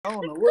I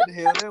don't know what the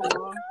hell that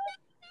was.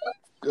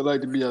 I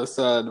like to be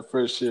outside the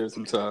fresh air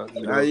sometimes,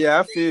 you know. Yeah,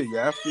 I feel you.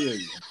 I feel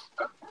you.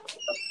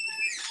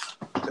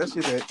 That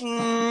shit that.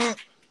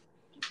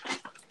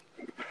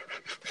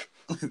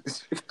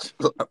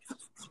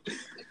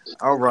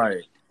 All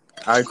right.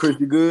 All right, Chris,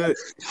 you good?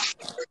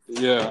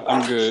 Yeah,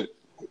 I'm good.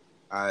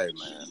 All right,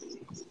 man.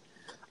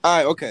 All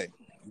right, okay.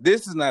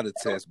 This is not a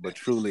test, but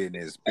truly an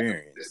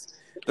experience.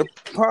 The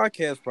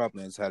podcast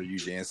properly entitled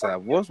Use Your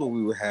Inside Voice, where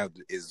we will have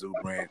the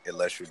exuberant,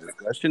 illustrious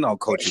discussion on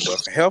coaching,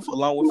 wealth, and health,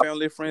 along with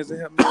family and friends that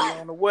help me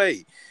along the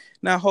way.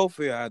 Now,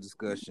 hopefully, our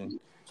discussion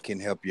can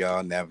help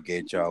y'all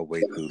navigate y'all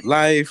way through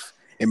life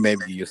and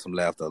maybe give you some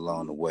laughter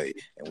along the way.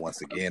 And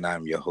once again,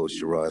 I'm your host,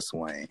 Gerard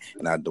Swain,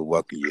 and I do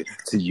welcome you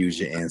to Use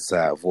Your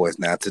Inside Voice.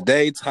 Now,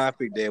 today's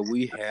topic that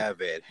we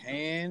have at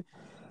hand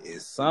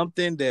is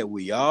something that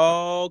we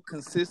all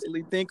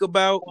consistently think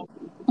about,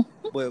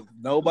 but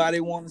nobody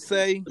want to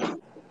say,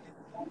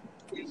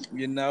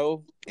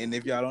 And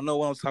if y'all don't know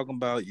what I'm talking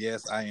about,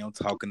 yes, I am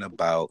talking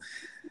about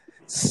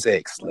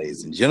sex,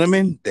 ladies and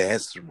gentlemen.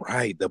 That's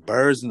right. The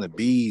birds and the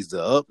bees,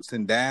 the ups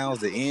and downs,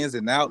 the ins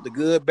and out, the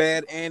good,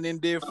 bad, and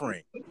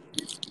indifferent.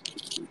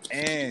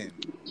 And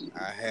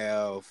I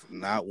have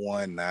not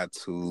one, not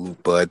two,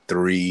 but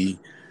three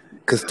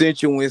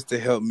constituents to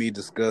help me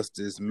discuss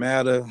this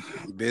matter.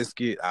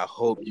 Biscuit, I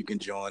hope you can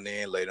join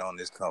in later on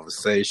this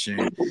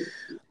conversation.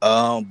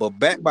 But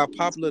back by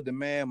popular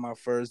demand, my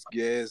first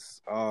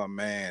guest, oh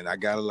man, I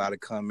got a lot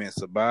of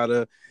comments about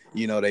her.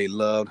 They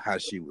loved how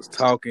she was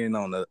talking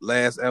on the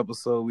last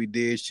episode we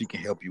did. She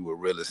can help you with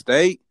real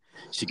estate.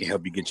 She can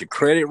help you get your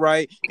credit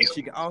right. And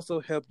she can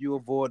also help you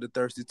avoid the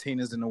thirsty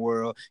teenagers in the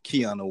world.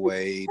 Kiana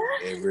Wade,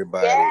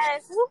 everybody.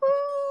 Yes,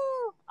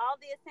 woohoo! All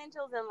the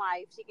essentials in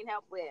life she can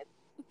help with.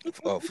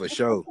 For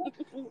sure.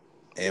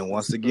 And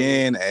once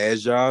again,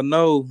 as y'all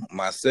know,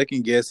 my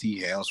second guest, he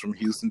hails from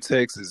Houston,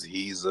 Texas.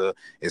 He's a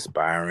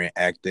aspiring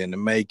actor in the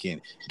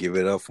making. Give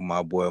it up for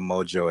my boy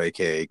Mojo,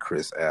 aka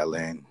Chris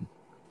Allen.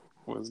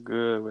 What's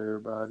good,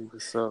 everybody?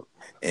 What's up?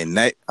 And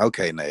Nate,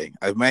 okay, Nate.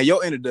 Man,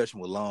 your introduction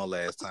was long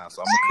last time,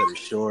 so I'm gonna cut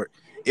it short.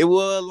 It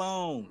was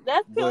long.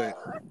 That's but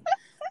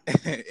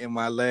and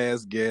my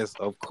last guest,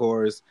 of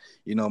course,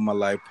 my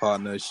life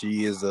partner.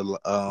 She is a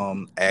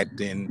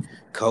acting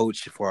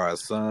coach for our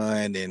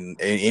son and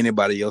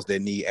anybody else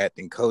that need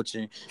acting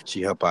coaching.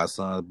 She helped our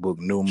son book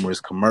numerous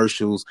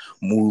commercials,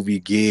 movie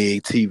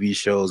gig, TV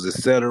shows,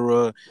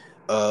 etc.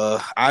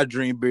 I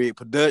Dream Big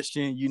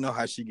Production. You know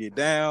how she get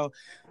down.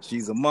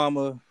 She's a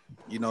mama.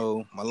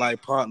 My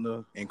life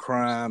partner in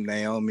crime,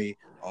 Naomi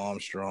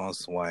Armstrong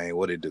Swain.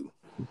 What it do?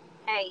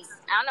 Hey,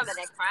 I don't know about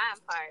that crime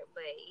part,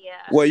 but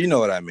yeah. Well, you know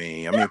what I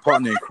mean.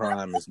 Partner in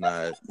crime is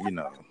not,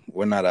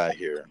 we're not out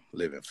here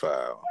living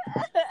foul.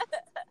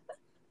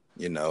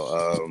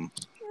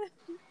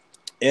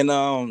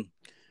 And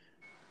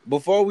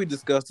before we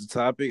discuss the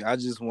topic, I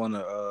just want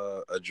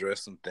to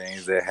address some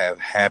things that have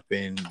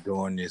happened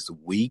during this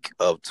week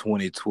of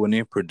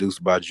 2020,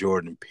 produced by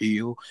Jordan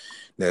Peele,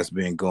 that's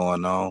been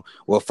going on.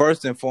 Well,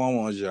 first and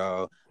foremost,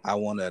 y'all, I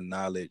want to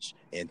acknowledge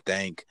and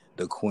thank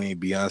the Queen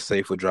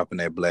Beyonce for dropping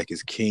that Black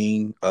is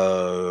King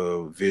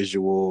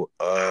visual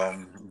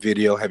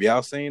video. Have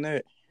y'all seen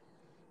that?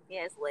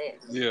 Yeah, it's lit.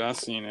 Yeah, I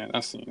seen that.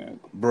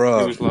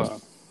 Bruh.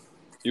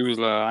 It was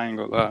live. I ain't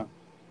gonna lie.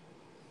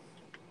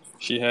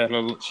 She had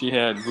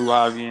Blue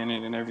Ivy in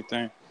it and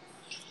everything.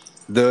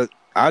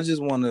 I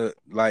just want to,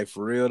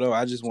 for real though,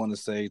 I just want to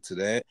say to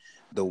that,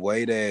 the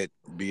way that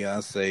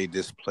Beyonce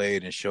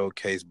displayed and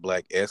showcased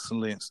Black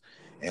excellence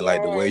and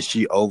the way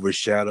she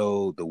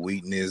overshadowed the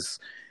weakness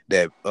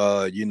that,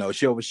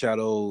 she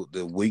overshadowed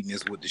the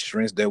weakness with the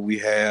strengths that we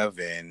have.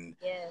 And,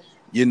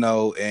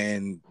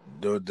 and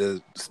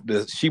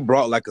she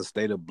brought a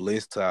state of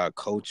bliss to our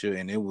culture,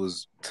 and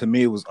to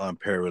me it was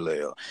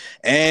unparalleled.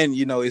 And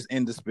it's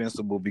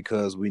indispensable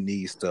because we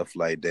need stuff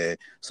like that.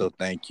 So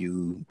thank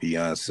you,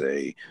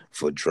 Beyonce,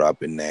 for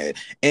dropping that.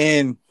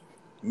 And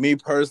me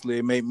personally,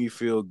 it made me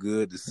feel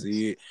good to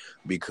see it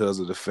because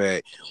of the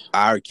fact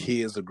our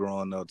kids are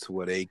growing up to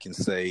where they can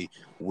say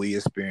we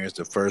experienced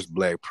the first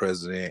Black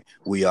president.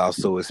 We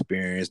also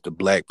experienced the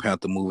Black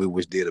Panther movie,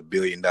 which did $1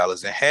 billion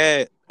and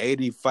had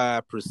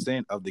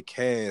 85% of the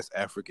cast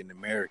African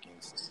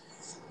Americans.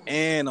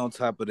 And on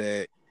top of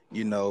that,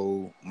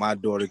 my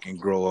daughter can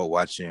grow up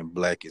watching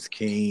Black is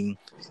King,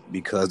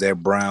 because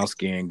that brown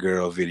skinned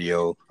girl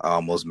video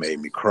almost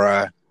made me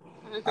cry.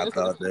 I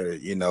thought that,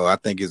 I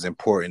think it's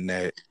important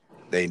that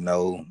they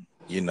know,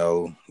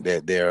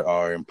 that they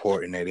are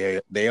important,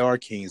 that they are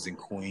kings and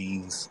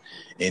queens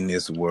in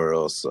this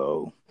world.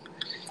 So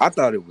I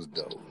thought it was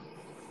dope.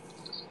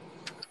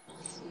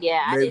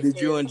 Yeah, I Babe,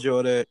 did you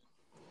enjoy that?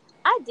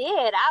 I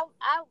did.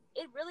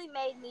 It really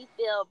made me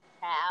feel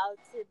proud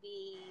to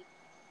be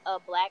a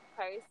Black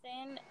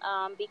person,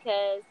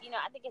 because,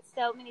 I think it's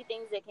so many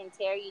things that can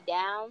tear you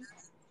down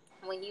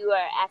when you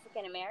are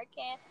African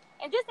American,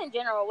 and just in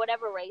general,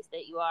 whatever race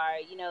that you are,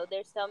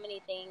 there's so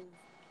many things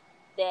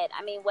that,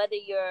 whether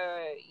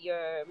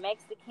you're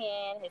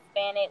Mexican,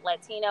 Hispanic,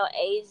 Latino,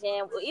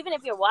 Asian, or even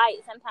if you're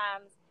white,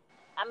 sometimes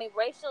I mean,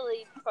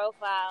 racially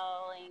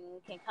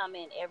profiling can come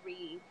in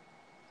every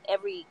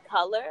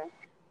color.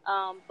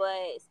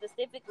 But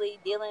specifically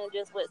dealing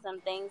just with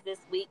some things this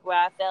week where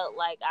I felt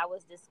like I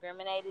was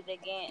discriminated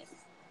against,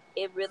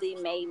 it really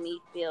made me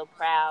feel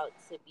proud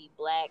to be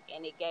Black,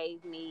 and it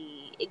gave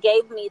me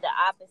the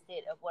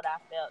opposite of what I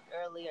felt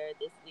earlier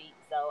this week.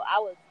 So I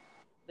was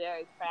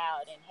very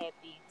proud and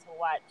happy to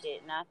watch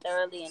it, and I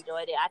thoroughly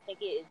enjoyed it. I think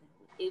it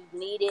was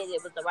needed.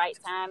 It was the right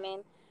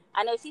timing.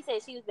 I know she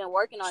said she's been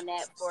working on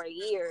that for a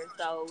year,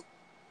 so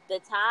the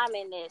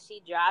timing that she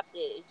dropped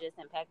it is just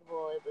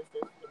impeccable. It was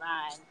just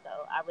divine. So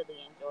I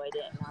really enjoyed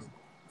it, and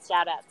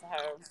shout out to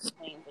her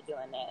queen for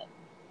doing that.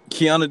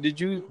 Kiana, did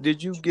you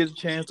get a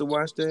chance to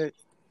watch that?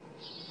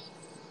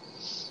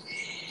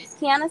 Is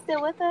Kiana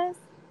still with us?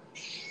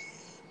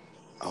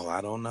 Oh,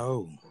 I don't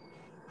know.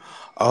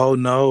 Oh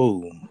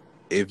no.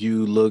 If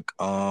you look,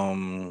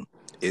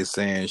 it's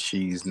saying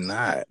she's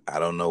not. I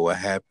don't know what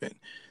happened.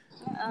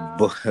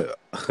 But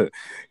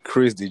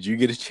Chris, did you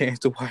get a chance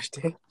to watch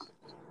that?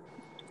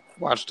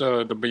 Watched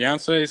the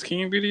Beyonce's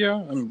King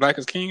video. I mean, Black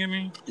is King. I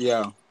mean,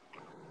 Yeah.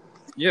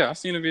 I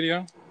seen the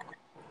video.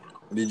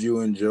 Did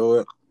you enjoy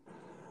it?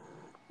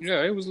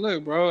 Yeah, it was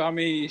lit, bro. I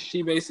mean,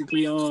 she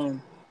basically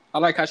I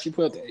like how she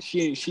put that.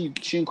 She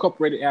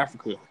incorporated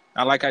Africa.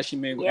 I like how she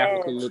made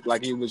Africa look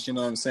like it was. You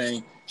know what I'm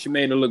saying? She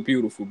made it look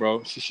beautiful,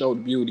 bro. She showed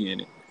the beauty in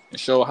it and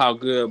showed how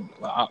good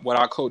what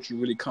our culture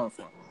really come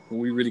from, where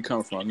we really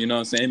come from. You know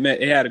what I'm saying?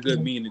 It had a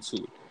good meaning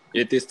to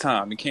it at this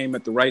time. It came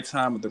at the right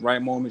time, at the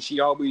right moment.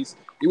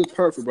 It was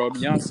perfect, bro.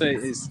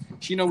 Beyonce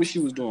she know what she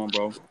was doing,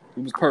 bro.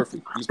 It was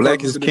perfect. It was Black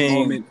perfect is for this King.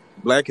 moment.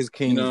 Black is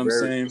King. You know what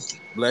I'm saying?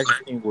 Black is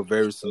King were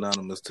very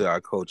synonymous to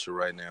our culture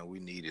right now. We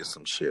needed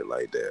some shit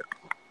like that.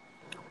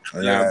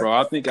 Yeah, bro.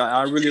 I think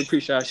I really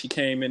appreciate how she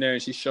came in there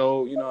and she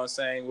showed, you know what I'm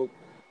saying,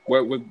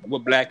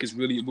 what Black is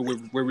really, where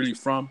we're really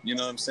from. You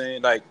know what I'm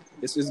saying? Like,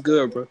 it's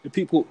good, bro.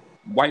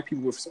 White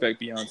people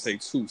respect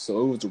Beyonce too,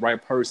 so it was the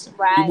right person.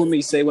 Right. People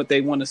may say what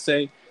they want to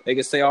say. They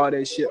can say all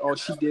that shit. Oh,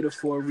 she did it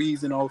for a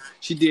reason. Oh,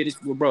 she did it.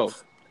 Well, bro,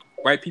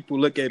 white people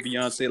look at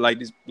Beyonce like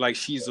this, like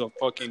she's a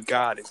fucking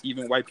goddess.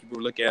 Even white people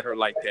look at her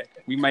like that.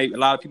 A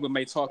lot of people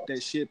may talk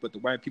that shit, but the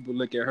white people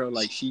look at her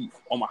like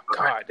oh my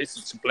God, this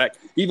is Black.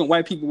 Even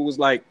white people was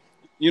like,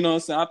 you know what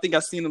I'm saying? I think I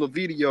seen a little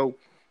video.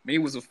 It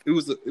was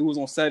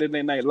on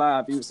Saturday Night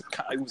Live. It was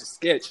a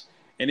sketch,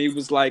 and it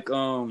was like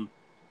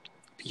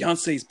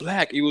Beyonce's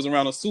Black. It was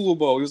around a Super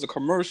Bowl. It was a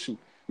commercial.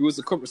 It was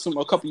a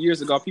couple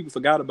years ago. People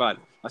forgot about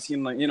it. I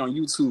seen it on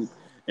YouTube,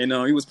 and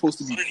it was supposed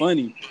to be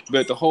funny,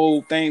 but the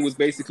whole thing was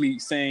basically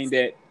saying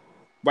that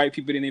white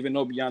people didn't even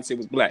know Beyonce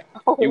was Black.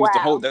 It was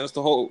that's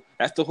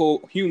the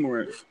whole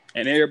humor.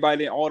 And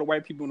everybody, all the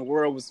white people in the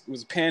world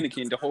was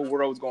panicking. The whole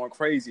world was going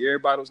crazy.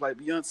 Everybody was like,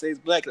 Beyonce's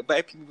Black. The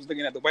black people was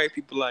looking at the white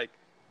people like,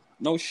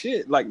 no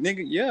shit. Like,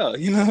 nigga, yeah.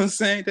 You know what I'm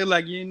saying? They're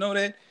like, you didn't know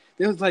that?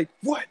 They was like,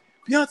 what?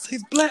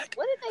 Beyonce's Black.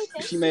 What did they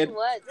think she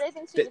was? They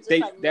think she was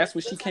just like, that's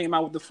when she came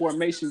out with the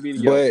Formation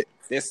video. But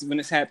that's when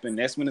this happened.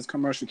 That's when this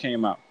commercial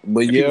came out.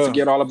 But and people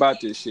forget all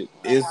about this shit.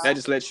 That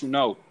just lets you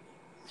know.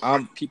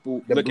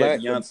 People look at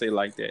Beyonce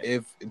like that.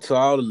 If to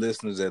all the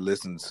listeners that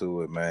listen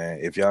to it, man,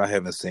 if y'all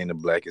haven't seen the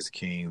Black is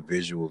King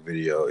visual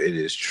video, it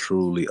is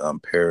truly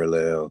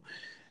unparalleled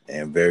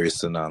and very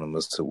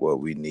synonymous to what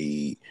we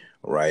need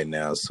right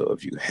now. So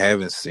if you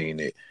haven't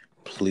seen it,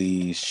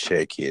 please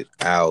check it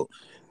out.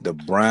 The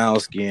brown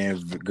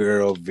skin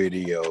girl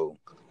video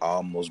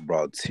almost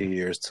brought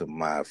tears to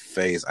my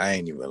face. I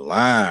ain't even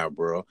lying,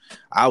 bro.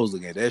 I was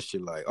looking at that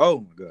shit like,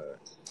 oh my God.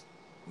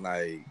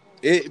 Like,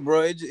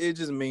 it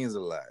just means a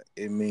lot.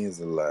 It means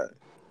a lot.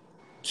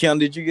 Kiana,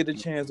 did you get a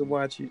chance to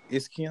watch it?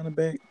 Is Kiana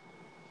back?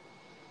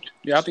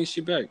 Yeah, I think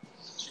she back.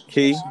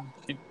 Key?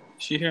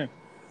 She here.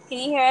 Can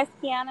you hear us,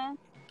 Kiana?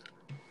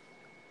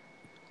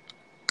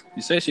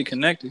 You say she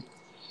connected.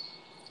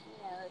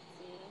 Yeah, let's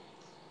see.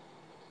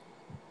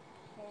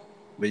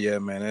 But yeah,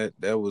 man,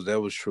 that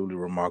was truly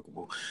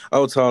remarkable. I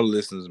would tell the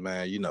listeners,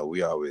 man, you know,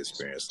 we always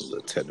experience a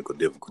little technical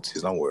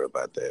difficulties. Don't worry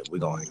about that. We're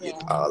gonna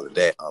get all of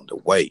that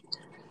underway.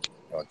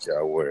 Don't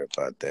y'all worry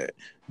about that.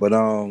 But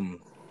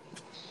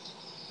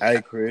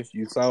hey Chris,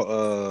 you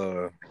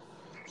saw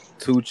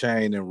 2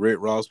 Chainz and Rick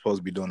Ross supposed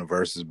to be doing a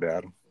versus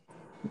battle.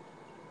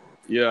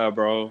 Yeah,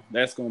 bro.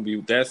 That's man,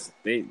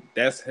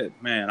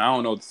 I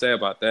don't know what to say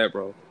about that,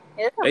 bro.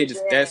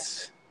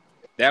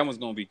 That one's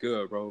gonna be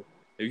good, bro.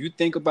 If you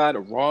think about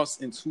it,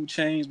 Ross and 2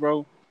 Chainz,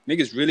 bro,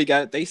 niggas really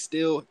they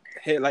still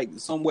had like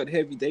somewhat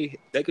heavy.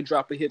 They could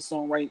drop a hit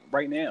song right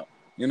now.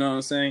 You know what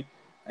I'm saying?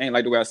 I ain't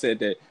like the way I said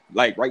that,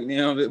 like right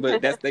now,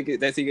 but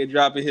he could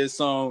drop a hit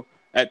song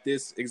at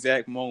this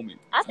exact moment.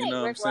 I think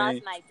Rick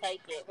Ross might take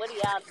it. What do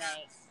y'all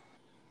think?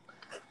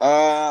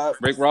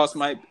 Rick Ross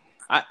might.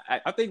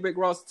 I think Rick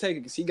Ross will take it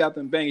because he got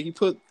them banging.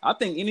 I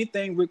think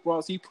anything Rick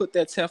Ross, he put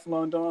that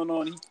Teflon Don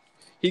on,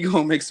 he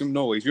gonna make some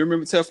noise. You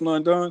remember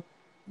Teflon Don?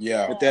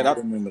 Yeah, I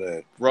remember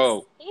that.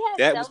 Bro,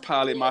 that was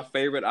probably my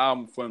favorite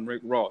album from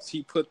Rick Ross.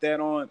 He put that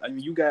on. I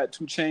mean, you got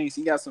 2 Chainz.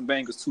 He got some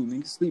bangers too. You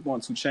can sleep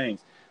on 2 Chainz.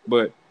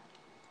 But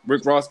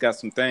Rick Ross got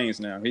some things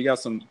now. He got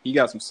some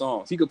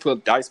songs. He could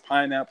put Diced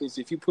Pineapples.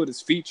 If you put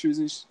his features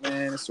in,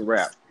 man, it's a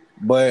wrap.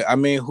 But I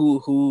mean,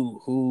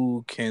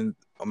 who can?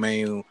 I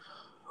mean,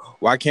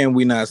 why can't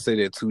we not say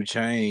that 2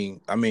 Chainz?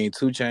 I mean,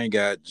 2 Chainz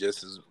got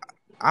just as.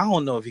 I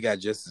don't know if he got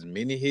just as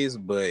many hits,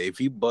 but if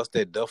he bust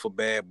that duffel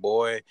bag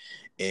boy,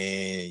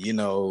 and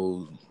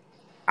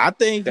I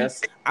think he,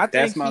 That's I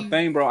think my he,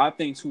 thing, bro. I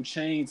think 2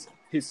 Chainz,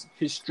 his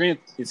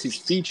strength is his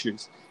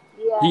features.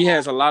 He Yeah.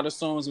 has a lot of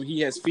songs where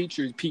he has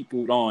featured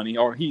people on,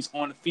 or he's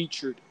on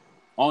featured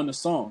on the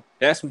song.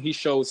 That's when he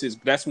shows his.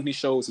 That's when he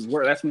shows his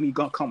work. That's when he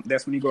gonna come.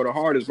 That's when he go the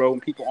hardest, bro. When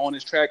people on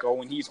his track or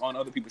when he's on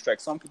other people's track.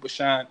 Some people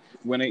shine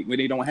when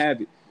they don't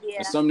have it, and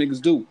Yeah. some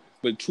niggas do.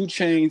 But 2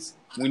 Chainz,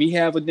 when he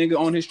have a nigga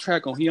on his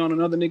track or he on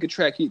another nigga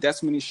track,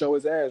 that's when he show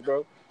his ass,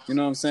 bro. You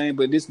know what I'm saying?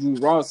 But this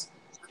dude Ross,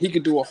 he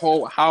could do a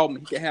whole album.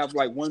 He could have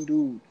like one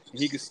dude,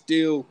 and he could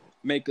still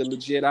make a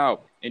legit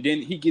album, and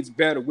then he gets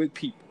better with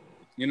people.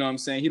 You know what I'm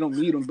saying? He don't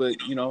need them, but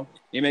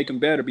they make him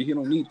better. But he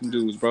don't need them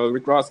dudes, bro.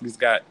 Rick Ross just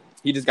got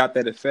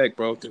that effect,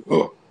 bro. but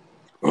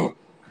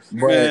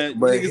Man, niggas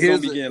gonna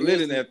here's be the getting lit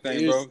here's in the that thing,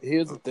 here's bro.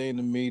 here's the thing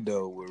to me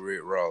though with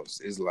Rick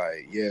Ross. It's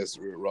like, yes,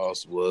 Rick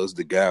Ross was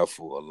the guy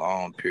for a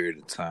long period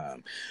of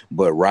time,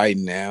 but right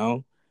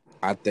now,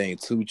 I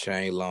think 2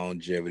 Chainz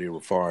longevity,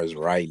 as far as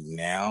right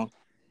now.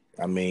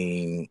 I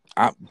mean,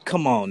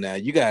 come on now,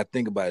 you gotta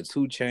think about it.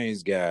 2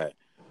 Chainz got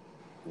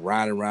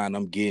Riding Around,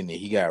 I'm Getting It.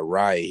 He got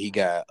Riot. He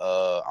got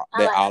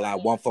that All I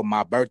Want for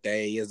My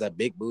Birthday is a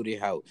Big Booty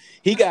Hoe.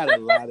 He got a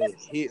lot of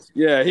hits.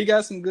 Yeah, he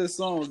got some good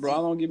songs, bro. I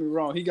don't get me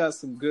wrong. He got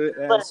some good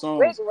But ass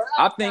Rick songs. Ross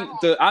I don't think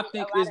have I a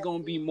think lot it's of gonna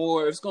be hits.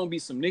 more. It's gonna be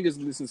some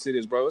niggas listen to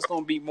this, bro. It's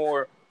gonna be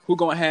more who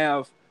gonna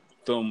have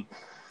them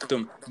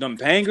them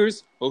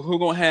bangers or who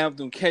gonna have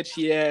them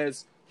catchy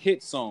ass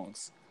hit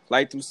songs.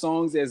 Like them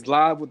songs that's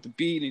live with the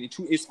beat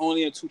and it's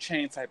only a 2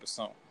 Chainz type of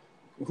song.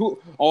 Who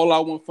All I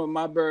Want for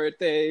My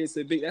Birthday is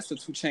a big. That's a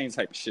 2 Chainz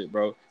type of shit,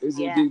 bro. It's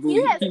a Yeah, big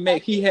he booty. has He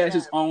catchy has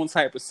his stuff. own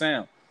type of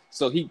sound.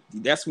 So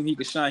that's when he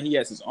could shine. He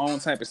has his own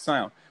type of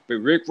sound. But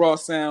Rick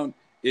Ross sound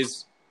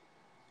is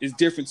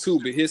different too.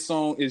 But his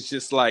song is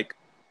just like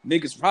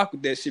niggas rock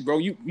with that shit, bro.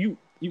 You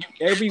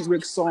every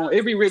Rick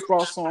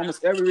Ross song,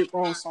 almost every Rick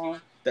Ross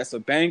song that's a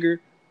banger,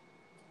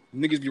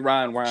 niggas be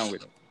riding around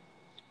with him.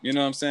 You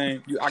know what I'm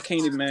saying? I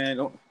can't even,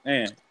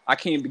 man, I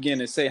can't begin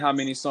to say how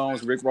many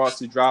songs Rick Ross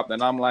has dropped,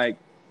 and I'm like,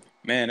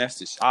 man, that's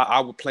just I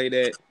would play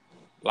that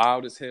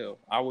loud as hell.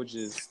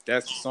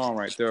 That's the song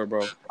right there,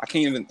 bro. I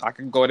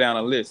can go down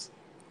a list.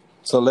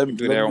 So I can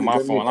do that on my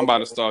phone. I'm about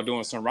to start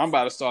doing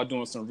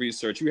some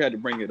research. You had to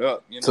bring it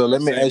up. You know so what I'm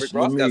let me saying? ask Rick you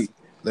let Ross got me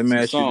let me some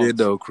ask you this songs.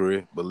 though,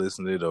 Chris. But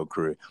listen to it though,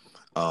 Chris.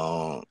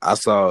 I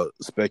saw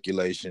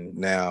speculation.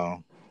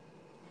 Now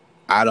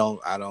I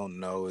don't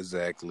know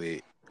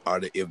exactly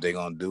if they're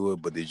gonna do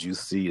it, but did you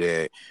see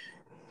that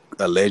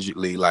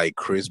allegedly like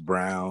Chris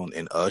Brown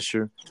and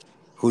Usher?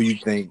 Who you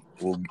think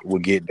will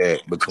get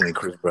that between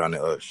Chris Brown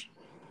and Usher?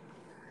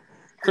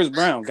 Chris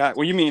Brown got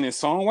what you mean in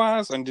song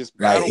wise and just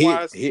Like battle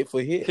wise, hit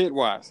for hit. hit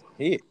wise.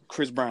 Hit.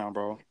 Chris Brown,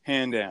 bro,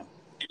 hand down.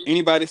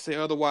 Anybody say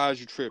otherwise,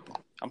 you tripping.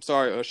 I'm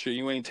sorry, Usher,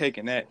 you ain't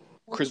taking that.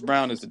 Chris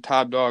Brown is the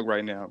top dog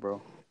right now,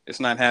 bro. It's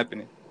not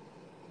happening.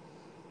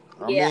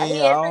 I Yeah, he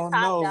mean, I is the don't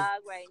top know.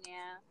 dog right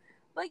now.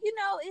 But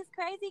it's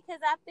crazy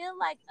because I feel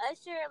like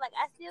Usher, like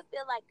I still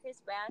feel like Chris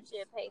Brown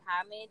should pay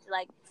homage,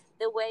 like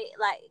the way,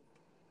 like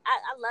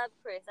I love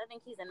Chris. I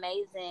think he's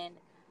amazing.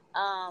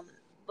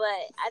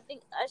 But I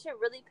think Usher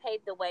really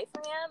paved the way for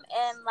him,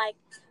 and like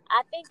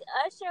I think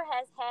Usher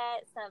has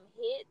had some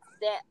hits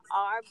that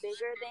are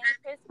bigger than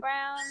Chris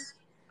Brown,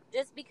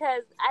 just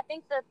because I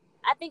think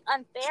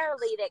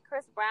unfairly that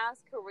Chris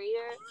Brown's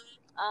career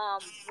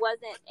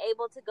wasn't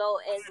able to go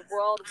as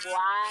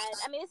worldwide.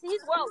 I mean,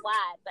 he's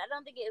worldwide, but I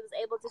don't think it was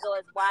able to go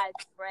as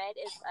widespread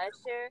as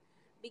Usher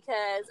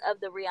because of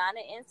the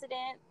Rihanna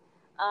incident.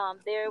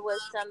 There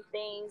was some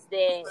things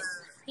that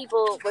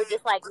people were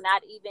just like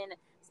not even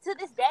to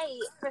this day.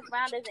 Chris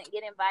Brown doesn't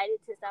get invited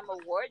to some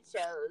award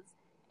shows,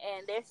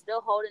 and they're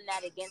still holding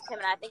that against him,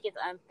 and I think it's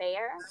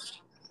unfair.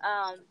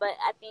 But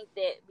I think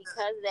that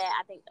because of that,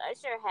 I think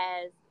Usher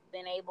has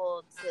been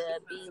able to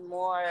be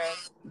more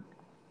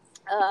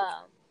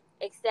uh,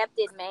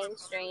 accepted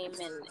mainstream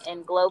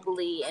and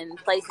globally in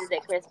places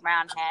that Chris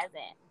Brown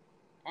hasn't.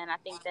 And I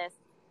think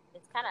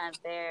it's kind of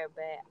unfair,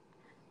 but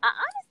I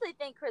honestly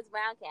think Chris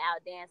Brown can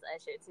outdance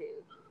Usher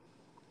too.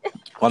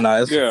 Oh no,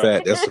 that's a Yeah,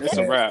 fact. That's a it's a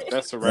fact. wrap.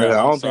 That's a I wrap. I'm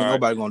don't think sorry.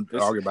 nobody gonna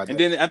It's argue about and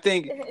that. then I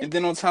think and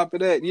then on top of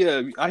that,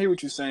 yeah, I hear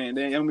what you're saying.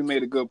 Then Emily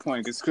made a good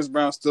point because Chris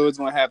Brown still is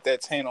gonna have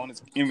that taint on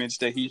his image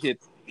that he hit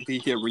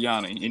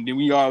Rihanna, and then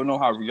we all know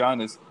how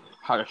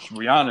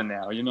Rihanna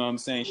now. You know what I'm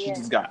saying? She Yeah.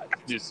 just got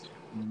just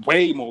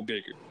way more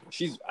bigger.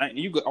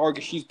 You could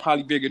argue she's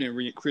probably bigger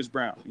than Chris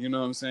Brown. You know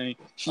what I'm saying?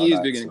 Oh She is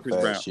no, bigger it's than a Chris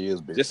fact. Brown. She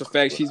is big. Just a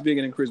fact, she's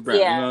bigger than Chris Brown.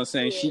 You know Yeah, what I'm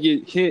saying? she She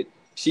is. get hit.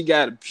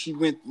 She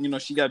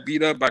went. She got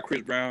beat up by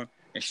Chris Brown,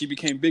 and she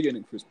became bigger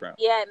than Chris Brown.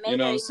 Yeah, it You made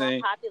know her what I'm even more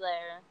saying? popular.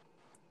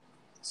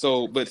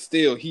 So, but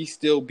still, he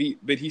still did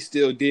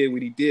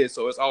what he did.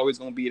 So it's always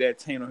gonna be that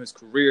taint on his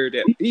career.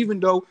 That even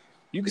though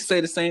You could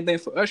say the same thing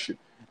for Usher.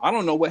 I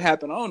don't know what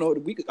happened. I don't know.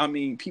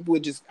 People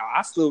would just.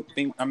 I still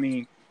think.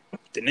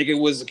 The nigga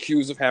was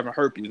accused of having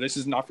herpes. Let's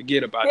just not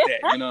forget about that.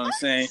 You know what I'm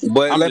saying?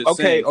 But I'm just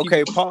saying.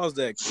 okay, pause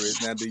that,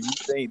 Chris. Now, do you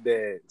think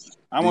that?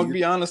 I want to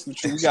be honest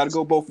with you. We got to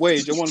go both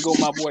ways. I want to go with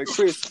my boy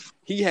Chris.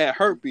 He had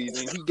herpes,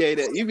 and he gave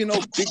that. Even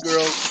though big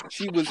girl,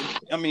 she was.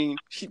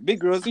 Big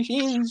girls.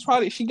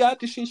 She got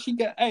the shit. She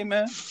got. Hey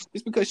man,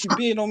 just because she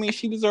big don't mean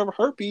she deserve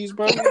herpes,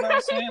 bro. You know what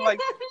I'm saying? Like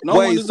no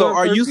one deserves so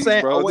are herpes, you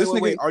saying? bro. Oh, wait, This wait,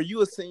 nigga. wait. Are you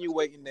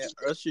insinuating that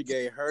Usher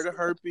gave her the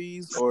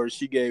herpes, or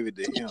she gave it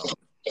to him?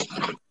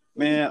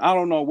 Man, I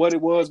don't know what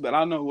it was, but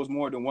I know it was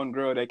more than one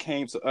girl that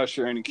came to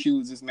Usher and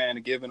accused this man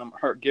of giving them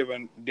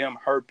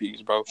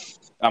herpes, bro.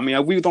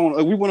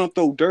 We wouldn't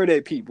throw dirt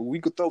at people.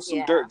 We could throw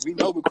some dirt. We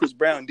know what Chris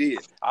Brown did.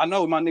 I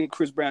know my nigga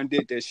Chris Brown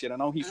did that shit. I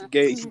know he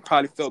forgave. He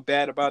probably felt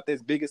bad about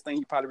this. Biggest thing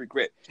he probably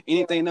regret.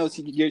 Anything else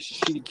he could get, she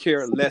could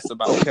care less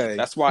about. Okay,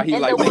 that's why he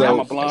like, nigga,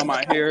 I'ma blonde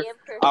my hair.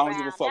 I don't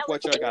give a fuck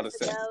what y'all gotta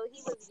say.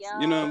 He was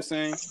young. You know what I'm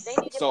saying?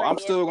 So I'm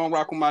still gonna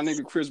rock with my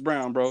nigga Chris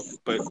Brown, bro.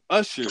 But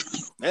Usher,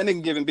 that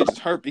nigga giving bitches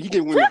herpes. He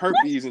giving women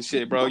herpes and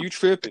shit, bro. You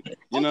tripping?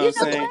 You know what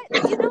I'm saying?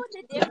 You know what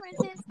the difference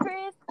is,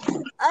 Chris?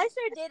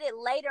 Usher did it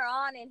later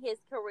on in his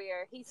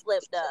career. He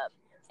slipped up,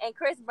 and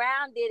Chris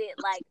Brown did it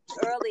like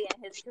early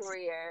in his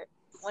career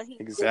when he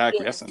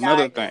exactly. That's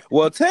another thing.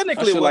 Well,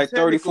 technically, Usher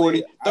 30,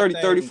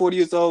 40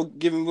 years old,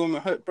 giving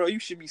women hurt, bro. You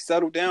should be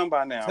settled down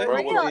by now, bro.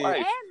 And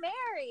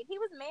married. He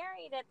was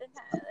married at the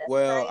time.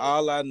 Well,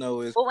 all I know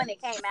is when it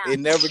came out, it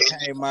never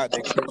came out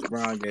that Chris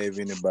Brown gave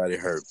anybody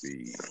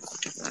herpes.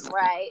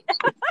 Right.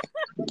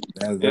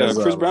 That's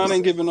Chris Brown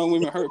ain't giving no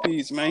women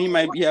herpes, man. He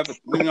might be I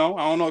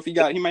don't know if he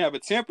might have a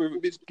temper if a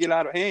bitch get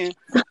out of hand.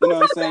 You know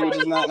what I'm saying? Which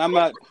is not, I'm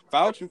not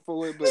vouching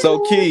for it, but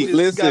so Key,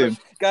 listen,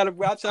 gotta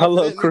watch out for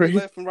that nigga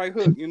left and right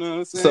hook. You know what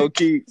I'm saying? So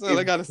Key, that's all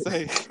I gotta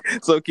say.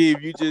 So Key,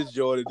 if you just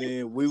joined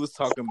in, we was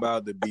talking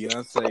about the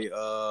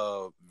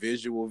Beyonce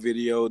visual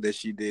video that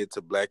she did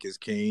to Black is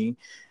King,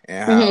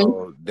 and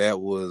how that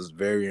was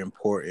very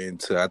important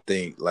to, I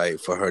think, like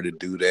for her to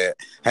do that.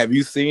 Have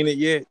you seen it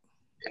yet?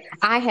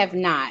 I have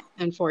not,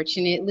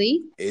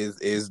 unfortunately.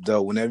 It's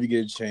dope. Whenever you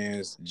get a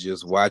chance,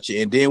 just watch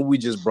it. And then we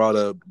just brought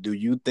up, do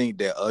you think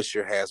that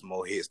Usher has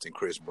more hits than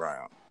Chris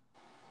Brown?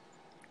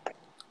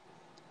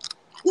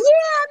 Yeah,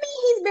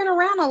 he's been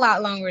around a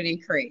lot longer than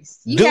Chris.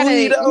 Do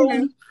he though?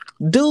 Yeah,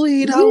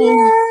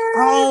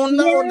 I don't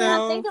know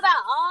now. Think about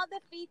all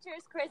the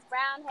features Chris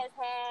Brown has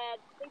had.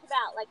 Think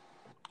about like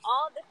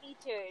all the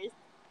features.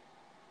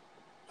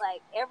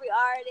 Like every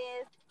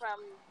artist from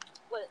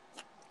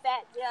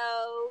Fat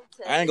Joe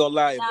to I ain't gonna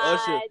lie,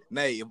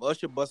 if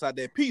Usher bust out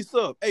that piece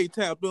up,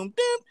 A-Town,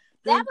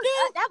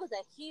 that was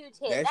a huge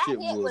hit. That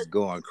shit hit was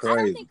going crazy.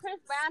 I don't think Chris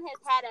Brown has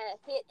had a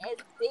hit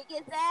as big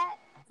as that,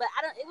 but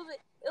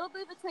it would be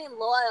between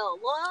Loyal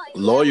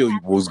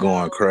was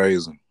going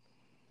crazy.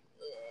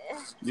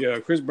 Yeah,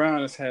 Chris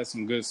Brown has had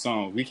some good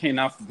songs.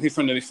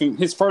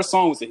 His first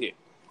song was a hit.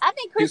 I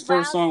think his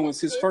first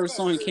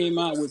song he came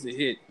out was a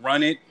hit.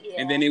 Run It,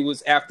 and then it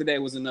was after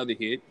that was another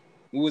hit.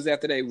 What was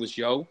after that? It was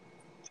Yo.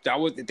 That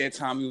was at that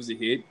time it was a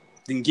hit.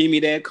 Then Give Me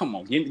That. Come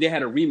on, they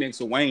had a remix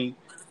of Wayne,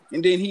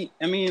 and then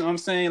I'm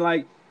saying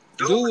like,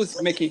 dude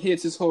was making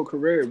hits his whole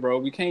career, bro.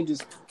 We can't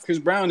just. Chris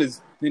Brown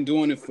has been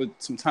doing it for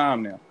some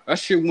time now.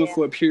 Usher went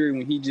for a period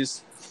when he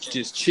just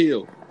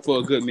chilled for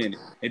a good minute,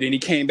 and then he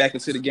came back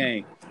into the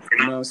game.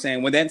 You know what I'm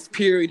saying? When that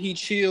period he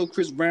chilled,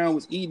 Chris Brown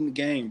was eating the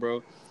game,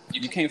 bro.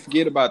 You can't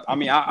forget about. I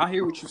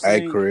hear what you're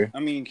saying.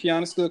 Hey,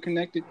 Kiana's still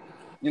connected.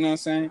 You know what I'm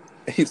saying?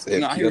 He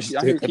said, I hear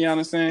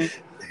Kiana saying.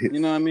 You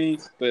know what I mean?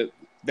 But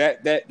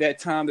that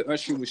time that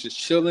Usher was just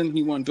chilling,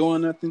 he wasn't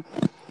doing nothing.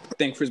 I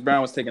think Chris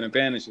Brown was taking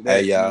advantage of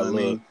that. Hey, y'all, you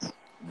know look.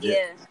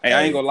 Yeah. Hey,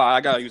 I ain't gonna lie.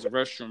 I gotta use the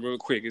restroom real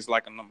quick. It's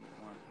like a number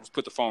one. Let's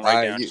put the phone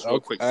right down just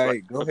real quick. All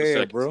right, go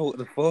ahead, bro. What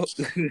the fuck?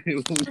 Just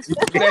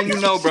letting you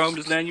know, bro. I'm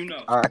just letting you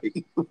know. All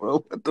right,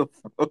 bro. What the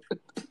fuck?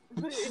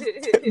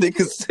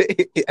 Nigga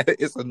said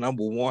it's a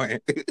number one.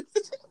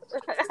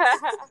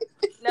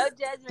 No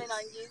judgment on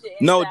using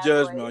no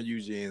judgment on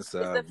using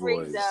inside it's a free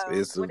voice.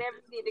 Zone. Whatever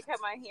you need to come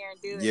on here and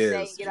do and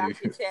yes, say, get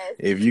off your chest.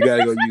 If you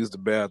gotta go use the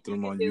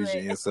bathroom on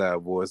using inside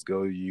voice,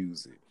 go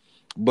use it.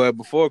 But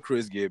before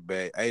Chris get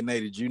back, hey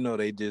Nate, did you know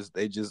they just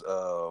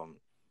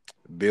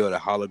built a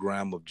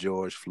hologram of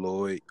George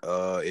Floyd?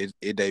 It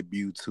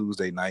debuted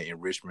Tuesday night in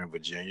Richmond,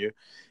 Virginia.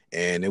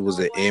 And it was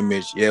an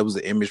image. Yeah, it was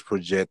an image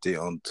projected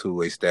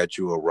onto a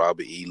statue of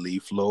Robert E. Lee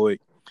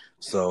Floyd.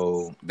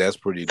 So that's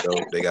pretty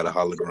dope. They got a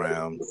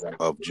hologram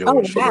of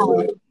George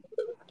Floyd.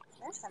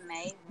 That's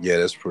amazing. Yeah,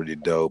 that's pretty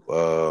dope.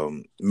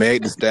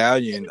 Meg Thee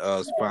Stallion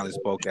finally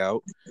spoke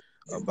out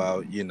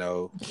about,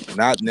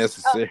 not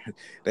necessarily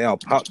they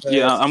don't pop.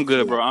 Yeah, I'm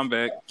good, bro. I'm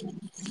back.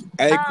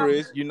 Hey,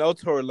 Chris,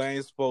 Tory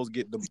Lane's supposed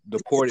to get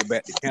deported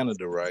back to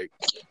Canada, right?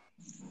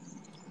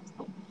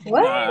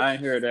 What? Nah, I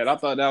ain't hear that. I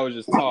thought that was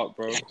just talk,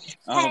 bro.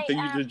 I don't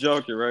think you just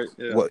joking, right?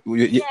 Yeah. What?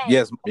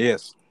 Yes.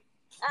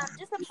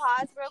 Just a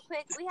pause real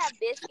quick. We have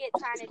Biscuit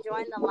trying to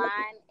join the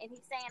line, and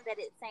he's saying that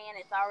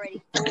it's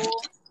already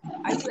full.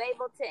 Are you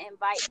able to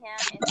invite him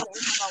and send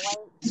him a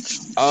link?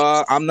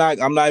 I'm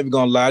not even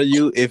gonna lie to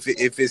you. If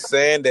it's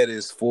saying that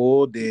it's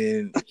full,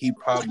 then he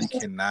probably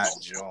cannot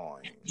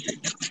join.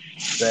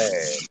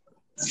 Sad.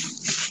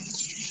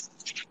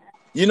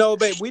 You know,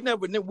 babe, we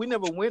never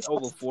went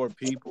over 4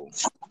 people.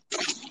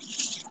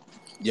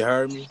 You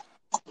heard me?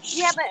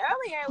 Yeah, but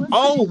earlier it was.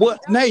 Oh,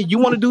 what? Nate, you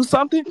want to do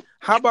something?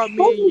 How about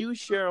me and you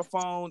share a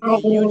phone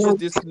and you just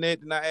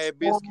disconnect and I add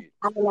Biscuit?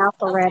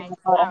 Okay.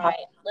 All right,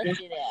 let's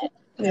do that.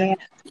 Yeah.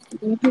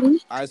 Mm-hmm.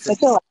 All right, so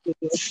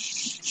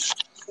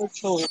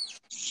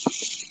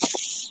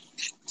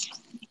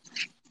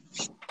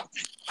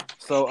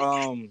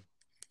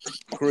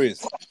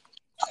Chris.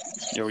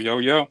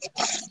 Yo.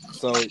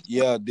 So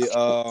yeah,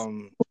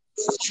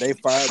 they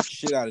fired the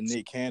shit out of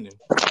Nick Cannon.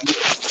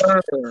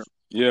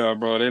 Yeah,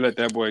 bro, they let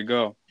that boy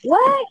go.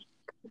 What?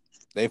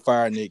 They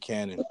fired Nick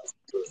Cannon.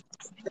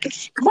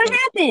 What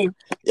happened?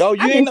 Yo,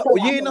 you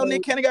ain't know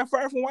Nick Cannon got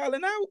fired from Wild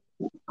 'N Out?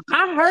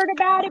 I heard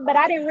about it, but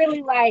I didn't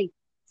really look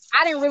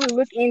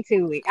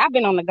into it. I've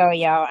been on the go,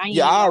 y'all. I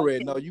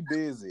already know you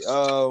busy.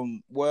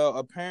 Well,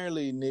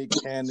 apparently Nick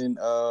Cannon,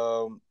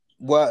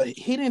 well,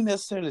 he didn't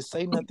necessarily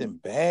say nothing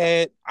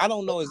bad. I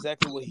don't know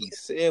exactly what he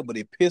said, but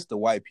it pissed the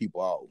white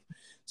people off.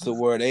 So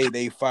where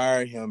they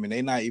fired him and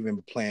they not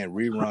even playing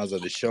reruns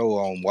of the show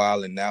on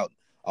Wild 'N Out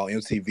on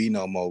MTV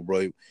no more,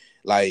 bro.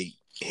 Like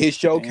his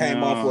show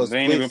came on for a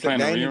split second.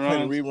 They ain't even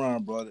playing a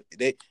rerun, brother.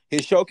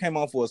 His show came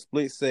on for a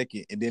split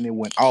second and then it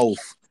went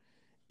off.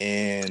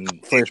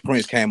 And Fresh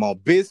Prince came on.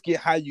 Biscuit,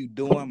 how you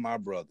doing, my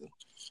brother?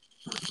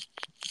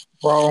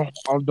 Bro,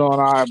 I'm doing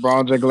all right, bro.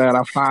 I'm just glad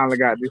I finally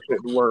got this shit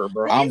to work,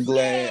 bro. I'm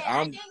glad.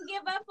 I didn't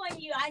give up on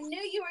you. I knew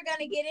you were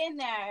gonna get in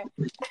there.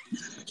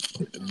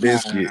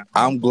 Biscuit,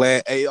 I'm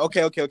glad. Hey,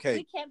 okay. We kept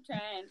trying.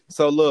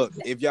 So look,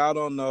 if y'all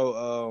don't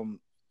know,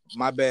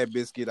 my bad,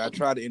 Biscuit. I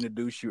tried to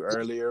introduce you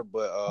earlier,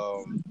 but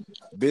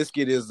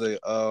Biscuit is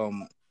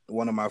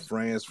one of my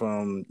friends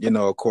from,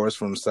 of course,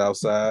 from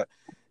Southside,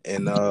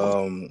 and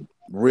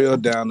real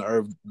down to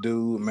earth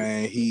dude,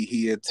 man.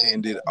 He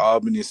attended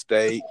Albany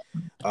State.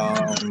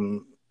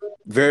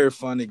 Very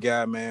funny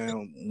guy,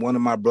 man. One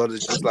of my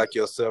brothers, just like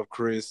yourself,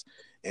 Chris.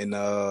 And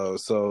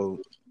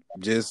so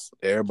just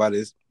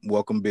everybody's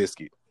welcome,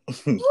 Biscuit.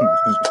 Hey,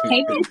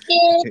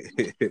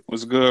 Biscuit.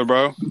 What's good,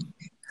 bro?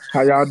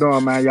 How y'all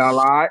doing, man? Y'all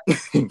all right?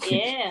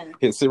 Yeah.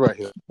 Here, sit right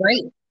here.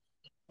 Great.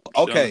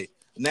 Okay.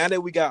 Now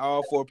that we got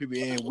all 4 people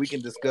in, we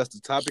can discuss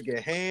the topic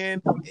at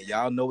hand. And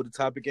y'all know what the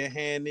topic at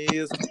hand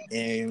is.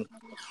 And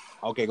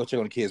okay, go check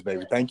on the kids,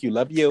 baby. Thank you.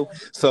 Love you.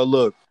 So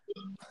look,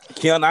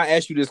 Kiana, I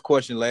asked you this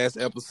question last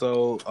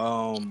episode.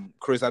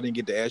 Chris, I didn't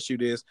get to ask you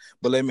this,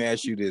 but let me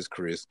ask you this,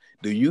 Chris.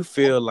 Do you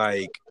feel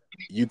like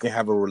you can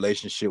have a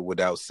relationship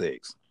without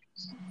sex?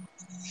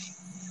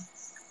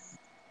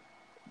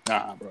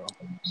 Nah, bro.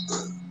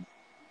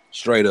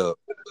 Straight up.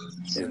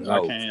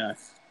 I can't.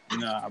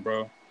 Nah,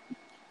 bro.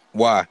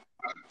 Why?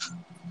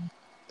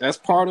 That's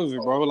part of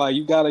it, bro. Like,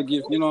 you gotta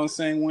get, you know what I'm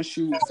saying? Once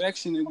you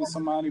affectionate with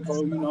somebody,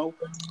 bro, you know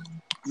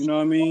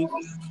what I mean?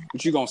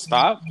 But you gonna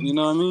stop, you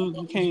know what I mean?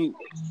 You can't,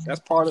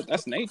 that's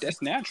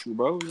natural,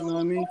 bro. You know what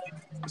I mean?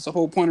 It's the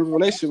whole point of a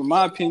relationship, in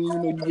my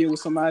opinion. You get with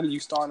somebody, you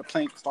start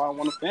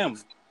one a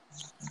family.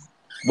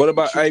 What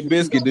about, hey,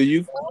 Biscuit,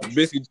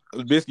 Biscuit,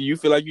 you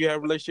feel like you have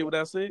a relationship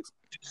without sex?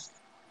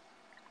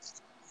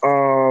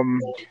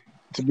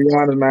 To be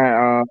honest,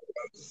 man,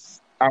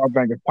 I don't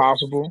think it's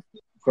possible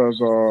because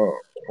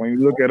when you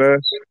look at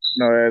us,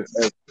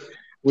 as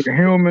we're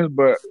humans,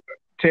 but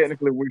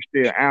technically we're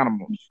still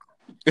animals.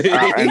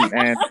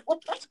 And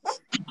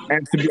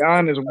to be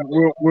honest,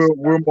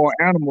 we're more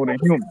animal than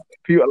human.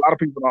 A lot of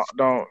people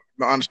don't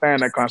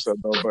understand that concept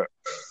though, but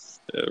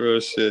yeah, real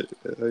shit.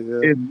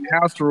 Yeah. It's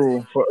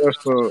natural for us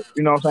to,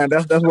 you know what I'm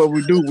saying? That's what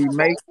we do. We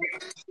make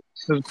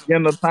since the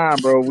beginning of time,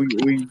 bro. We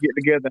get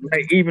together and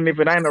make, even if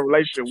it ain't a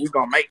relationship, we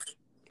gonna make.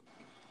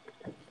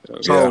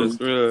 So that's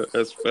real.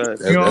 That's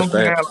fact. You know what I'm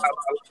saying?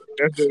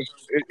 That's just,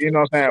 you know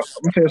what I'm saying?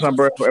 Let me tell you something,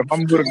 bro. If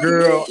I'm with a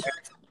girl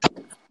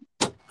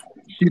and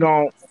she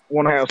don't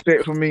want to have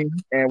sex with me,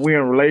 and we're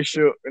in a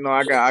relationship,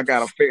 I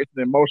got affection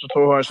and emotion to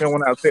her, and she don't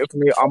want to have sex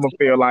with me, I'm gonna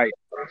feel like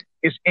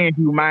it's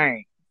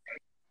inhumane.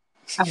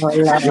 Oh,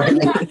 Lord. I'm so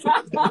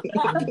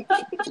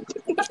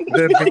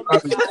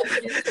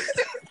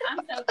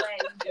glad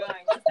you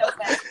joined.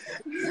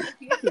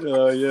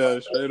 Yeah,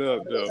 straight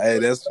up, though. Hey,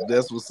 that's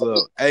what's up.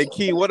 Hey,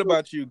 Key, what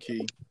about you,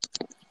 Key?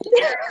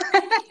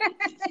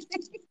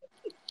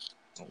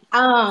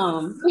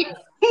 I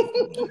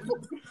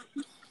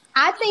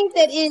think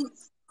that it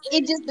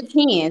just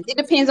depends. It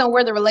depends on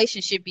where the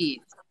relationship is.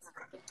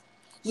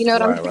 You know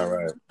what I'm saying?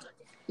 Right.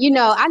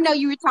 I know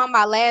you were talking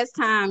about last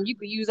time you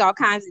could use all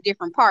kinds of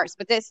different parts,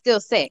 but that's still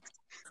sex.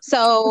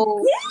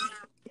 So,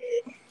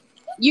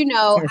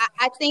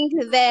 I think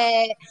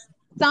that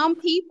some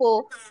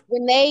people,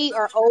 when they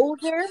are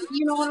older,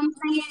 you know what I'm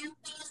saying?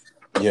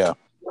 Yeah.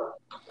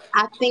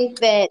 I think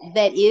that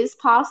is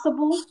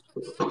possible.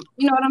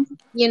 You know what I'm,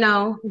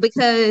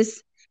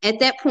 because at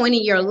that point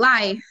in your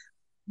life,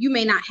 you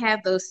may not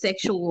have those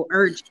sexual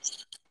urges.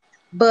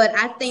 But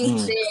I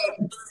think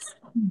that,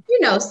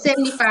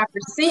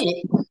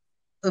 75%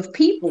 of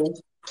people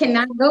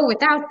cannot go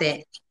without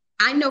that.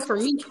 I know for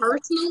me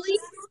personally,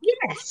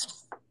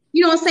 yes.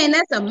 You know what I'm saying?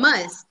 That's a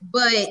must.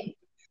 But,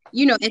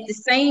 at the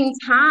same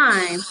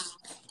time,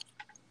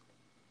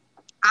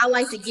 I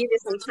like to give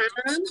it some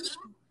time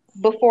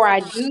before I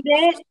do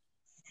that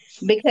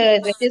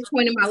because at this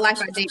point in my life,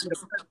 I date with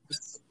a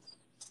purpose.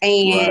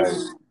 Right.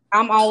 And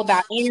I'm all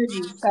about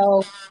energy.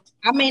 So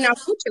I may not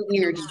put your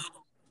energy.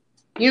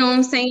 You know what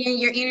I'm saying?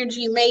 Your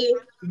energy may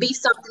be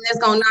something that's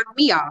going to knock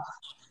me off.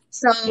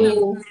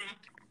 So,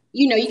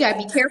 you got to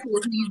be careful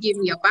with who you give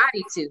your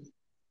body to.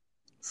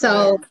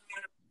 So,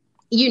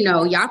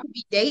 Yeah. y'all could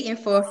be dating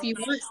for a few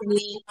months and then,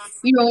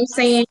 you know what I'm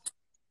saying?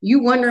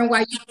 You wondering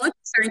why you want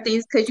certain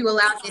things because you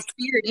allowed this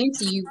spirit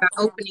into you by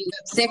opening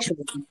up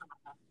sexually.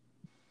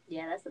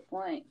 Yeah, that's the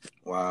point.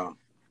 Wow.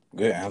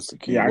 Good answer,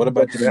 Yeah, Ken. I What can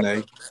go about for you, that.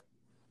 Nate?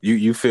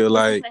 You feel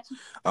What's the like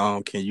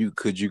question?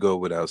 could you go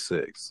without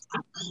sex?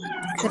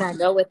 Could I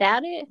go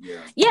without it? Yeah.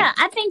 Yeah,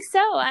 I think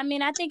so. I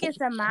mean, I think it's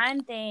a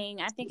mind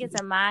thing. I think it's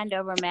a mind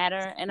over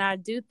matter, and I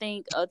do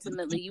think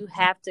ultimately you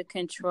have to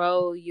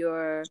control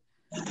your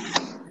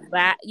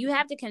you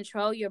have to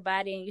control your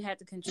body and you have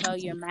to control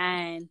your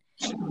mind.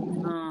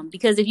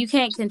 Because if you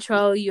can't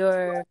control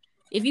your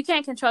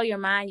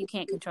mind, you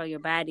can't control your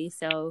body.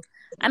 So,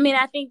 I mean,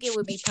 I think it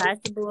would be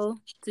possible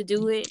to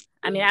do it.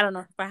 I mean, I don't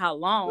know for how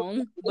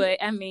long, but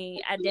I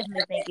mean, I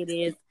definitely think it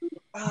is.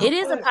 It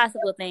is a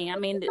possible thing. I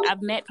mean,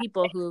 I've met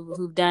people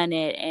who've done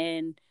it,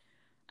 and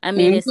I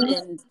mean, it's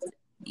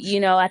Mm-hmm.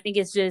 and I think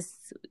it's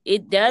just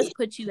it does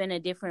put you in a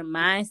different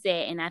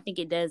mindset, and I think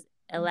it does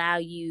allow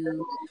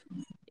you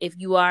if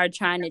you are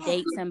trying to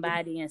date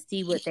somebody and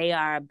see what they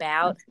are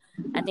about.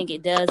 I think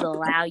it does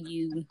allow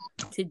you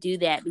to do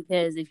that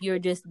because if you're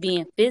just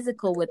being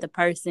physical with a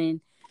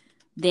person,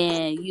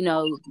 then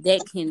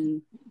that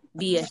can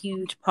be a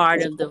huge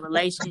part of the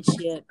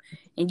relationship,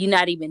 and you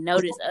not even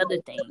notice other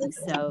things.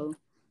 So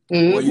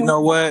Well, you Mm-hmm.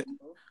 know what?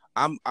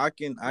 I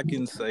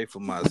can say for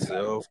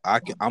myself,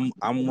 I'm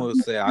gonna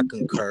say I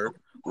concur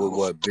with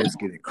what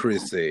Biscuit and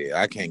Chris said.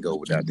 I can't go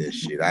without that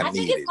shit. I I think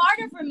need it's it.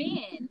 harder for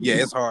men. Yeah,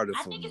 it's harder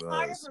I for think it's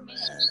harder us, for men.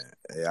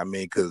 man. I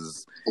mean,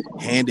 cause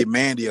Handy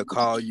Mandy will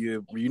call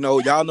you.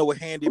 Y'all know what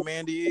Handy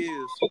Mandy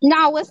is.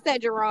 Now, what's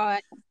that,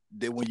 Gerard?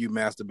 That when you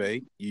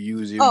masturbate, you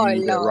Oh,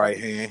 use that Lord. right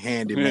hand.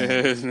 Handy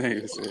Mandy. This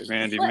nigga said,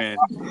 Mandy, But man.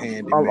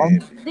 Handy I'm, I'm,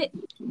 Mandy.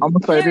 I'm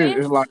gonna say there this.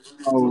 is It's like,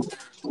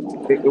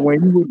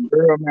 when you with a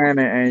girl, man,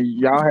 and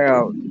y'all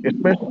have,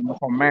 especially if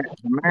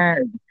the man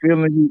is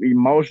feeling you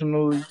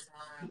emotionally,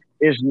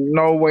 there's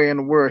no way in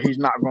the world he's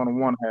not gonna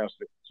want to have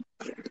sex.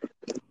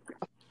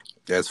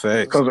 That's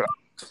facts. Because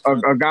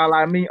a guy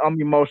like me, I'm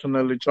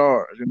emotionally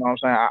charged. You know what I'm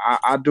saying?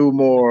 I do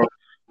more.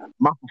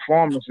 My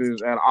performance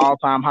is at an all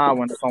time high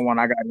when it's someone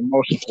I got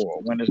emotion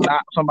for. When it's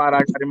not somebody I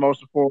got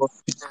emotion for,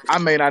 I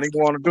may not even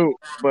want to do it.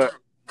 But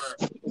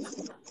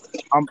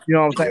you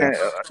know what I'm Yeah.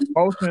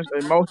 saying?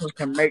 Emotions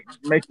can make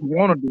you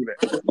want to do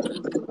that.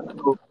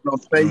 So,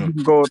 say Mm. you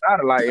can go without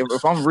it. Like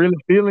if I'm really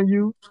feeling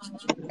you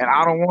and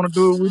I don't want to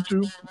do it with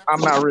you,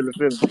 I'm not really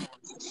feeling you.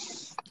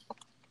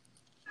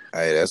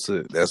 Hey, that's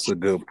a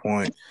good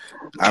point.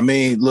 I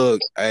mean,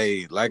 look,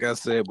 hey, like I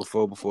said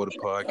before the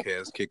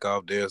podcast kick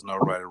off, there's no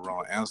right or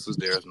wrong answers.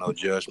 There's no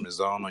judgment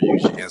zone. Or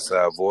use your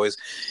inside voice.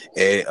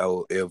 And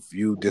if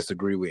you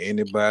disagree with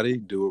anybody,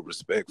 do it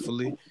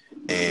respectfully,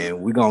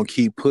 and we're gonna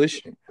keep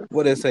pushing.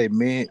 What they say,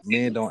 men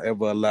don't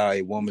ever allow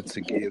a woman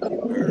to give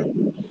you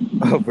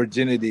her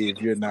virginity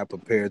if you're not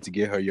prepared to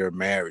get her your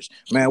marriage.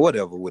 Man,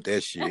 whatever with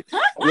that shit.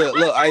 Look,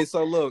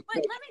 so look. But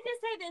let me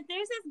just say this: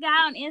 there's this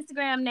guy on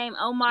Instagram named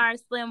Omar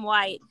Slim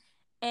White,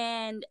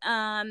 and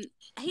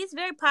he's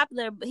very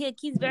popular. But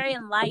he's very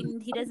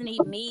enlightened. He doesn't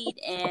eat meat,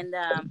 and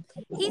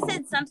he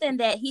said something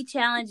that he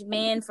challenged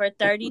men for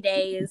 30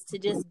 days to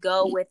just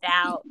go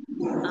without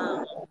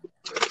um,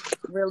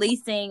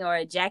 releasing or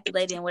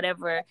ejaculating,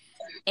 whatever.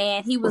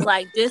 And he was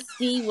like, just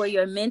see where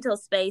your mental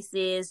space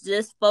is.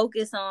 Just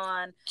focus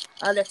on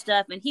other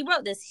stuff. And he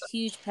wrote this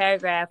huge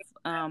paragraph.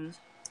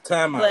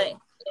 Time out. But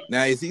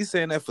Now, is he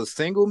saying that for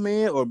single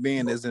men or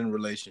men that's in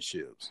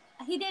relationships?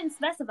 he didn't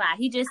specify.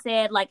 He just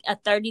said like a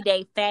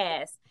 30-day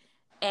fast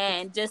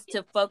and just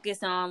to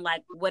focus on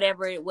like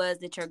whatever it was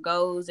that your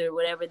goals or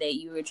whatever that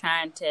you were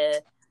trying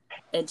to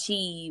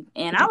achieve.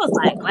 And I was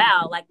like,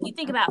 wow, like you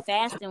think about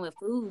fasting with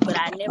food, but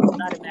I never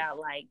thought about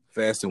like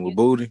Fasting with you,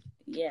 booty.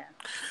 yeah.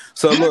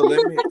 So look,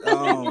 let me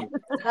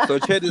so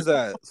check this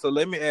out. So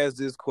let me ask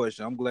this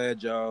question. I'm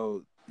glad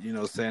y'all,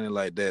 saying it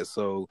like that.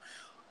 So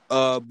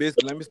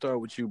Biscuit, let me start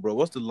with you, bro.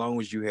 What's the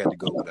longest you had to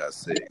go without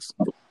sex?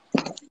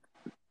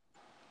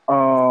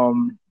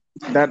 Um,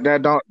 that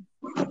don't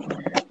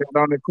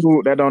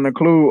include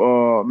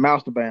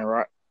masturbating,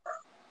 right?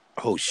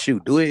 Oh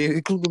shoot, do it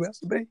include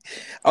masturbate?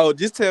 Oh,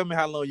 just tell me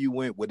how long you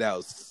went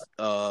without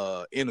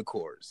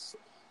intercourse.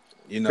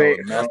 Say,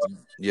 Master.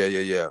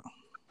 Yeah.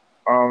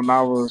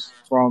 I was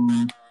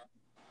from,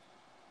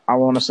 I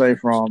want to say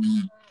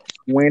from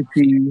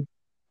 20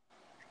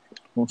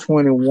 from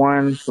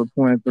 21 to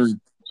 23.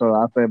 So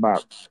I say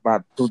about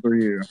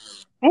 2-3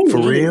 years. For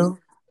Amen. real?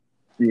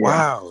 Yeah.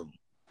 Wow.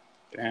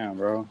 Damn,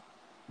 bro.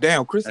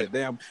 Damn, Chris said,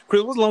 damn.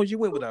 Chris, what's long as you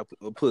went without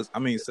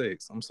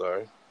sex? I'm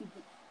sorry.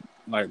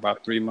 Like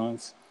about 3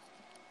 months.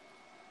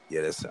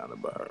 Yeah, that sounded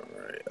about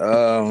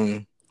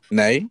right.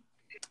 Nay?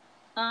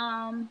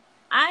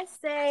 I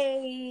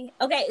say,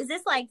 okay, is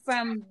this like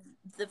from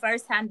the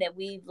first time that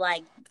we've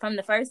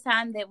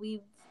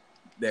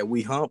That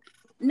we humped?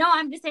 No,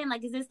 I'm just saying,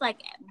 like, is this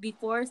like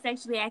before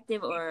sexually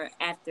active or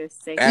after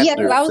sexually Yeah,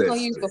 After because I was sex.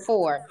 gonna use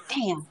before.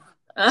 Damn.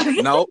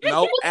 Nope,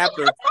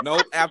 after.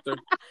 Nope, after.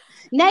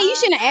 Now you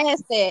shouldn't have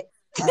asked that.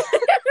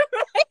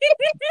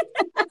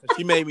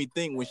 She made me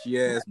think when she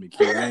asked me,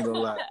 Kid. I ain't gonna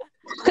lie.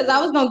 Because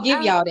I was gonna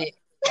give y'all that.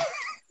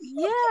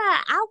 Yeah,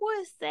 I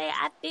would say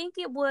I think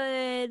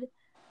when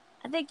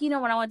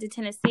I went to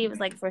Tennessee it was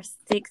like for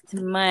 6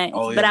 months.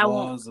 Oh, but it I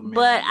was a won't minute,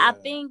 but I yeah.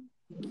 think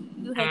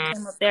you had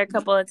came up there a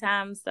couple of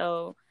times,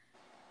 so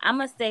I'm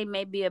gonna say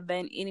maybe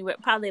anywhere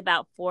probably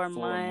about 4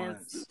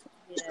 months.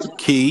 Yeah.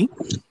 Key?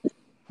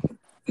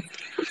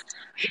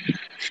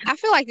 I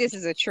feel like this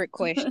is a trick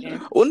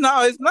question. Well,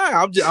 no, it's not.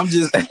 I'm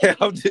just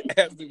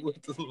asking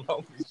what the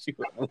longest you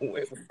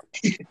went.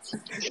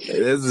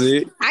 That's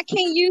it. I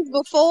can't use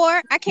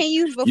before.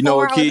 You know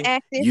what, I was Key?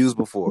 active. Use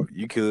before.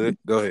 You could.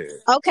 Go ahead.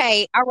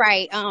 Okay, all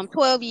right.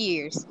 12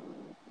 years.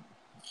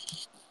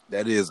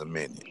 That is a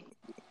minute.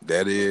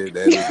 That is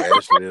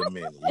actually a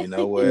minute. You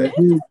know what? If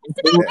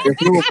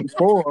it was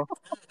before,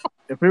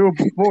 it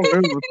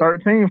was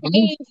 13 for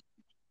me.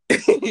 Yeah,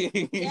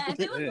 if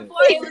it was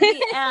before it would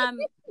be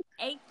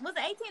was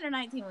it 18 or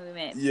 19 when we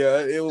met? Yeah,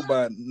 it was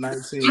about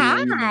 19 Hi,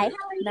 when we met.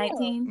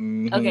 19?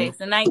 Mm-hmm. Okay,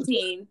 so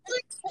 19.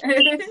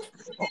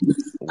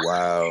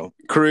 Wow.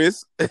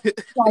 Chris? you guys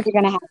are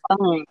gonna have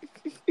fun.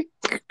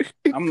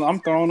 I'm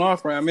thrown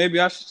off right now. Maybe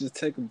I should just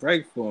take a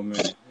break for a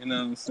minute. You know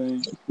what I'm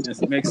saying?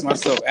 Just makes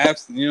myself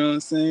absent. You know what I'm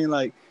saying?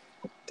 Like,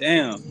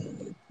 damn.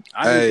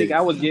 I didn't think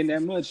I was getting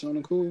that much on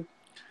the cool.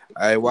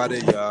 Hey, watch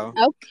it, y'all.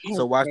 Okay.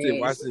 So watch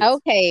this.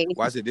 Okay.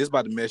 Watch it. This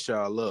about to mess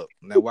y'all up.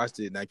 Now watch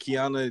it. Now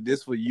Kiana,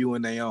 this for you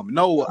and Naomi.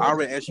 No, I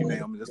already asked you,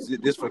 Naomi.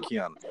 This for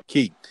Kiana.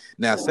 Key.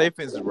 Now, say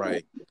for instance,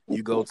 right?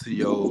 You go to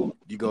your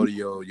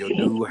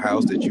dude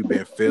house that you've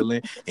been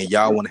feeling, and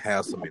y'all want to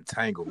have some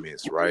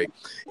entanglements, right?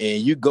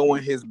 And you go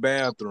in his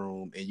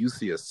bathroom and you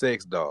see a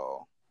sex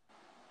doll.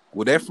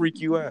 Would that freak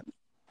you out?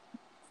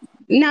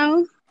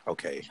 No.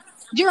 Okay.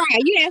 Gerard,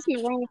 you asked me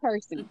the wrong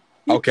person.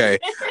 Okay.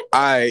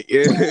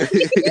 This is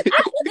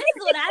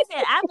what I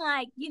said. I'm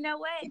like, you know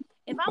what?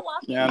 If I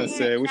walk in Kiana there,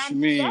 said, "What you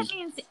mean?" That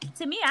means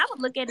to me, I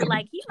would look at it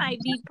like he might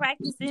be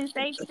practicing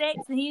safe sex,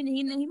 and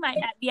he might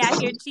not be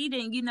out here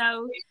cheating. You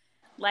know,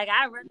 like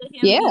I'd rather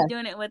him be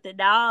doing it with the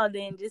doll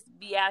than just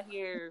be out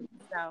here. You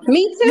know.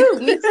 Me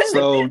too.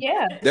 So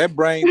yeah, that's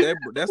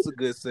a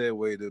good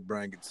segue to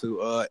bring it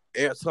to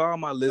to all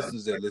my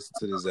listeners that listen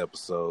to this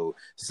episode.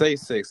 Safe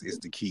sex is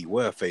the key.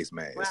 Wear a face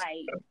mask.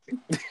 Right.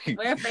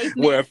 Wear a face mask.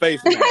 Wear a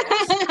face mask.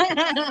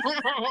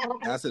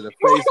 I said a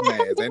face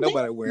mask. Ain't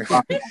nobody wearing.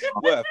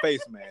 Wear a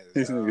face mask.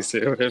 This nigga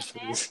said, down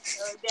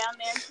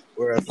there.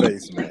 Wear a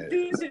face mask.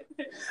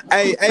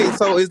 Hey.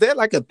 So is that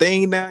like a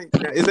thing now?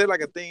 Is that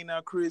like a thing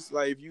now, Chris?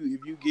 Like if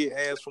you get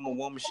asked from a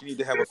woman, she need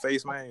to have a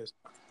face mask.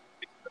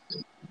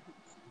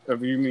 If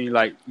you mean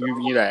like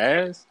you eat her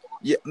ass?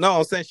 Yeah, no,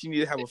 I'm saying she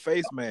need to have a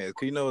face mask.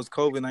 Cause you know it's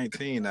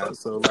COVID-19 now,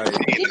 so like.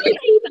 Did you say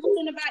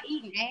something about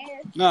eating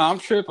ass? No, I'm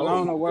tripping. I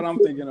don't know what I'm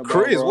thinking about.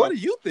 Chris, bro. what are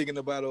you thinking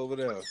about over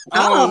there?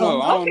 I don't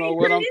know. I don't know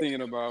what I'm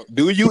thinking about.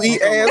 Do you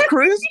eat ass,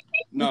 Chris?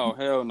 No,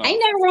 hell no. Ain't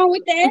nothing wrong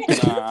with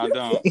that. Nah, I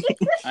don't.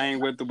 I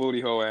ain't with the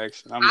booty hole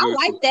action. I'm I good.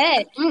 like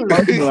that.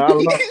 Personally, I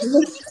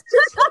love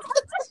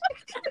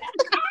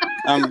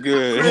I'm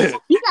good.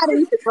 You gotta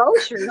eat the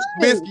groceries.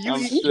 Biscuit,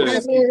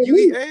 you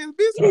eat ass,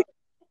 Biscuit?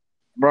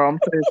 Bro, I'm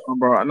telling you,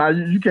 bro. Now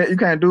you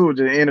can't do it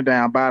to the end of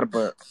down body,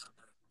 but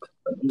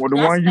the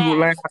one you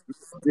land,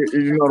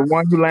 the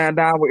one you land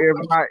down with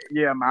every night,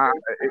 yeah, man,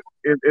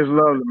 it's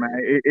lovely,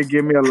 man. It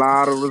give me a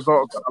lot of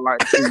results. I like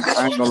to see.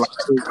 I ain't gonna lie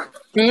to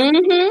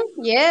you.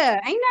 Yeah,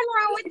 ain't nothing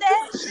wrong with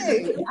that.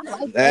 Shit. I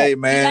like that. Hey,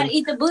 man. You gotta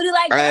eat the booty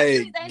like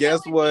hey,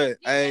 guess what?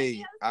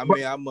 Hey, I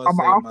mean, I must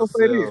say also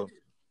say this. myself.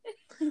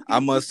 I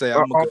must say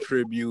I'm gonna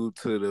contribute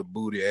to the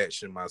booty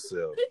action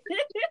myself.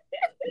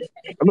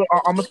 Look,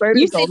 I'm gonna say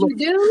You this. said Look, you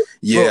do?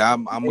 Yeah,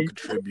 I'm a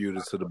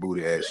contributor to the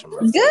booty action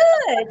myself.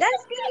 Good.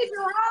 That's good,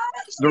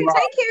 Gerard. Gerard.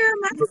 Take care of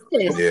my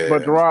sis. Yeah.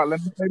 but Gerard, let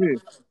me say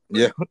this.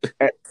 Yeah.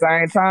 At the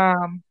same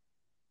time,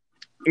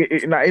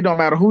 it don't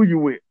matter who you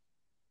with.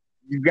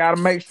 You got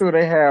to make sure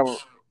they have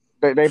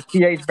their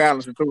pH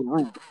balance is through the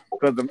roof.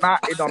 Because if not,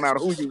 it don't matter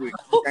who you with.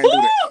 You can't do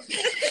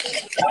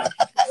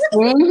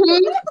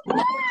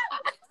that.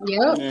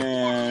 Yep.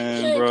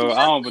 Man, bro,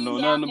 I don't even know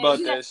nothing about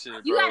that shit,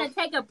 bro. You gotta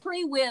take a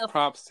pre-will.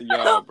 Props to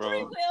y'all,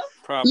 bro.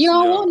 Props You to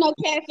don't y'all. want no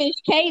catfish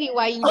Katie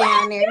while you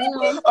down there. You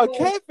know A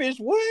catfish?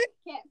 What?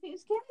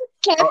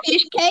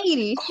 catfish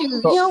Katie. Shoot,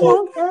 you don't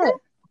want that.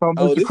 So,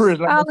 Mr. this Chris,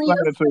 let me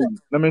explain it to you.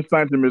 Let me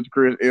explain to you, Mr.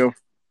 Chris.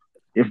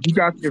 if you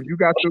got your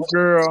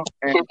girl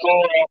and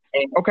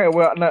okay,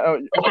 well, no,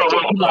 you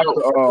like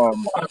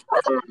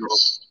to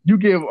you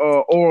give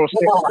oral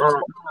sex.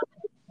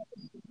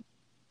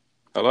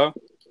 Hello?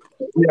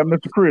 Yeah,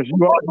 Mr. Chris,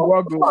 you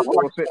are good with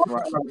oral sex,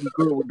 right? You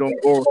good with doing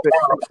oral sex,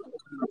 right?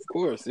 Of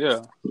course,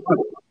 yeah.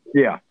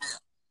 Yeah.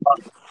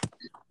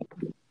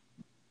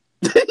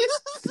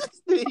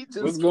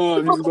 What's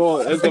going? He's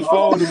going. As the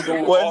phone is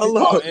going, Wait, he's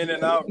hello. going in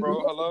and out,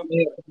 bro. Hello.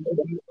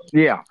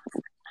 Yeah.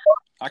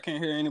 I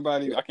can't hear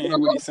anybody. I can't hear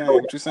what he's saying.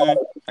 What you saying?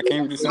 I can't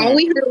hear what he's All saying.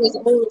 we heard was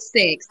oral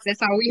sex.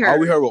 That's all we heard. All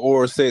we heard was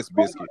oral sex,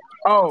 Biscuit.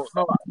 Oh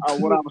no,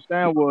 what I was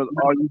saying was,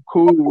 are you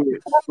cool with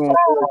doing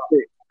oral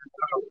sex?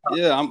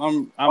 Yeah,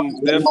 I'm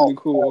definitely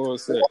cool with oral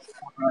sex.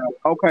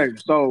 Okay,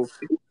 so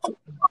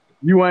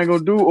you ain't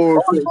gonna do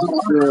oral sex with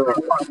the girl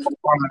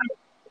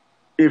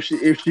if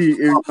she's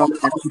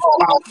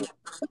powerful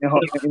in her,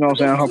 you know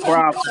what I'm saying, her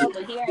privacy.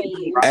 Overhearing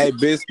you. Hey,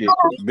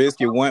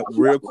 Biscuit, one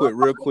real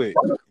quick.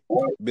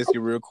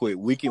 Biscuit, real quick.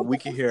 We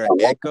can hear an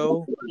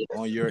echo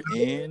on your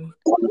end.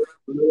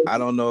 I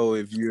don't know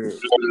if you're.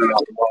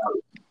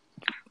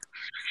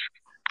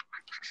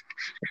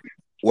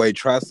 Wait,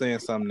 try saying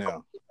something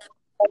now.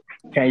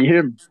 Can you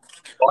hear me?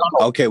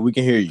 Okay, we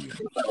can hear you.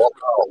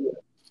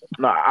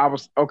 No, I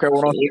was okay.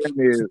 What I'm saying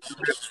is,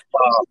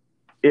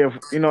 if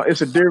you know,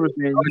 it's a difference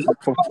in you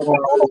perform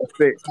oral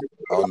sex.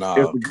 Oh If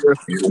no, the girl,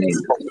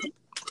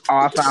 oh,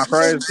 I sound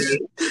crazy.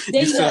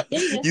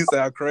 you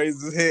sound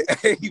crazy as hell,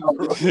 hey,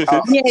 bro.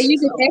 Yeah, you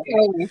just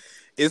echoing.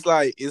 It's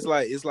like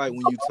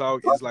when you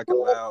talk, it's like a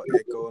loud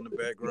echo in the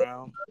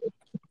background.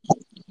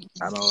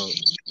 I don't.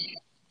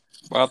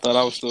 Well, I thought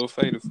I was still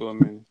faded for a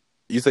minute.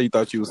 You say you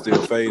thought you was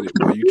still faded,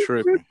 boy. You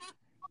tripping?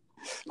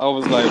 I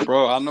was like,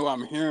 bro, I know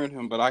I'm hearing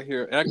him, but I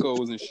hear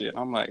echoes and shit.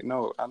 I'm like,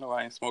 no, I know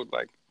I ain't smoked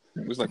like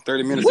it was like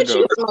 30 minutes What ago.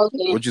 you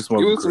smoking? What you It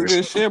smoking, was some Chris?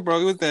 good shit,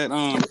 bro. It was that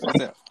I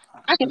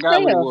I can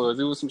forgot what it tell. was.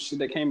 It was some shit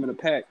that came in a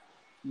pack.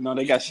 You know,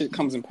 they got shit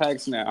comes in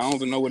packs now. I don't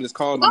even know what it's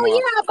called no Oh more.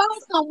 yeah, I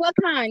bought some. What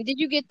kind? Did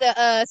you get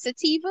the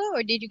sativa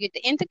or did you get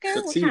the indica?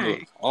 What Sativa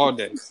kind? all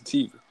day.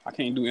 Sativa. I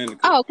can't do indica.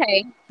 Oh,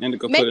 okay.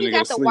 Indica put Maybe a you nigga to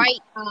got the sleep. white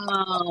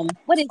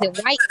what is it?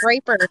 White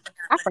grape or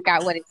I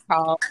forgot what it's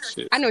called.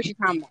 Shit. I know what you're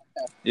talking about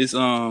though.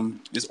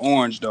 It's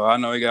orange though. I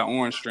know it got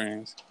orange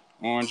strands.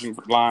 Orange and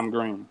lime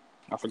green.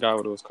 I forgot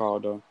what it was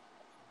called though.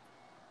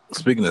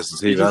 Speaking of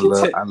sativa,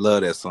 I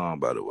love that song.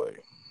 By the way,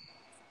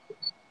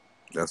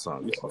 that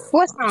song is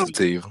What song?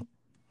 sativa.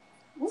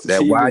 That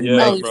Sativa, why you yeah,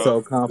 make it bro.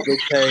 so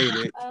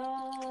complicated.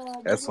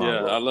 That song.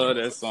 Yeah, I love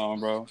that song,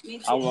 bro.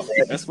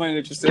 That's funny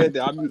that you said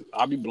that.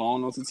 I be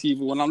blowing on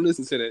sativa when I'm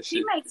listening to that shit.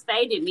 She makes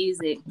faded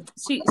music.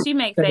 She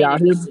makes Can y'all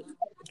faded hear me? music.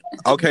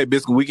 Okay,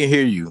 Biscuit, we can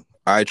hear you.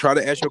 All right, try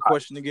to ask your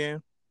question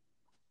again.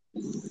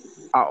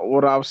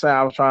 What I was saying,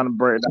 I was trying to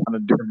break down the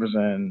difference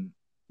in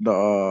the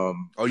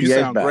Oh, you pH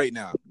sound balance. great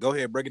now. Go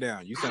ahead, break it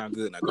down. You sound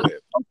good now. Go ahead.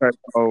 Okay,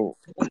 so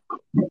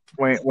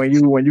when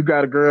you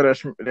got a girl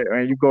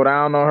and you go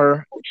down on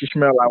her, she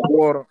smell like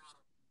water.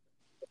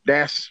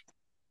 That's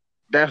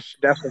a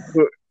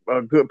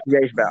good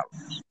pH balance.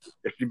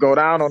 If you go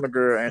down on the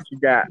girl and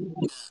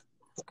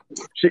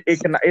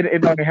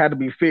it don't even have to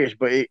be fish,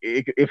 but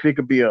if it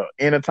could be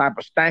any type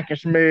of stinking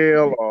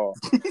smell or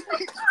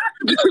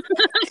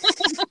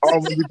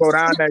when you go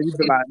down there you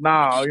be like,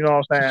 nah, you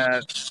know what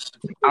I'm saying?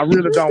 I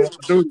really don't want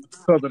to do this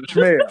because of the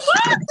smell.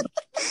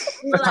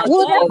 Like,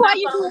 Well, that's dang, why my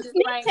you do phone a is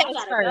sniff ringing. I test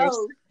gotta first.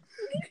 go.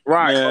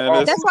 Right.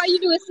 Man, That's why you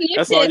do a sniff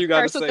that's all test you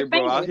gotta first with say, the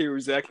bro. I fingers. hear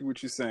exactly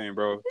what you're saying,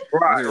 bro.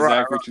 Right, I hear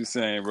exactly what you're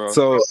saying, bro.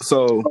 So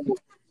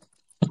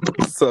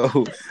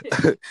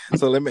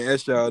let me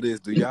ask y'all this: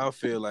 do y'all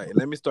feel like? And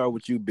let me start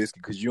with you,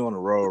 Biscuit, because you're on the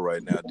road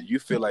right now. Do you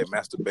feel like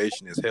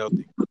masturbation is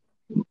healthy?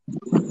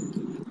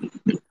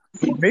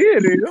 Me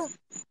it is.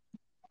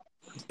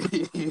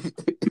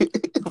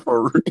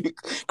 For real?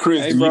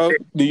 Chris, Hey, bro.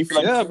 do you feel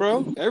like? Yeah,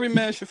 bro. Every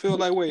man should feel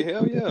like way.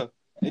 Hell yeah,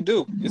 they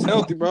do. It's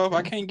healthy, bro. If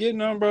I can't get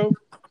none, bro,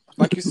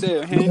 like you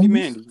said, handy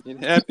mandy.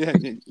 It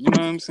happy. You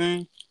know what I'm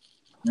saying?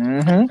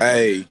 Mm-hmm.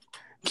 Hey,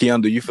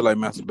 Kiana, do you feel like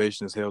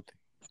masturbation is healthy?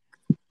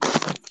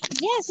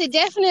 Yes, it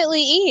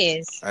definitely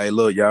is. Hey,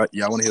 look, y'all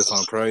want to hear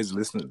something crazy?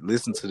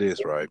 Listen to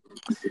this, right?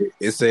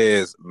 It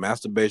says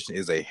masturbation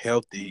is a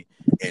healthy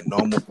and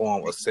normal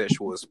form of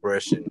sexual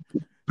expression.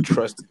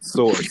 Trusted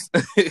source.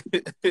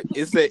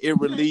 It said it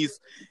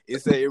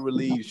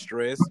relieves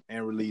stress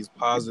and relieves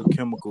positive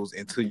chemicals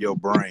into your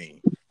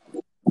brain.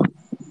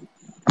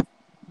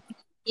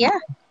 Yeah.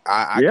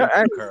 I can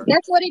concur.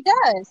 That's what it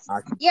does.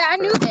 I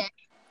knew that.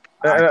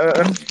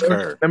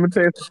 Let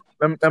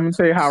me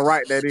tell you how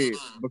right that is,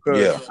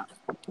 because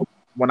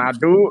when I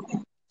do it,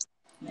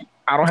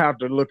 I don't have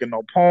to look at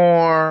no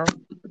porn.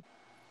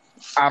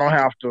 I don't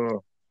have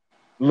to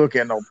look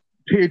at no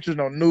pictures,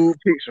 no nude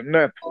pictures,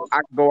 nothing. I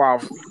can go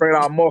out straight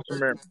out muscle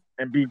memory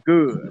and be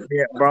good.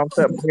 Yeah, bro, I'm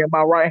telling me and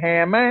my right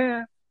hand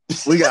man,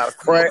 we got a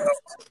crazy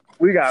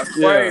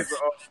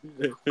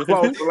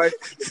close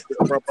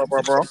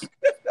relationship, bro.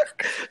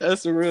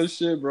 That's the real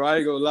shit, bro. I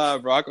ain't gonna lie,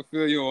 bro. I can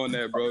feel you on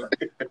that, bro.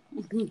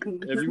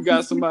 If you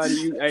got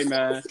somebody, hey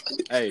man,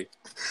 hey,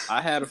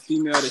 I had a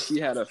female that she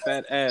had a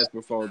fat ass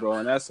before, bro,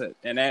 and that's it.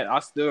 And that I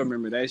still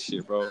remember that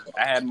shit, bro.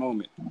 I had a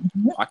moment.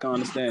 I can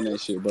understand that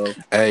shit, bro.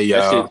 Hey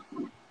That shit. y'all,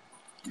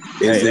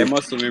 is Hey, that it?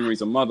 muscle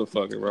memory's a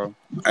motherfucker, bro.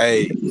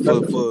 Hey,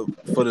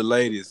 for the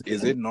ladies,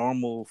 is it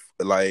normal?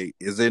 Like,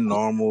 is it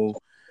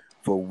normal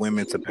for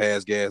women to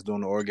pass gas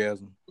during the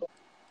orgasm?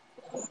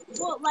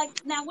 Well,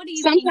 like now, what do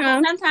you mean?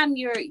 Sometimes. Sometimes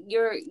your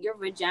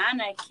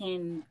vagina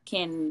can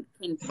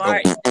Oh,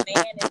 fart. And the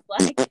man is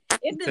like,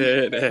 if the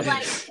man is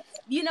like,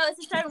 you know,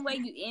 it's a certain way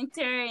you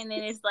enter, and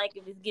then it's like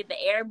if it's get the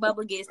air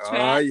bubble gets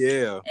trapped,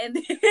 yeah. and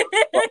then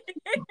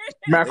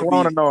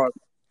Macaroni noise.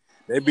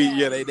 They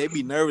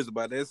be nervous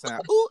about that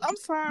sound. Ooh, I'm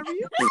sorry.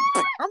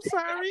 I'm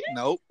sorry.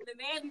 Nope.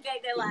 the man be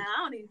back there like, I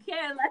don't even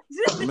care. Like,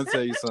 Let me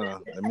tell you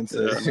something. Let me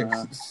tell you.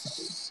 Nah.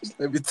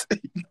 Let me tell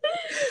you.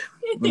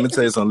 Let me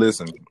tell you something.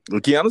 Listen,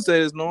 Kiana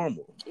said it's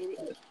normal.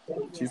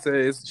 She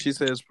says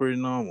it's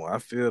pretty normal. I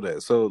feel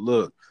that. So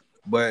look,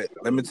 but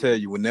let me tell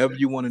you, whenever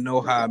you want to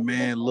know how a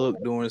man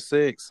look during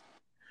sex,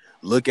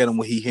 look at him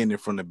when he hitting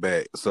it from the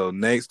back. So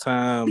next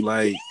time,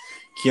 like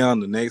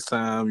Kiana, next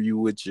time you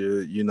with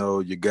your,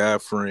 your guy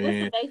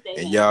friend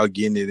and y'all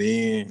getting it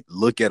in,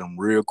 look at him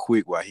real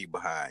quick while he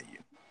behind you.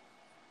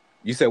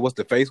 You said, what's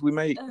the face we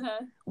make?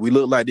 uh-huh. We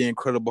look like the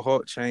Incredible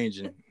Hulk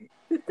changing.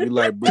 We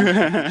like Bruce.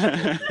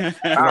 The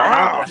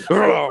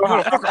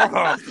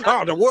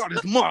world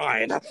is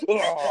mine. I'm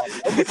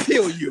gonna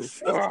kill you.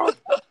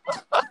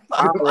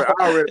 I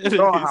already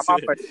know how my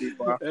face is,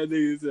 bro. That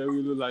nigga said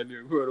we look like the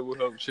Incredible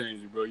Hulk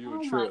changing, bro.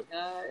 You a trip.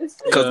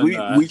 Because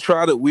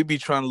we be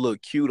trying to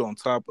look cute on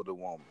top of the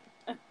woman.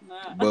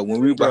 But when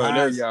we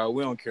behind y'all,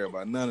 we don't care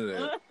about none of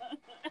that.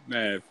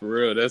 Man, for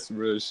real, that's some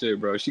real shit,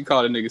 bro. She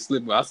called a nigga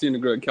slipper. I seen the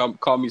girl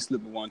call me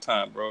slipper one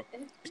time, bro.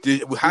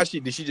 Did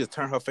she just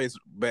turn her face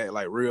back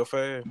like real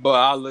fast? But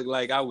I looked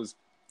like I was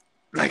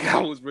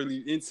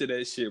really into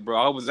that shit,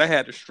 bro. I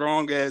had a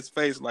strong ass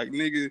face, like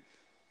nigga,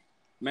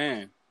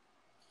 man.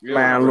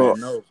 Man, look.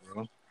 No,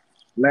 bro.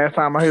 Last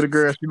time I hit a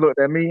girl, she looked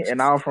at me, and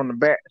I was from the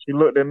back. She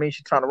looked at me.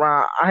 She turned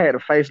around. I had a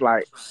face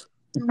like,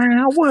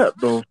 man, what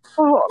the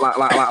fuck? Like.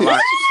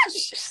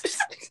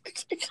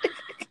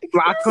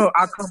 Like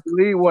I couldn't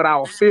believe what I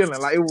was feeling.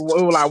 Like it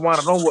was like one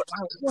of them. What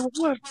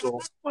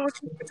the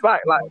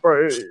fuck? Like,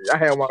 bro, I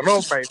had one of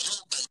those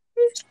faces.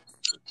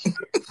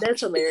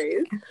 That's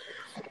hilarious.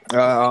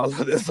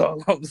 That's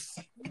all I'm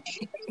saying.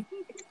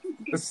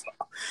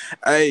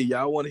 Hey,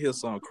 y'all want to hear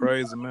something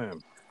crazy,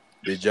 man?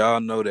 Did y'all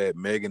know that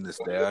Megan Thee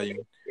Stallion?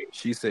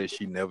 She said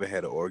she never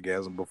had an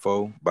orgasm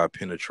before by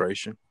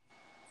penetration.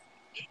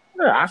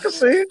 Yeah, I can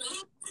see it.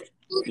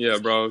 Yeah,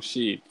 bro.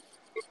 She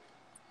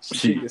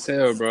thick as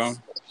hell, bro.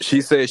 She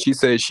said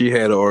she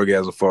had an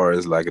orgasm as far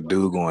as like a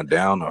dude going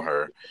down on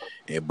her,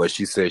 but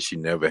she said she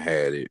never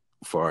had it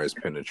as far as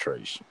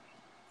penetration.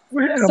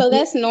 So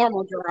that's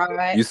normal,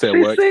 Gerard. You said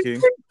what,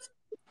 King?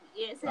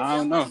 Yes, I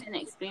don't know.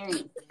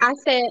 Experience. I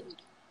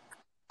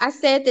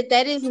said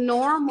that is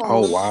normal.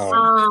 Oh wow.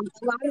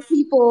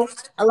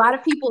 A lot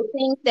of people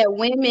think that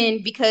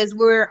women, because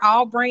we're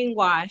all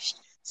brainwashed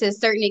to a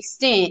certain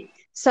extent,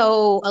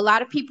 so a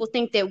lot of people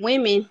think that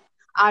women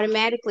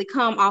automatically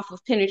come off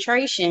of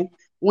penetration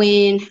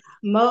when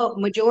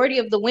majority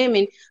of the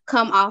women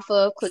come off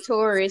of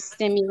clitoris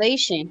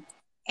stimulation.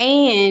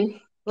 And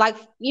like,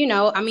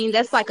 I mean,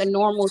 that's like a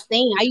normal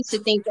thing. I used to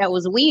think that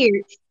was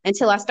weird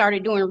until I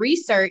started doing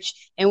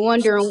research and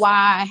wondering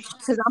why,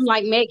 because I'm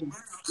like Megan.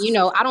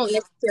 I don't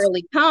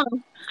necessarily come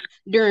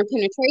during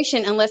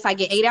penetration unless I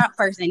get ate out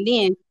first, and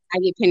then I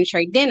get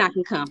penetrated, then I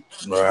can come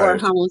or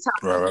come on top.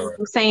 Right. You know what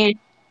I'm saying?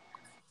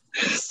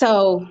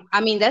 So,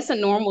 I mean, that's a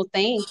normal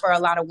thing for a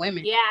lot of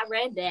women. Yeah, I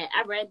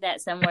read that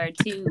somewhere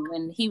too.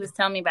 When he was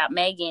telling me about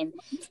Megan,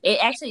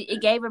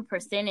 it gave a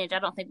percentage. I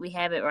don't think we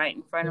have it right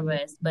in front of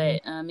us,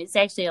 but it's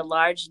actually a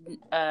large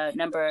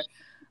number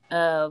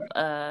of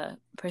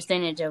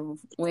percentage of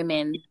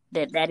women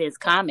that is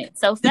common.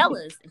 So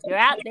fellas, if you're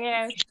out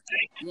there,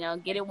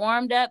 get it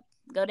warmed up,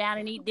 go down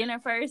and eat dinner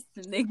first,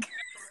 and then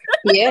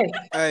Yeah.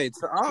 Hey,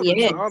 to all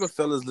the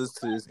fellas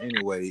listen to this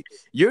anyway,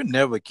 you're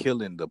never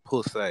killing the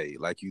pussy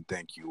like you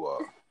think you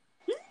are.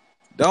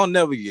 Don't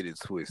never get it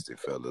twisted,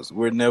 fellas.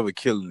 We're never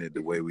killing it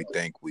the way we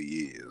think we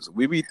is.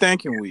 We be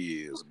thinking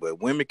we is,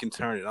 but women can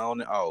turn it on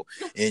and off.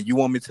 And you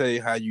want me to tell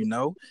you how you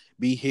know?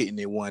 Be hitting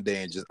it one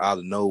day and just out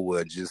of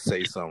nowhere just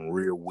say something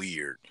real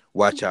weird.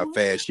 Watch how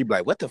fast she be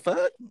like, what the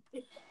fuck?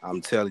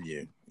 I'm telling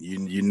you,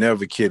 you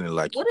never kidding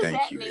like you think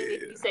you is. What does that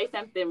mean if you say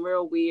something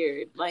real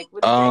weird? Like,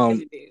 what is that gonna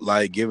do?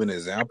 Like, give an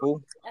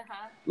example.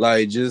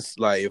 Like, just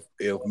like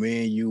if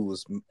me and you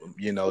was,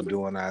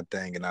 doing our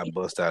thing and I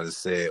bust out and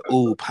said,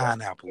 ooh,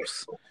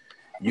 pineapples.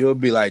 You'll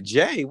be like,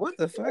 Jay, what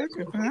the fuck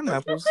are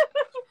pineapples?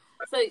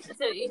 So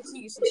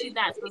she's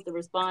not supposed to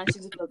respond.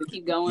 She's just supposed to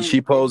keep going. She's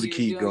supposed to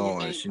keep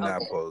going. She's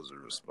not supposed to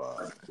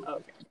respond.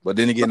 Okay. But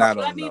then again, I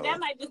don't know. That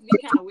might just be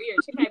kind of weird.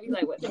 She might be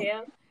like, what the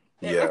hell?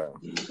 Yeah.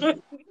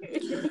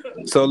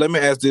 So let me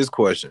ask this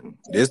question.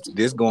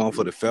 This going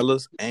for the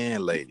fellas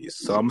and ladies.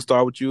 So I'm gonna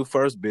start with you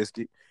first,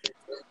 Biscuit.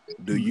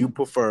 Do you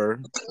prefer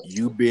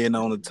you being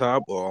on the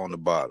top or on the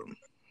bottom?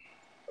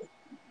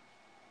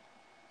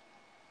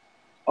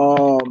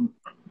 Um,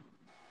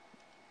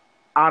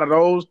 out of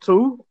those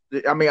two,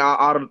 I mean,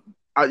 so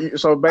I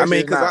basically,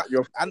 mean, it's because not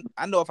your.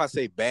 I know if I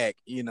say back,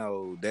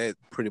 that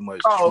pretty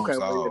much Oh, okay. trumps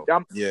Well, all. yeah,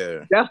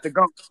 Yeah, that's the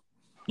go.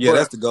 yeah,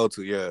 that's But the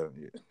go-to. Yeah,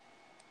 yeah.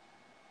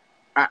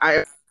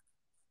 I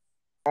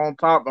on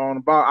top or on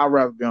the bottom, I'd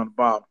rather be on the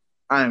bottom.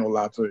 I ain't gonna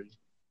lie to you.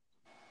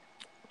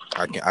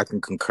 I can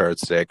concur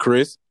to that,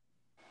 Chris.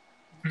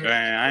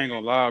 Man, I ain't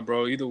gonna lie,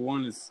 bro. Either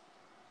one is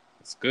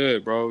it's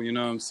good, bro. You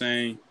know what I'm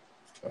saying?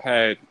 I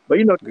had But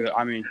good.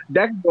 I mean,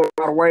 that can go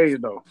a lot of ways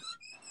though.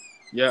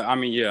 yeah. I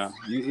mean, yeah.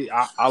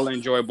 I'll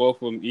enjoy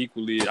both of them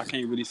equally. I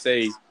can't really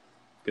say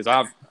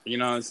because you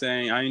know what I'm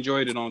saying. I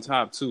enjoyed it on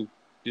top too,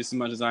 just as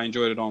much as I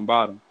enjoyed it on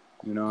bottom.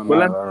 You know what I But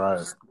mean? All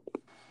right.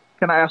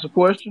 can I ask a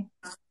question?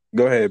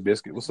 Go ahead,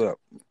 Biscuit. What's up?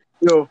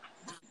 If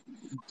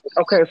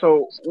okay,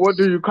 so what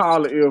do you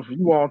call it if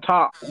you on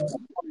top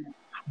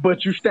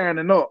but you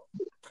standing up?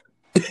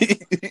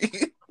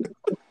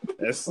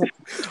 That's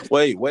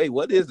Wait,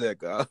 what is that,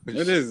 guy?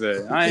 what is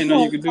that? I You didn't know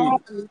you on could do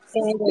top and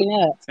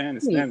standing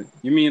up. standing.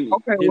 You mean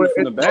Okay, hitting well, it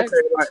from the it's back? okay,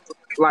 like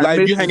Like if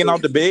you Mission hanging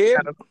off the bed?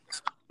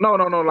 No,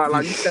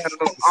 like you standing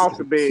up off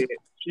the bed.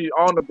 She's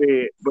on the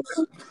bed, but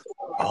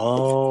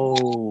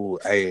Oh,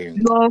 hey,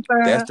 you know what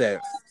I'm that's saying?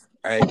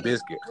 that. Hey,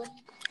 Biscuit.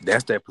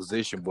 That's that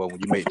position, boy.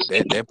 When you make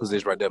that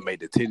position right there,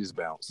 made the titties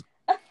bounce.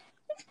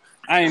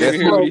 I ain't That's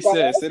even hear what Bro, he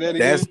said. Say that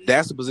again.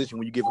 that's the position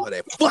when you give her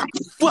that fuck,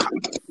 fuck,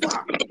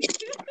 fuck.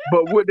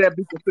 but would that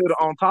be considered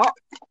on top?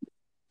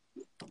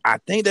 I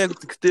think that's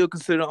still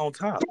considered on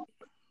top.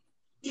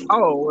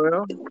 Oh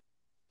well,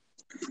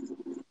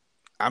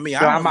 I mean,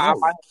 so I don't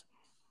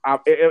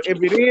know.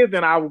 if it is,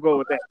 then I will go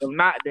with that. If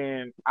not,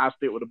 then I'll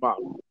stick with the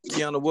bottom.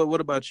 Kiana,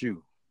 what about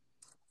you?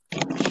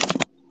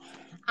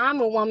 I'm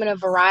a woman of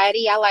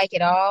variety. I like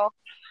it all.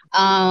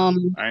 I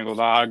ain't gonna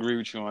lie, I agree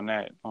with you on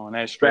that. On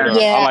that straight Facts.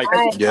 up. I Yeah, like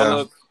I Yeah.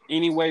 love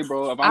anyway,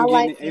 bro. If I I'm getting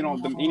like it, it all.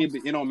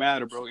 it don't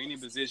matter, bro. Any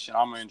position,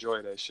 I'm gonna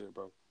enjoy that shit,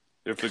 bro.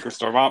 If liquor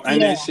store,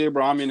 and Yeah, that shit,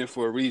 bro, I'm in it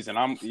for a reason.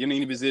 I'm in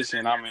any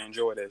position, I'm gonna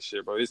enjoy that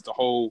shit, bro. It's the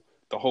whole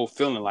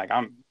feeling. Like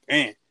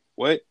man,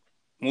 what?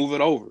 Move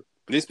it over.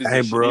 This Hey, position,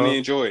 and bro.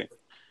 enjoy it.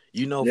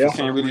 Yeah. For I can't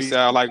some really say reason,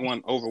 I like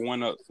one over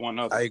one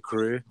other. hey,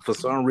 Chris, for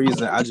some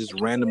reason, I just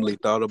randomly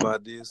thought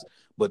about this.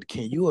 But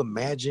can you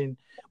imagine,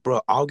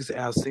 bro? August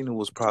Alsina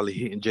was probably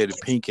hitting Jada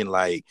Pinkett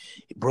like,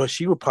 bro,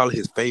 she was probably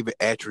his favorite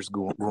actress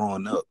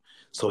growing up.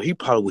 So he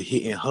probably was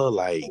hitting her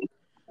like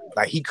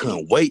he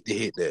couldn't wait to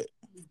hit that.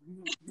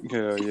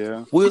 Yeah,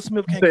 yeah. Will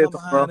Smith I'm can't tell you come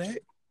something, bro. behind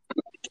that.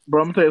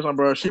 Bro, I'm gonna tell you something,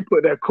 bro. She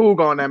put that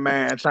cougar on that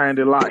man and changed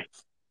his life.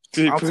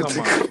 I'm talking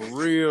about for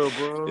real,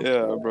 bro.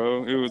 yeah,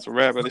 bro. It was a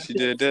rapper that she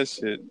did that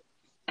shit.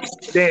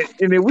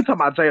 And then we talking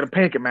about Jada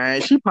Pinkett,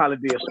 man. She probably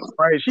did some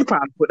crazy. She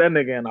probably put that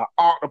nigga in an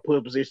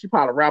octopus position. She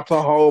probably wrapped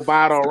her whole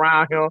body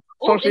around him.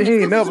 So she he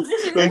ain't never,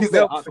 he He ain't said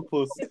never,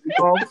 octopus. you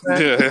know what I'm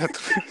saying? Yeah.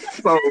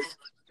 So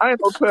I ain't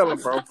no telling,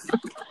 bro.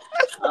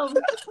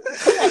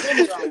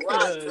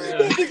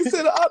 Nigga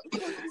said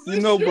octopus.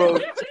 You know, bro,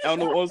 I don't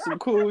know on some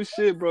cool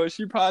shit, bro.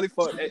 She probably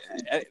fuck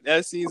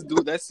that seems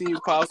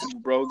possible,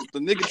 bro. The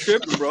nigga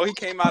tripping, bro. He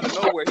came out of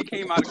nowhere. He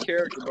came out of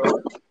character, bro.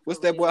 What's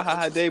that boy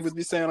Haha Davis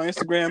be saying on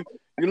Instagram?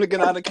 You're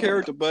looking out of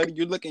character, buddy.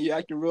 You're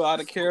acting real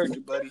out of character,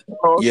 buddy.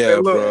 So, hey, Yeah,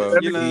 look, bro.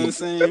 that You know what I'm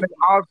saying?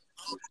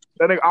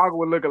 nigga Ogg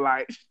was looking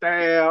like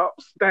stab,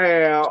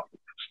 stab,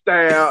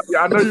 stab. Yeah,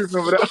 I know you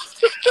remember that.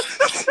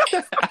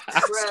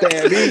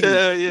 Stab easy.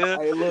 Hell yeah.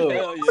 Hey, look.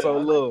 Hell yeah.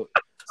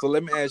 So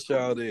let me ask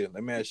y'all this.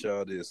 Let me ask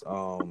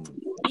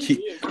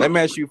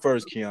you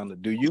first,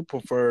 Kiana. Do you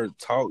prefer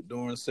talk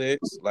during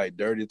sex, like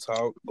dirty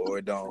talk,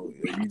 or don't?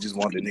 Or you just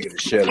want the nigga to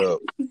shut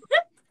up?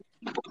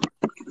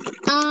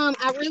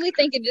 I really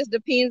think it just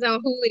depends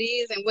on who it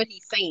is and what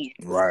he's saying.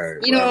 Right,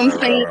 You know right, what I'm right,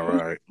 saying? right,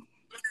 right, right.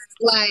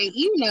 Like,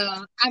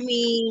 I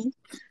mean,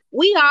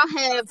 we all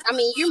have,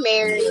 you're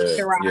married, Yeah,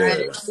 Sherrod, yeah.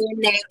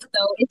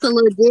 so it's a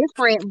little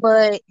different,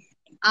 but,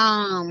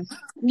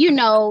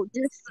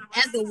 just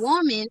as a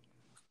woman,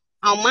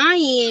 on my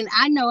end,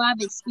 I know I've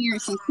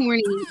experienced some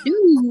corny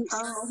dudes,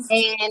 and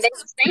they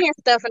were saying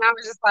stuff, and I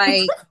was just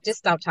like, just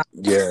stop talking.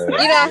 Yeah, You know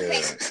what I'm yeah.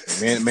 saying?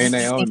 Me and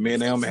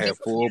Naomi have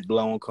full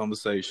blown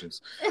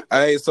conversations.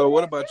 Hey, so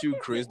what about you,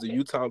 Chris? Do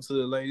you talk to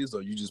the ladies,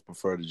 or you just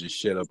prefer to just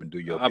shut up and do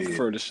your I bid?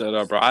 prefer to shut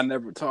up, bro. I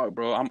never talk,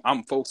 bro.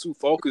 I'm folks who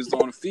focused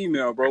on the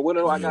female, bro. What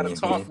do I gotta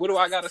talk? What do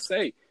I gotta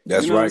say?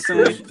 That's You know what I'm right,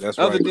 saying? Chris. That's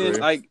Other right, than Chris.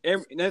 like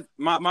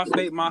my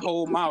face, my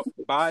whole my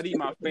body,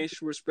 my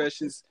facial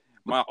expressions,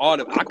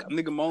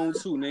 nigga moan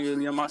too,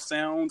 nigga. My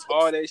sounds,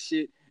 all that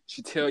shit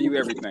should tell you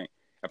everything.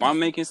 If I'm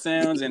making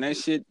sounds and that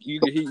shit, you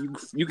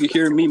can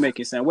hear me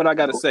making sound. What I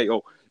gotta say?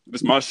 Oh,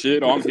 it's my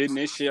shit. Oh, I'm hitting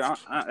this shit.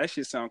 That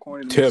shit sound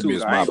corny to me Tell me too.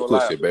 it's I my ain't gonna lie.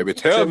 pussy, baby.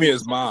 Tell Tell me me.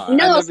 it's mine. I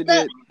No, never stuff.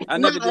 did. I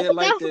No, never did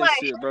like stuff that like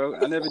shit, bro.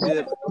 I never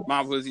did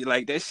my pussy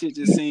like that. Shit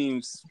just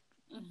seems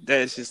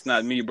that's just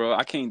not me, bro.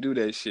 I can't do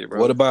that shit, bro.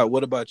 What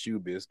about you,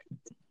 Biscuit?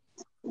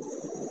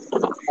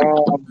 It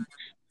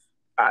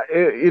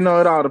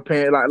all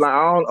depends. I'm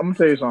gonna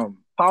tell you something.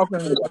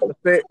 talking after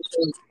sex,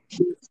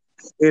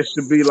 it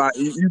should be like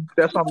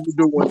that's something you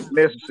do when it's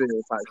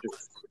necessary type shit.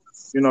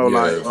 You know,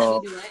 like Yeah,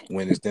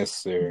 when it's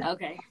necessary.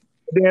 Okay.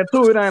 then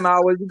too, it ain't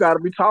always you gotta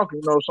be talking,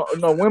 you know. So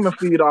women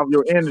feed off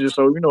your energy,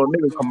 so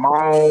nigga come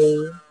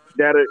on,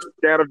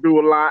 that'll do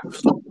a lot.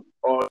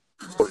 Or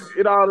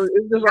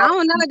it's just I all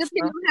don't know. It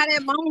depends on how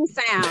that moan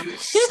sound.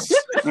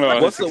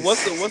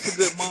 What's a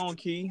good moan,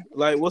 Key?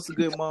 Like, what's a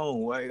good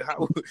moan? Like,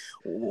 how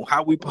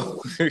we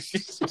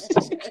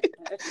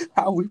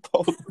how we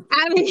post?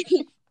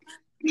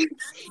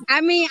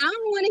 I mean, I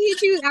don't want to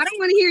hit you. I don't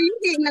want to hear you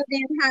hitting no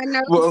damn high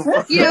note.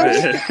 Well, You know,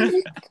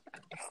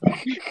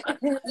 Right.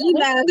 you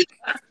know.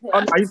 oh,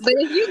 no, But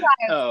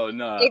Oh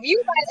no. if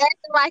you like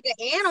acting like an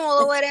animal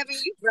or whatever,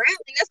 you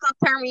growling, that's gonna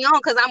turn me on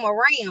because I'm a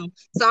ram.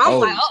 So I'm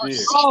like, oh shit.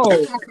 shit.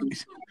 oh,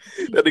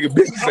 That nigga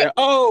big said,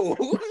 "Oh."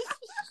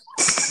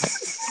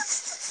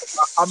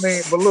 I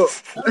mean, but look,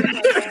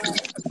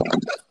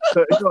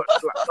 like,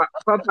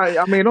 sometimes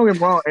don't get me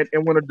wrong,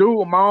 and when a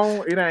dude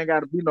moan, it ain't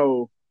got to be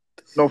no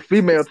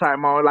female type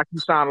moan, like you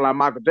sound like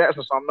Michael Jackson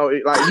or something. No,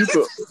 like you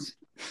could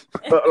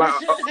like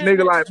a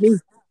nigga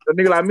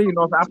like me, you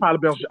know what I'm saying? I probably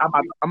be on shit,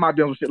 I might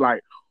be on some shit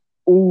like,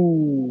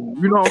 ooh,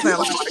 you know what I'm saying?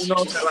 Like you know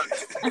what I'm saying?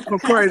 Like no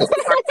crazy, like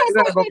it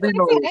ain't gonna be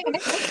no,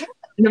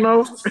 you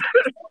know.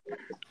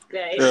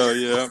 Hell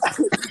yeah.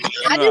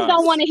 I just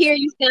don't want to hear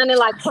you sounding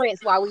like Prince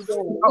while we doing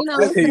it. You know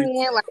what I'm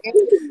saying? Like,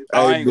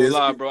 I ain't gonna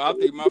lie, bro. I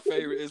think my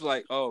favorite is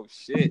like, oh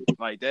shit,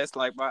 like that's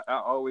like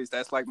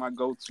that's like my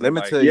go-to. Let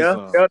me like, tell you Yeah,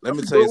 something. Let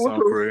me tell you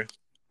something, true. Chris.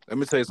 Let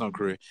me tell you something,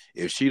 Chris.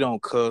 If she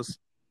don't cuss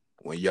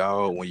when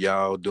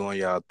y'all doing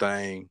y'all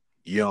thing,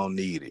 you don't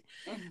need it.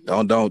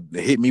 Don't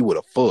hit me with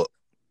a fuck.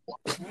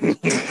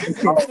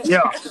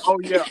 Oh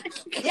yeah.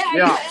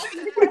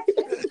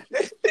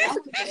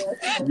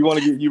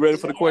 You ready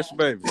for the question,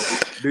 baby?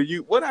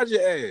 What I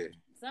just asked?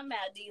 Somehow,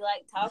 do you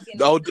like talking?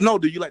 Oh no,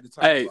 do you like to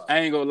talk? hey, about? I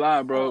ain't gonna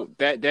lie, bro.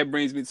 That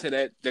brings me to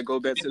that go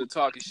back to the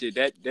talking shit.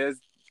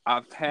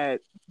 I've had.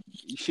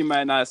 She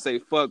might not say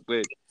fuck,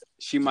 but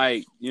she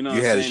might, you know You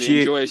what I'm had a saying, shit?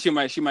 enjoy it. She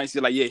might say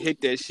like, yeah, hit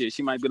that shit.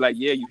 She might be like,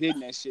 yeah, you hitting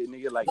that shit,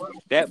 nigga. Like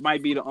that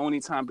might be the only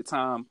time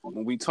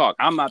when we talk.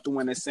 I'm not the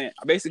one that's saying.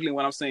 Basically,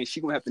 what I'm saying,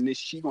 she gonna have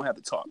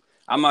to talk.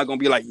 I'm not gonna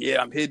be like, yeah,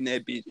 I'm hitting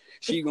that bitch.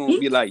 She gonna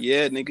be like,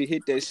 yeah, nigga,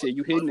 hit that shit.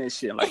 You hitting that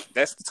shit. Like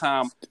that's the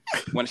time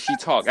when she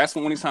talk. That's the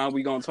only time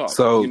we gonna talk.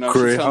 So, You know,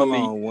 Chris, she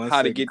telling hold me on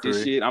how to second, get this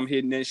Chris. shit. I'm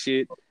hitting that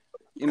shit.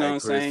 You know what I'm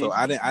Chris, saying? so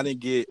I didn't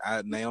get.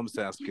 Naomi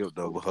said I skipped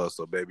over her.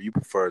 So, baby, you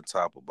prefer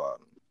top or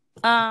bottom?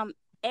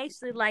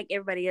 Actually, like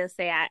everybody else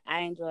say, I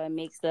enjoy a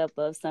mix up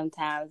of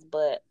sometimes,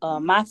 but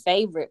my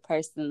favorite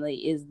personally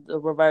is the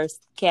reverse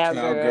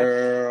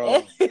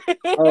cowgirl.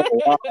 Oh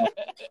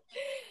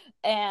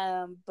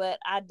wow. But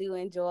I do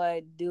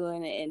enjoy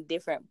doing it in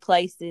different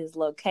places,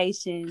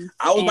 locations.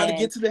 I was about to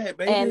get to that,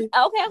 baby. And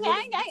I'm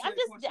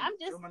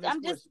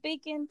just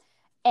speaking.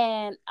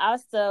 And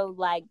also,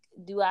 like,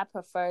 do I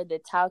prefer the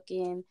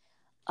talking,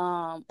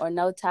 or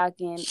no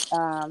talking?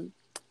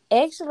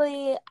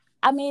 Actually,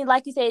 I mean,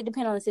 like you said, it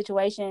depends on the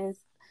situations.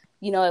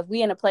 You know, if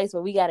we're in a place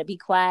where we got to be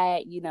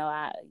quiet,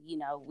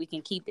 we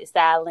can keep it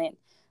silent.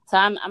 So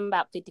I'm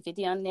about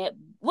 50-50 on that.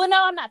 Well,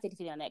 no, I'm not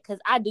 50-50 on that because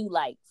I do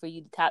like for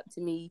you to talk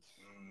to me.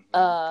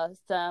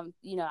 Some,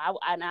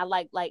 I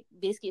like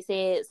Biscuit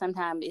said,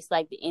 sometimes it's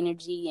like the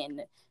energy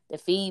and the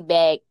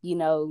feedback.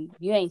 You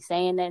ain't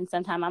saying nothing.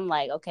 Sometimes I'm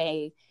like,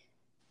 okay,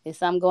 is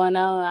something going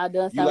on? I'm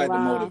doing something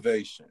wrong. The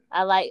motivation.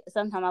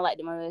 Sometimes I like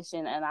the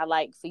motivation, and I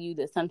like for you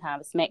to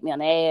sometimes smack me on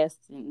the ass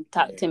and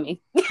talk to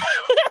me.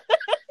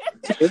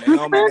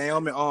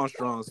 Naomi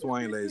Armstrong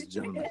Swain, ladies and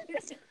gentlemen.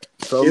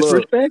 So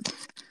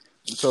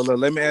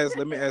let me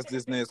ask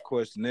this next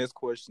question. Next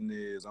question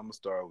is, I'm gonna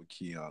start with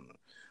Kiana.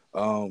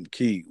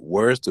 Key,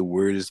 where's the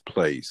weirdest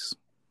place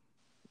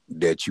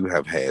that you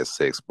have had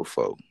sex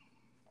before?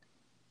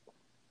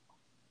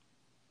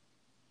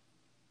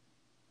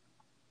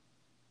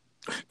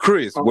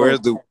 Chris, where's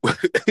the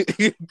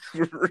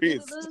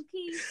Chris?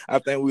 I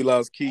think we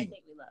lost Key.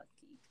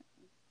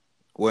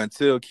 Well,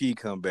 until Key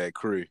come back,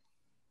 Chris.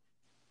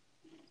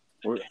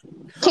 can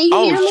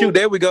you hear me? Shoot,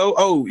 there we go.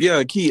 Oh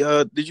yeah, Key.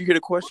 Did you hear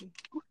the question?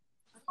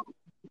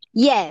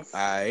 Yes. All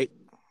right.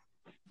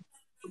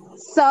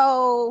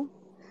 So,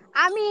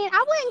 I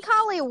wouldn't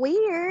call it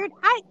weird.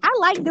 I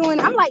like doing.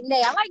 I'm like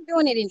Nay. I like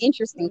doing it in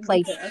interesting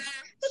places.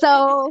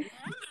 So,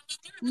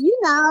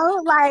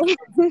 like,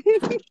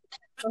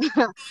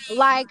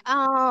 like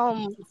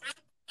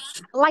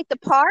the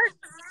park.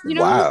 You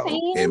know what I'm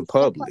saying? In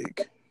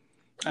public.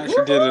 I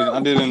did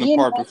it in the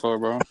park before,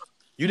 bro.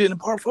 You did in the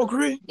park before,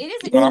 Chris?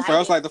 It is. When I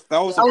first that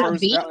was the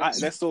first. beach.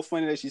 That's so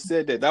funny that she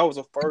said that. That was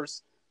the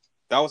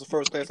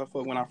first place I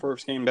fucked when I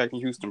first came back in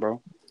Houston,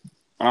 bro.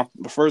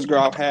 The first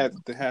girl I've had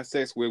to have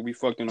sex with, we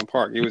fucked in the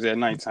park. It was at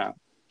nighttime.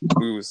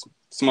 We was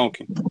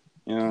smoking.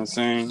 You know what I'm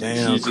saying?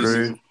 Damn,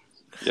 Chris.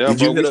 Yeah,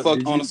 bro. We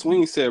fucked on the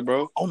swing set,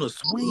 bro. On the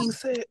swing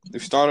set? We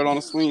started on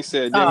the swing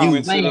set. Then we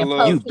went to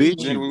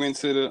the we went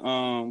to the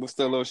what's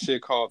that little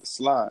shit called, the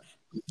slide.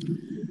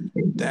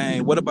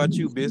 Dang. What about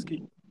you,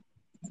 Biscuit?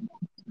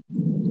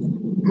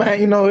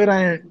 Man, it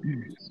ain't.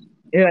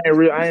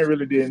 I ain't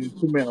really did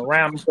too many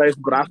random places,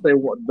 but I say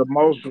what the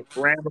most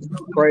random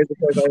crazy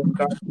place I ever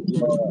got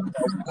was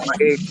my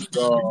ex.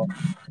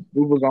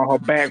 We was on her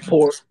back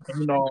porch. It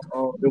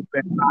was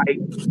at night.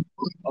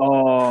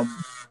 Um,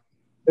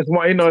 it's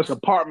one, it's an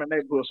apartment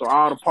neighborhood, so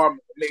all the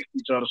apartments are next to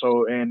each other.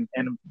 So and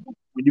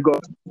when you go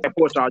to that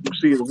porch, all you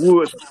see is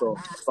woods and stuff.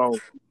 So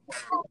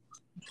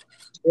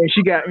and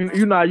she got,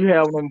 how you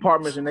have them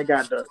apartments and they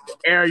got the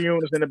air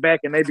units in the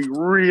back and they be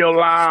real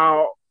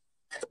loud.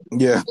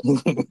 Yeah.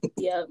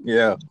 Yep.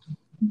 Yeah.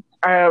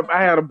 I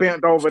had a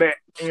bent over that,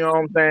 you know what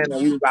I'm saying?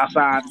 And we was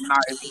outside at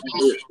night.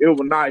 It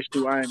was nice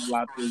too. I ain't gonna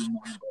lie to you,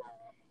 man.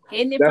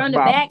 Hitting it That's from the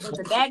about back with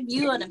the back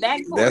view on the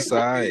back porch. That's all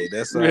right.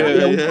 That's all Yeah, right.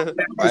 yeah. We yeah. That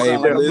Hey,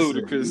 sound but like a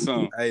listen. Ludacris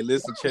song. Hey,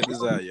 listen, check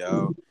this out,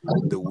 y'all.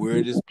 The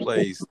weirdest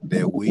place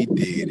that we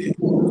did it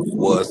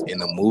was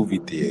in a movie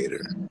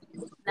theater.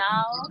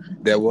 No,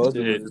 That was the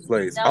Shit. weirdest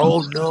place. no.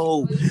 Oh no.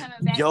 We were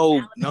coming back from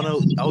Yo, no.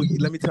 Alabama. Oh,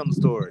 let me tell them the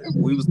story.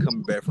 We was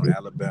coming back from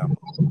Alabama.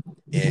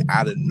 And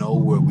out of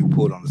nowhere, we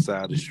pulled on the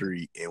side of the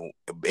street, and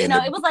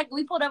It was like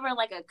we pulled over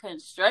like a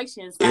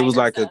construction site. it was or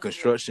like a something.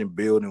 construction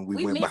building. We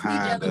went missed each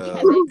behind, other. We had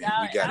to and we and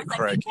got I it was like, we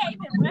cracking came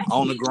in rush.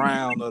 on the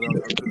ground,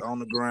 on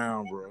the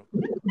ground, bro.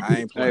 I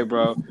ain't Hey, playing.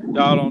 bro.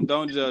 Y'all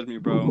don't judge me,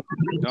 bro.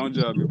 Don't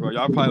judge me, bro.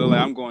 Y'all probably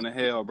like I'm going to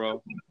hell,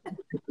 bro.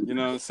 You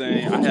know what I'm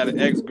saying? I had an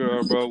ex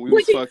girl, bro.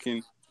 What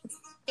you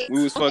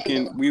We fucked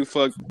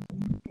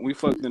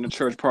in the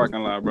church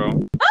parking lot, bro.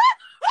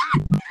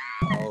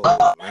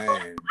 Oh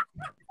man.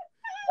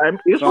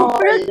 It's Don't.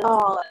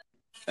 Lord.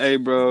 Hey,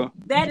 bro.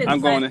 That is I'm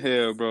going to funny.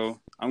 hell, bro.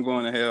 I'm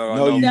going to hell. I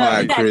No, know you No, not,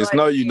 you're not Chris. going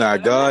No, to you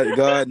not. hell.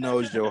 God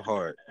knows your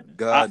heart.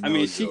 God I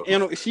mean, knows your heart.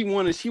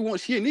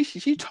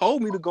 she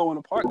told me to go in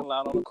the parking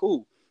lot on the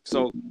cool.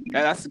 So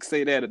I should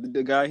say that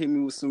the guy hit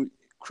me with some,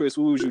 Chris,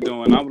 what was you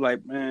doing? I was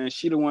like, man,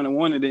 she the one that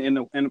wanted it,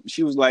 and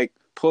she was like,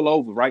 pull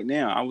over right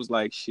now. I was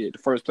like, shit, the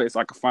first place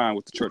I could find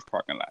was the church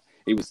parking lot.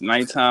 It was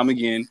nighttime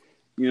again.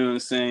 You know what I'm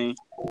saying?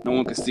 No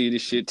one could see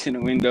this shit.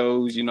 Tinted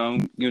windows. You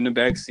in the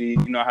back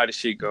seat. You know how the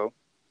shit go.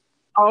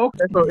 Oh,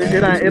 okay. So Man.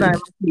 it ain't like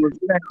you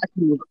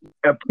was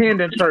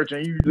attending church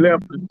and you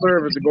left the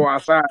service to go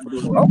outside.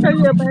 Okay,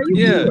 yeah, man, you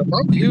Yeah, good, bro.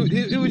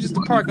 it was just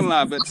the parking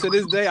lot, but to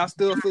this day, I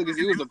still feel like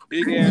it was a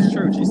big ass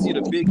church. You see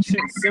the big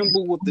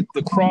symbol with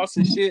the cross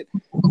and shit.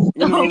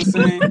 You know what I'm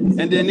saying?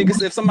 And then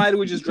niggas, if somebody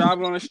was just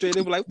driving on the street,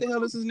 they were like, "What the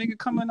hell is this nigga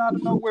coming out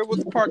of nowhere with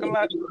the parking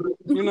lot?"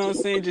 You know what I'm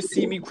saying? Just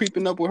see me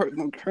creeping up with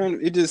her.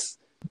 It just,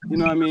 you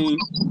know what I mean?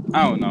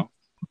 I don't know.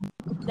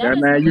 That Yeah, is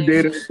man, you did it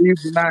hilarious. in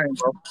Jesus' name,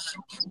 bro.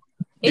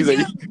 He's If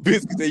like, you're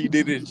Biscuit said you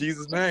did it in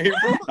Jesus' name,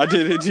 bro. I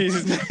did it,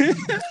 Jesus.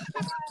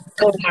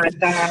 Oh my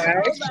gosh.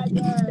 oh my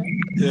god.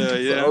 Yeah, So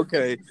yeah.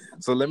 okay.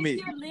 So let me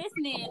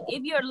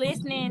If you're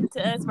listening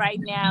to us right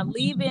now,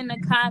 leave in the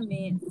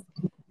comments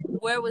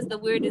where was the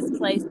weirdest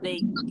place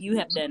that you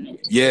have done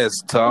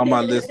yes, to all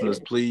my listeners,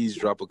 it. please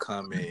drop a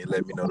comment and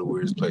let me know the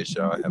weirdest place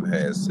y'all have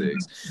had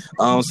sex.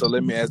 So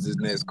let me ask this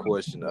next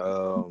question.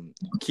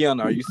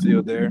 Kiana, are you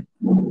still there?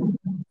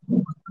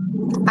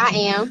 I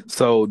am.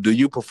 So do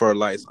you prefer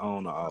lights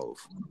on or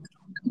off?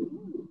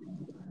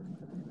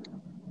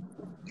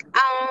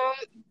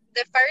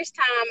 The first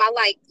time I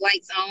like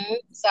lights on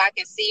so I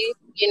can see,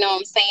 you know what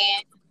I'm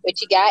saying, what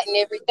you got and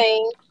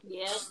everything.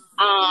 Yep.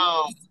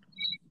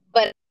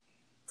 But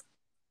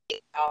you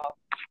know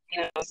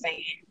what I'm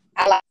saying?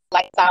 I like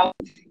lights off.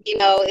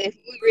 If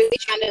we really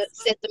trying to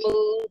set the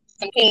mood,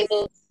 some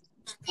candles,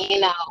 you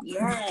know.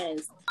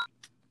 Yes.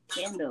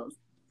 Candles.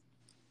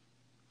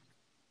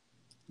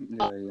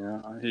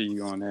 Yeah. I hear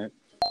you on that.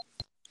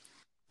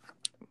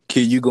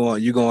 Key, you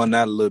going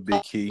out a little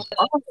bit, Key.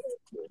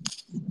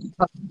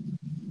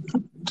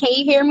 Can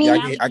you hear me? Yeah,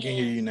 Now we I can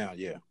hear can. you now.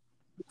 Yeah.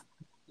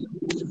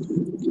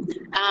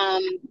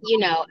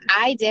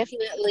 I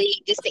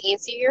definitely, just to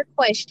answer your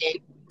question,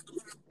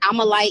 I'm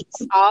a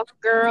lights off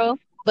girl,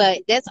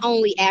 but that's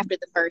only after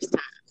the first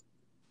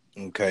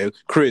time. Okay,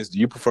 Chris, do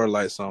you prefer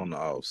lights on or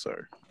off,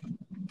 sir?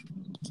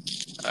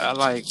 I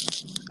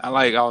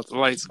like all the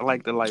lights. I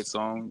like the lights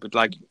on, but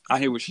like I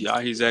hear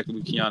exactly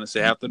what Kiana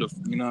said. After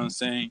you know what I'm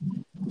saying.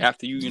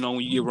 After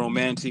when you get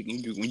romantic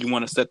and when you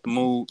want to set the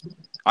mood,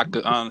 I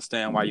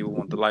understand why you would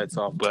want the lights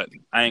off. But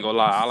I ain't gonna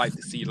lie, I like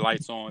to see the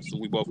lights on so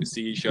we both can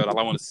see each other.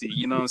 I want to see,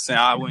 you know what I'm saying.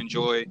 I would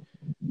enjoy,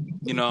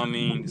 you know what I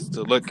mean, just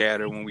to look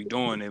at her when we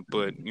doing it.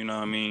 But you know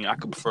what I mean, I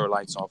could prefer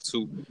lights off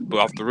too. But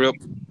off the rip,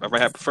 if I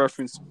had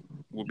preference,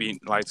 would be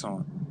lights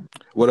on.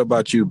 What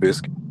about you,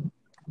 Biscuit?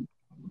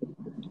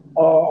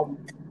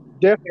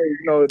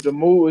 Definitely, the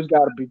mood has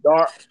got to be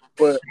dark,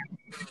 but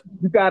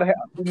you gotta have,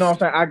 you know what I'm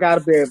saying. I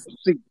gotta be able to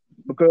see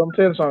because I'm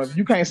telling you something. If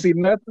you can't see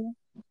nothing,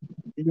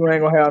 you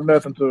ain't gonna have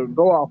nothing to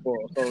go off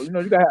of. So you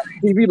gotta have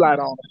a TV light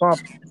on or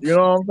something. You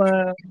know what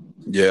I'm saying?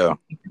 Yeah.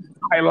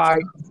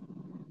 Highlight,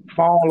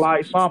 phone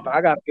light, something.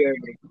 I gotta be able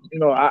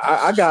to,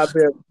 I gotta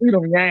be able to see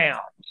them yams.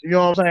 You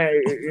know what I'm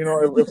saying?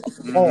 If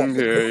I'm on,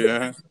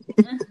 Yeah.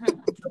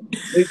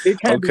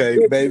 it can't be Okay,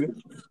 good. baby.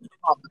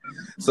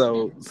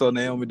 So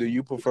Naomi, do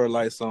you prefer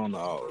lights on or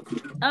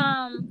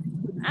off?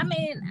 I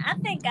mean, I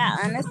think I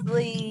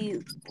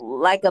honestly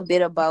like a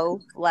bit of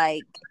both.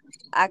 Like,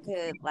 I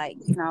could, like,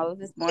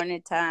 if it's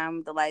morning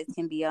time, the lights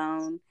can be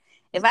on.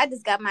 If I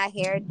just got my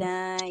hair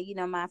done,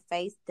 my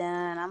face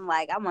done, I'm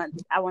like, I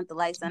want the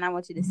lights on. I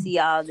want you to see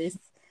all this,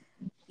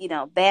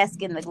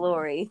 bask in the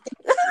glory.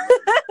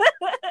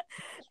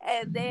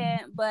 And then,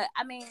 but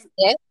I mean,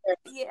 Yes.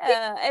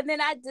 yeah, and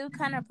then I do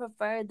kind of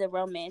prefer the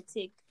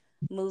romantic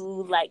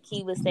mood, like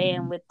he was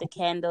saying, with the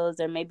candles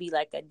or maybe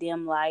like a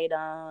dim light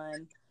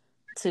on.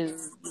 To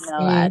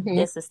Mm-hmm.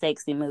 it's a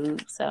sexy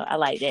mood, so I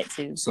like that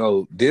too.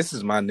 So this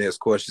is my next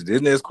question.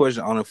 This next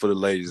question only for the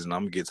ladies, and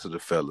I'm gonna get to the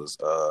fellas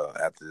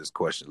after this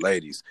question.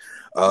 Ladies,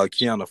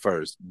 Kiana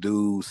first.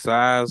 Do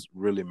size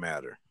really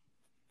matter?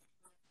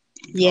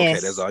 Okay,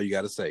 that's Yes. all you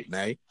got to say.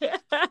 Nay.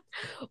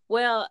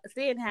 Well,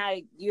 seeing how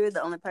you're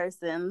the only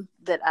person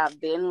that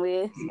I've been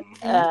with,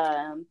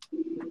 Mm-hmm.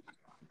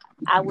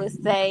 I would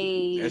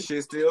say That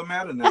shit still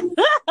matter now. I mean,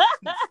 but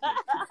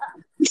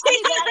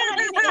I don't have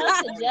anything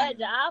else to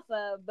judge off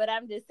of. But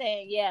I'm just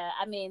saying, yeah.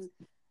 I mean,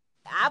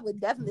 I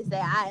would definitely say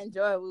I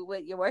enjoy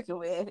what you're working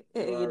with.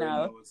 You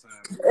know.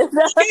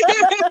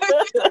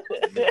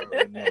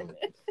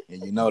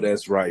 And you know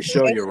that's right.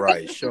 Show you're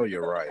right. Show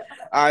you're right.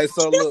 All right,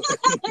 so look.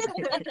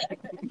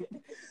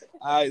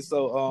 All right,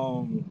 so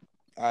all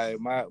right,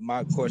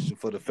 my question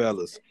for the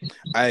fellas.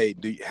 Hey,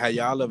 have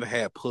y'all ever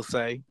had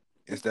pussy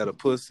instead of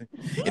pussy?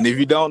 And if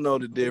you don't know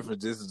the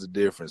difference, this is the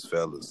difference,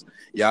 fellas.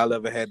 Y'all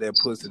ever had that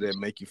pussy that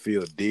make you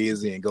feel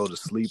dizzy and go to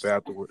sleep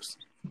afterwards?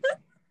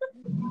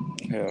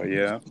 Hell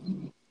yeah.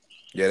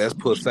 Yeah, that's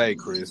pussy,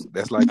 Chris.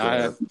 That's like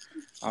I've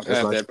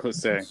had like that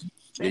pussy.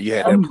 yeah, you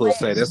had that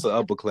pussy. That's an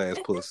upper class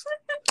pussy.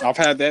 I've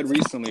had that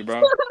recently,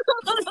 bro.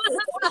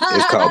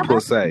 It's called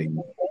pussy.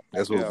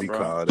 That's what we bro.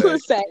 call that.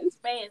 It's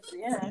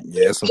fancy, huh?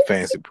 Yeah, it's some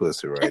fancy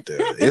pussy right there.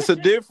 It's a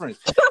difference.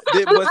 But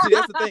see,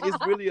 that's the thing. It's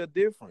really a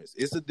difference.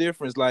 It's a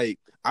difference. Like,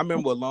 I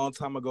remember a long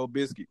time ago,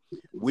 Biscuit.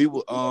 We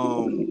were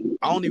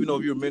I don't even know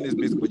if you remember this,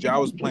 Biscuit, but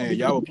y'all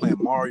were playing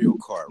Mario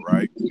Kart,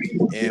 right?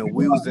 And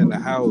we was in the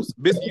house.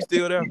 Biscuit, you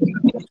still there?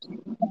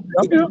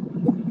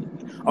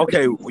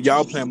 Okay,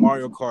 y'all playing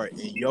Mario Kart,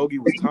 and Yogi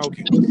was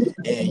talking,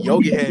 and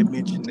Yogi had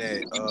mentioned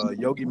that.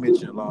 Yogi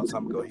mentioned a long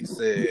time ago. He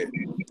said,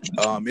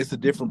 it's a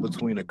difference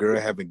between a girl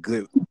having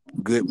good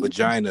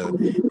vagina.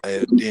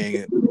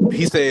 Then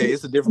he said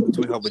it's a difference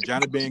between her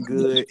vagina being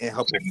good and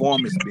her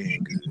performance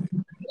being good.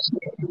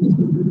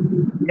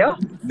 Yeah.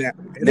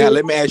 Now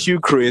let me ask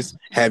you, Chris.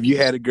 Have you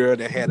had a girl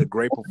that had a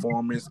great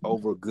performance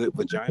over a good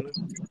vagina?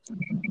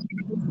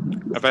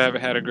 Have I ever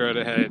had a girl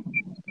that had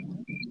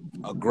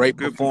A great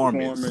good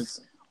performance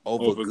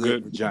over good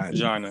good vagina.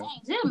 Dang,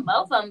 didn't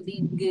both of them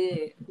be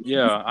good?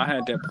 Yeah, I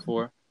had that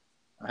before.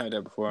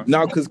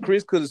 No, because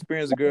Chris could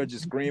experience a girl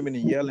just screaming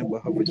and yelling,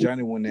 but her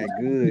vagina wasn't that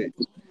good.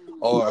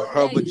 Or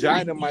her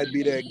vagina might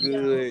be that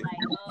good.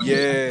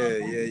 Yeah.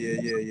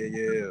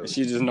 And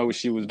she just know what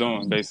she was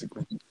doing,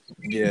 basically.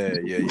 Yeah.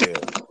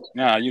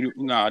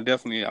 I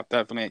definitely,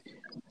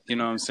 you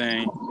know what I'm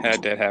saying,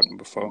 had that happen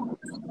before.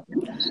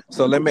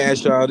 So let me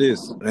ask y'all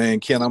this,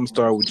 and Ken, I'm gonna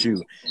start with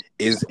you.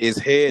 Is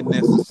head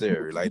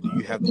necessary? Like, do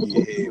you have to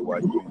get head while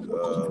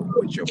you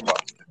with your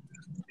partner?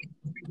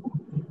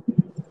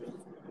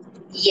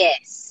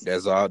 Yes.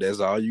 That's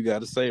all you got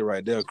to say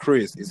right there,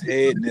 Chris. Is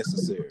head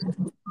necessary?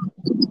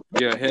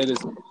 Yeah, head is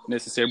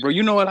necessary, bro.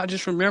 You know what I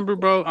just remember,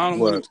 bro? I don't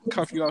want What? to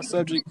cuff you off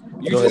subject.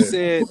 You Go just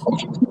ahead.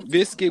 said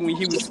Biscuit when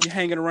he was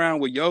hanging around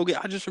with Yogi.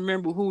 I just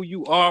remember who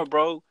you are,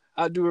 bro.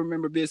 I do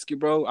remember Biscuit,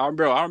 bro. I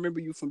remember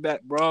you from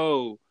back,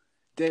 bro.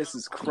 This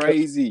is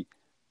crazy.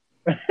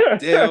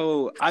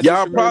 Yo, I just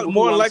Y'all remember probably who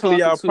more I'm likely talking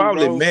y'all to,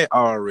 probably bro. met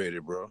already,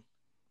 bro.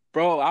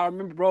 Bro, I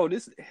remember, bro.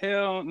 This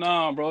hell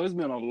nah, bro. It's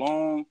been a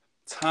long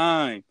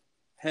time.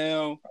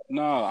 Hell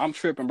nah, I'm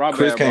tripping, bro.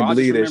 Chris Bad, bro. can't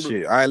believe that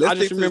shit. All right, let's I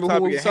just stick to the remember who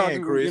topic we at hand, talking.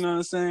 You Chris. know what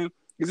I'm saying?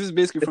 Because this is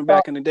Biscuit from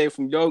back in the day,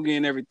 from Yogi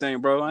and everything,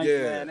 bro.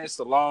 Yeah. Man, that's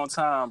a long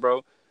time,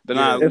 bro. But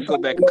Yeah. we go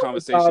back in It's all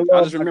conversation. I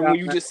love, just my remember guy. when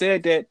you just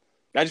said that.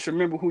 I just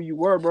remember who you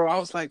were, bro. I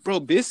was like,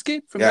 bro,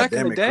 Biscuit from God back in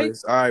the damn it, day.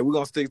 Chris. All right, we're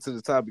gonna stick to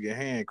the topic at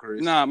hand,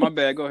 Chris. Nah, my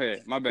bad. Go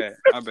ahead. My bad.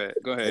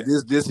 Go ahead.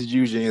 This is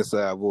usually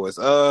inside voice.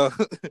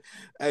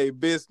 Hey,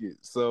 Biscuit.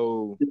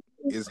 So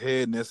is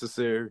head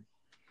necessary?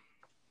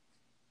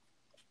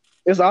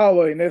 It's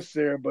always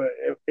necessary, but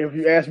if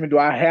you ask me, do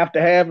I have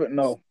to have it?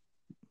 No.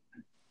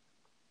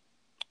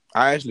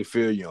 I actually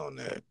feel you on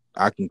that.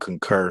 I can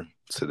concur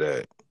to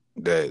that.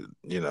 That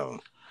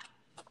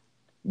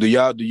do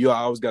y'all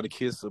always got to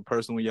kiss a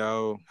person when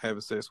y'all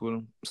having sex with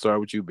them? Start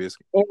with you,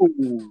 Biscuit.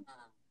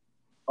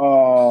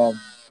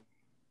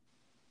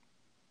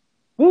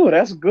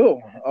 That's a good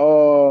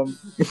one.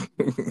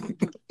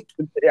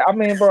 I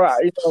mean, bro,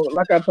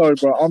 like I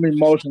told you, bro, I'm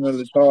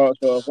emotionally charged.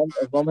 So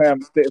if I'm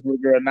having sex with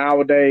a girl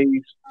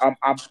nowadays,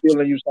 I'm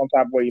feeling you some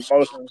type of way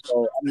emotionally.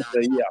 So I'm gonna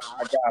say, yeah,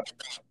 I got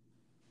it.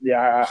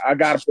 Yeah, I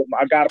gotta put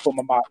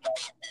my mouth on.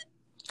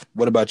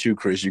 What about you,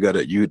 Chris? Do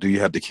you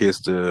have to kiss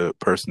the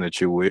person that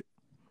you're with?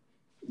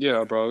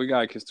 Yeah, bro. We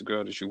gotta kiss the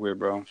girl that you with,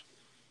 bro.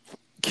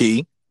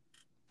 Key,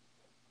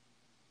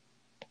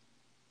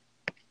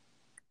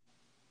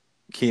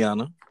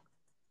 Kiana,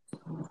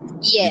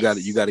 you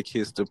Yes. got to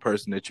kiss the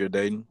person that you're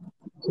dating.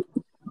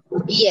 I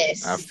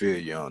Yes. feel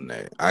you on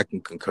that. I can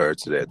concur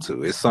to that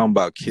too. It's something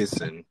about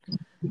kissing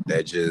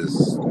that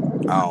just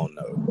I don't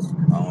know.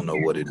 I don't know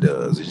what it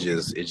does.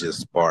 It just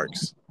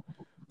sparks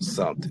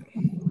something.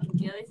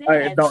 Yeah, they say it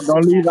Hey, has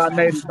don't leave our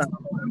native town.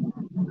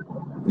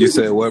 You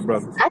said what,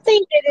 brother? I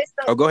think that it's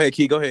Oh, go ahead,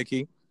 Key. Go ahead,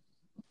 Key.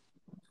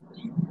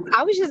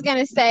 I was just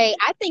gonna say,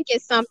 I think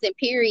it's something,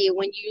 period,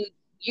 when you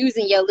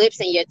using your lips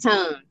and your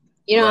tongue.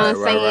 You know what Right, I'm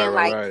right, right, saying? right,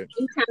 Like right.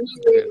 anytime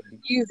you're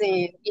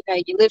using,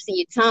 your lips and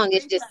your tongue,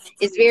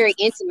 it's very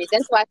intimate.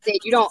 That's why I said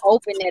you don't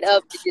open that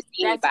up to just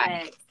that's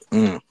anybody. facts.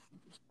 Mm,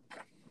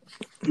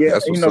 Yeah,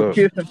 that's what's up.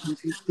 kissing,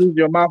 you use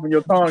your mouth and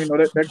your tongue.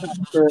 That can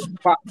stir up the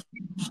pot.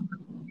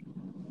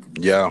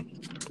 Yeah,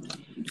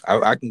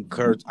 I can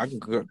concur. I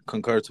can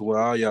concur to what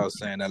all y'all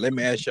saying. Now, let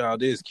me ask y'all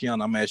this,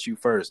 Keon. I'm gonna ask you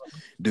first.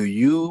 Do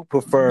you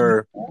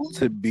prefer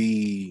to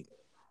be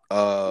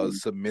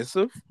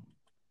submissive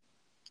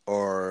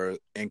or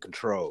in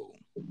control?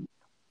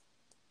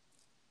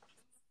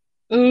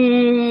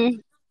 Mm,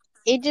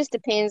 it just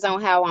depends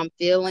on how I'm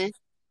feeling.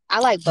 I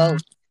like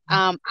both.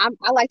 I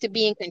like to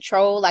be in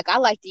control. Like I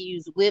like to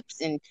use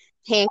whips and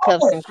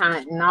handcuffs and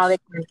all that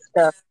kind of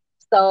stuff.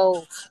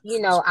 So,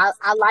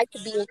 I like to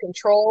be in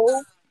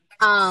control.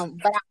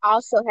 But I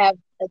also have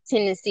a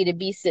tendency to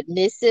be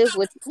submissive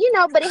but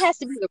it has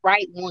to be the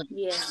right one.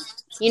 Yeah.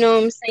 You know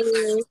what I'm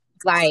saying?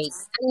 Like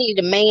I need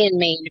a man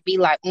to be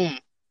like,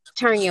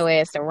 turn your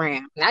ass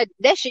around.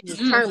 That should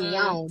just turn me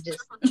Mm-hmm. on.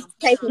 Just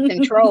taking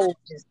control.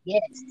 Just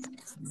yes.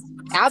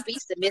 I'll be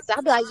submissive.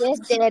 I'll be like, yes,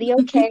 daddy,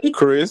 okay.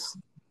 Chris.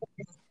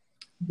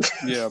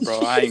 Yeah, bro.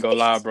 I ain't gonna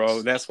lie,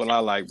 bro. That's what I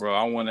like, bro.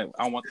 I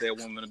want that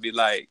woman to be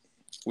like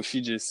what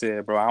she just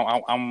said, bro.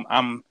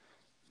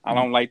 I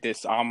don't like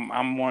this.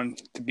 I'm one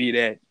to be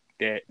that.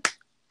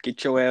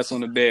 Get your ass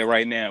on the bed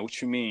right now.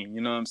 What you mean?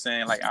 You know what I'm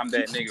saying? Like I'm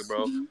that nigga,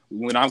 bro.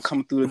 When I'm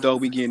coming through the door,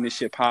 we getting this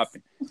shit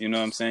popping. You know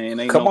what I'm saying?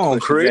 Ain't Come no on,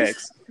 questions Chris.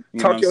 asked.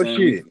 You know what Talk I'm your saying?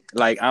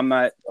 shit.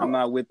 I'm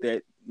not with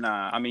that.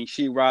 Nah, I mean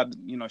she robbed.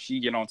 She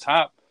get on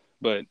top,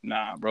 but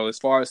nah, bro. As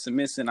far as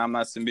submitting, I'm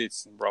not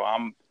submitting, bro.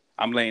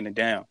 I'm laying it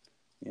down.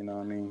 You know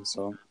what I mean?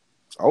 So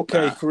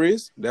Okay, nah.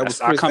 Chris. That was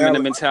I Chris come in the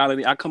Allen.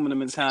 mentality. I come in the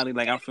mentality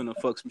like I'm finna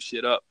fuck some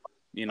shit up.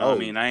 You know what I Oh,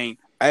 mean? I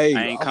hey,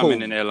 ain't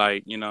coming in there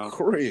like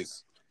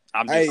Chris.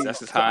 I'm just Hey, that's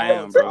just to how I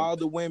all am, to bro. all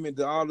the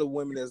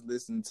women, that's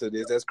listening to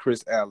this, that's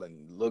Chris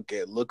Allen. Look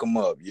him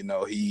up.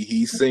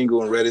 He's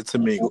single and ready to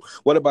mingle.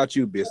 What about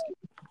you, Biscuit?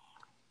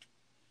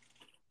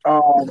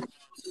 Um,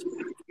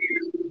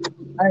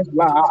 I ain't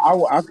gonna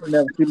lie, I can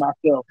never see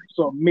myself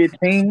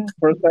submitting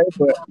per se,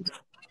 but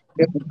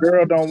if a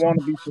girl don't want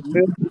to be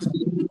submissive,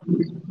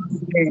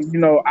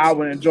 and I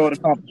would enjoy the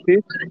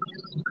competition.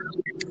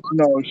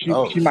 She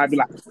Oh, might be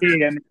like,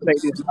 yeah, and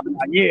take this, and I'm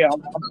like, yeah,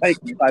 I'm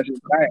taking it. Like,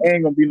 I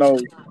ain't gonna be no,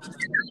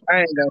 I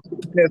ain't gonna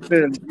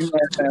necessarily,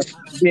 what I'm saying,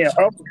 being up.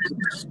 What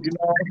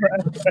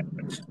I'm saying?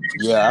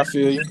 yeah, I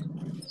feel you.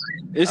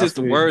 It's I just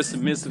the feel you. word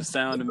submissive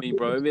sound to me,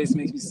 bro. It makes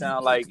me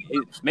sound like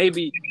it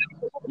maybe,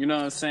 you know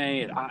what I'm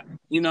saying?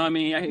 You know what I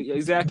mean?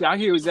 I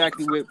hear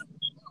exactly what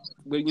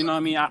you know what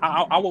I mean?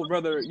 I would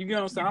rather, you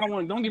know what I'm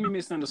saying? Don't get me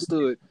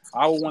misunderstood.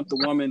 I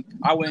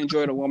would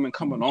enjoy the woman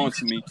coming on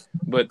to me,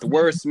 but the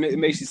word submit, it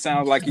makes you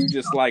sound like you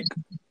just like,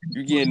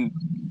 you getting,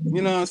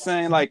 you know what I'm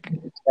saying? Like,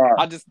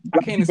 I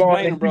Like can't you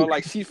going explain at it, bro. you.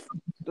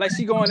 Like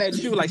she going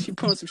at you, like she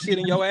putting some shit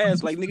in your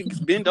ass, like nigga,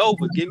 just bend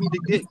over, give me the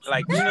dick,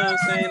 like you know what I'm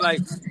saying?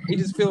 Like it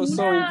just feels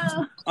so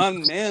No.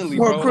 unmanly,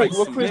 bro. Like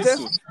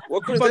submissive.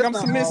 Chris, Fuck, that's I'm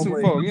not submissive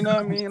always for, you know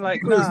what I mean?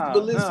 Like Chris. But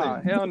nah,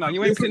 listen, hell no,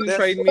 you ain't listen,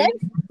 penetrating me.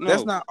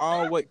 that's No. not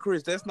always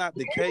Chris. That's not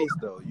the case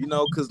though.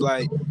 Because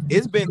like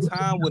it's been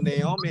time when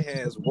Naomi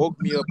has woke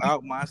me up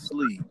out my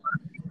sleep,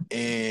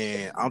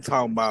 and I'm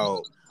talking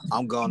about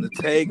I'm gonna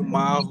take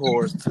my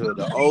horse to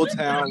the Old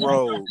Town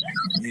Road,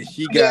 and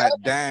she Yeah.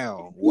 got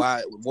down.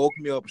 Why woke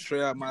me up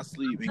straight out my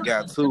sleep and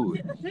got to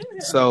it.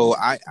 So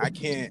I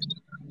can't.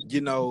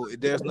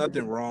 There's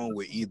nothing wrong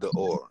with either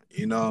or.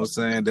 You know what I'm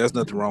saying? There's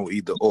nothing wrong with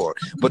either or.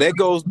 But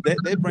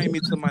that brings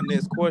me to my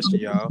next question,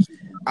 y'all.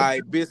 All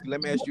right, Biscuit.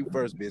 Let me ask you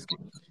first, Biscuit.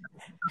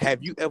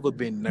 Have you ever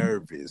been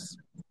nervous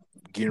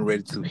getting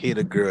ready to hit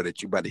a girl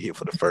that you about to hit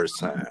for the first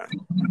time?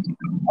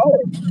 Oh,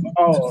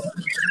 oh,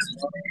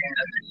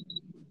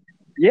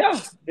 yeah.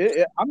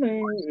 I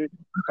mean,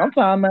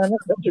 sometimes, man,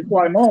 that shit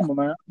quite normal,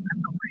 man.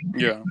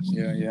 Yeah.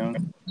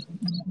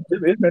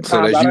 It's been So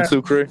times that's you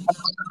too, Chris?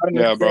 I done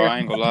Yeah, bro. experienced. I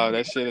ain't gonna lie.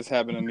 That shit is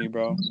happening to me,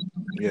 bro.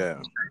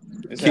 Yeah.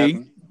 It's Key,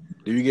 happening.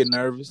 do you get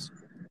nervous?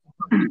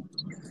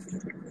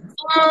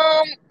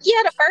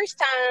 Yeah, the first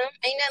time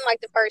ain't nothing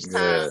like the first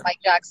time, Yeah. like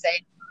Jock said.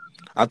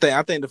 I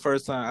think the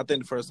first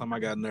time I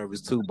got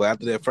nervous too. But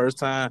after that first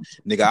time,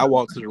 nigga, I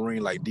walked to the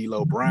ring like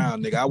D'Lo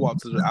Brown, nigga. I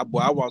walked to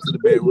the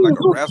bedroom like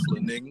a wrestler,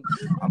 nigga.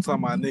 I'm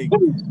talking about nigga.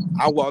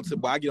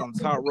 But I get on the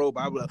top rope.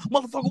 I be like,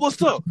 motherfucker,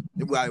 what's up?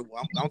 It be like,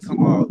 I'm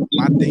talking about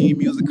my theme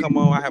music come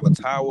on. I have a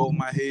towel over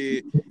my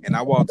head, and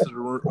I walk to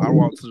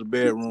the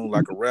bedroom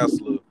like a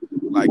wrestler,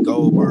 like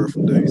Goldberg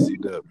from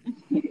WCW.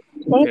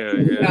 Hell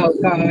yeah. Oh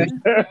gosh.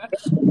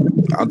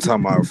 I'm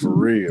talking about for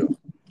real.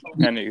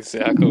 That nigga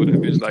said I called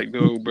that bitch like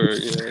Goldberg.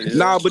 Yeah, yeah.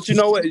 Nah, but you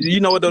know what? You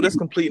know what though? That's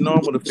complete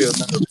normal to feel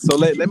nervous. So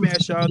let me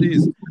ask y'all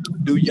this: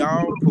 do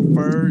y'all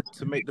prefer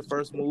to make the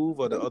first move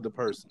or the other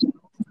person?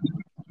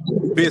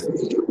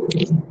 Business.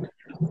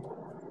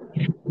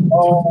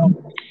 Um,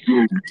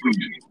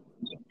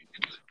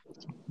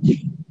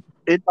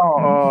 it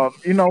don't.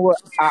 You know what?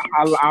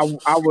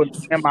 I would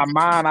in my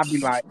mind. I'd be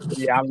like,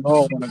 yeah, I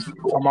love when a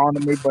girl come on to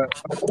me, but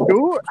when I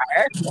do it, I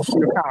actually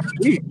feel kind of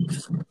weird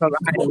because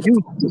I ain't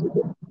used to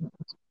it.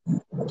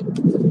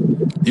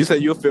 You say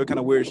you'll feel kind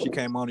of weird if she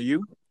came on to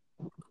you.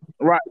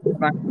 Right?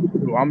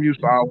 I'm used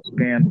to always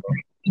being,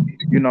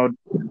 you know,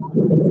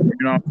 you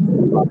know.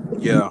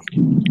 Yeah.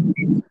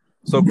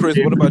 So Chris,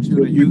 what about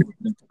you?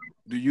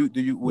 Do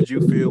you would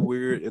you feel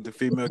weird if the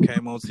female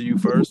came on to you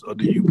first, or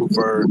do you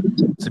prefer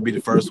to be the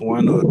first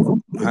one, or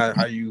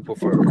how you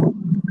prefer it?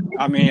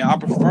 I mean,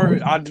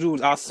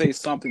 I say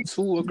something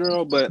to a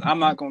girl, but I'm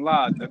not gonna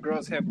lie. A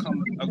girl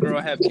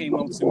have came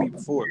up to me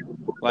before,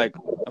 like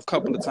a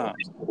couple of times.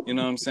 You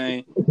know what I'm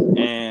saying?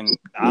 And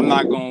I'm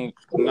not gonna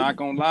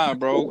lie,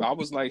 bro. I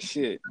was like,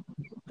 shit,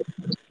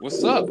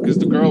 what's up? Because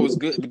the girl was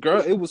good. The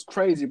girl, it was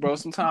crazy, bro.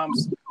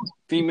 Sometimes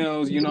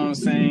females, you know what I'm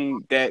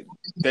saying, that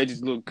they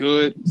just look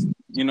good.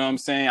 You know what I'm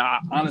saying? I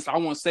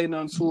won't say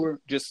nothing to her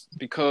just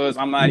because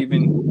I'm not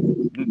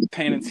even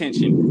paying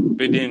attention.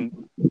 But then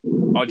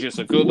or just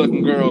a good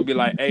looking girl be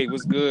like, hey,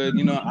 what's good?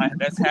 You know,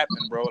 that's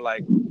happened, bro.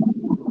 Like,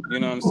 you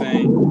know what I'm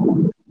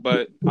saying?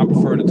 But I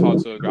prefer to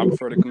talk to a girl. I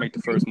prefer to make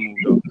the first move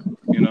though.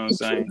 You know what I'm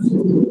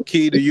saying?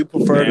 Key, do you To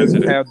prefer to answer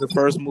that. have the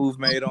first move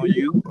made on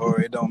you, or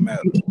it don't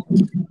matter?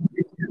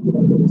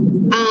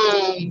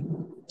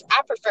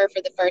 I prefer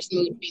for the first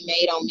move to be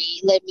made on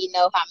me. Let me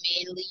know how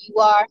manly you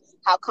are,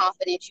 how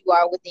confident you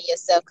are within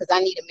yourself, because I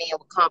need a man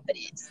with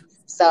confidence.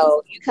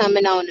 So you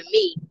coming on to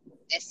me,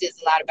 that says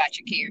a lot about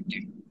your character.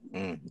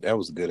 That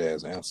was a good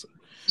ass answer,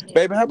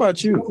 baby. How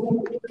about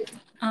you?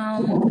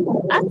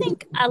 I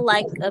think I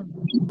like a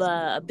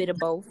bit of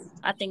both.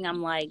 I think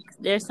I'm like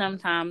there's some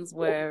times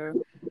where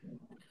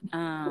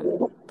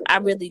I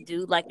really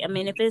do like. I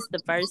mean, if it's the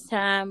first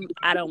time,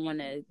 I don't want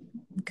to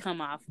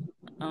come off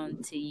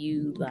onto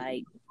you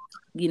like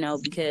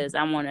because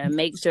I want to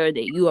make sure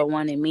that you are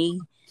wanting me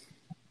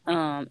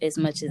as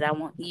much as I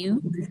want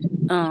you.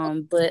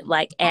 But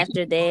like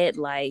after that,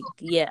 like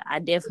yeah, I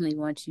definitely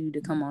want you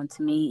to come on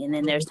to me. And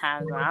then there's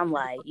times where I'm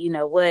like, you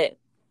know what?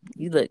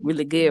 You look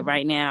really good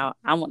right now.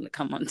 I want to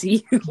come on to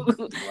you.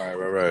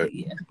 Right.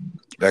 Yeah.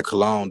 That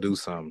cologne do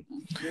something.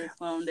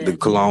 The That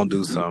cologne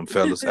do something,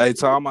 fellas. Hey,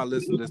 to all my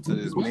listeners to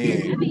this,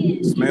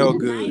 man, smell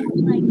good.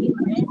 like get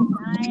dressed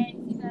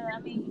nice. I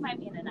mean, you might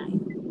be in a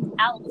nice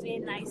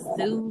outfit, nice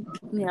suit.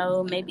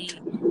 Maybe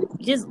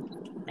just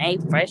a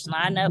fresh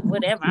lineup,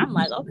 whatever. I'm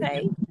like,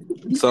 okay.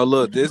 So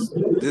look, this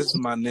is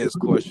my next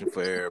question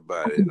for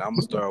everybody, and I'm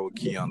gonna start with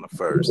Kiana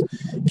first.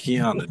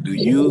 Kiana, do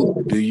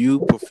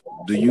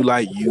you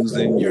like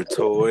using your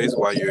toys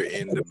while you're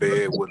in the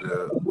bed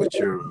with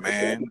your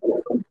man?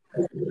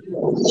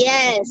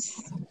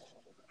 Yes,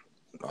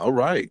 All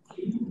right,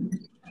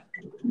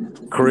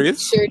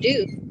 Chris. sure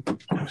do.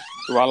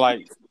 Do I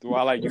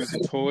like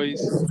using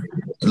toys?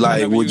 I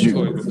Like, never would used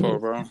you? toys before,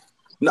 bro.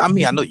 No, I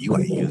mean, I know you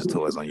ain't use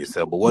toys on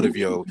yourself, but what if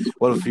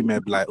a female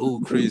be like, "Oh,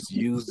 Chris,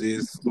 use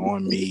this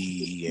on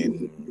me,"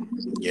 and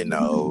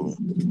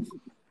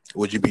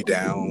would you be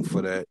down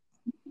for that?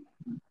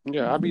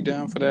 Yeah, I'd be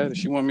down for that. If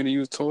she want me to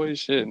use toys,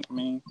 shit. I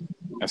mean,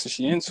 that's what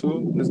she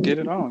into. Let's get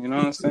it on. You know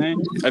what I'm saying?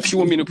 If she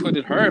want me to put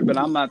it her, but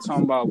I'm not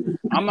talking about.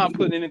 I'm not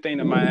putting anything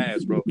in my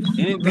ass, bro.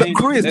 Anything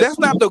Chris, that's. that's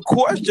not the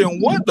question.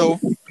 What the?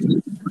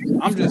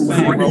 I'm just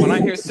saying, bro. When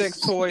I hear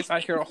sex toys, I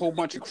hear a whole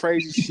bunch of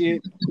crazy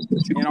shit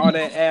and all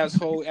that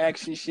asshole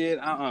action shit.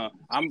 Yeah,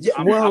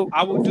 well,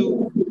 I will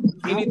do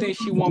anything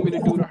she want me to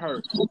do to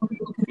her.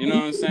 You know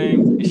what I'm saying?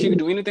 And she can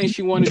do anything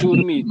she want to do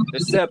to me,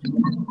 except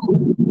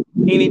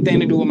anything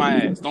to do with my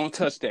ass. Don't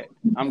touch that.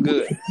 I'm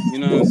good. You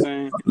know what I'm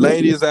saying?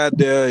 ladies out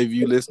there, if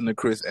you listen to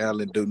Chris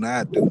Allen, do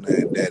not do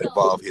nothing that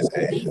involve his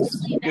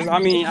ass. Because I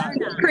mean,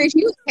 Chris,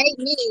 you hate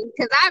me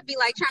because I'd be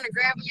like trying to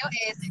grab on your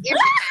ass and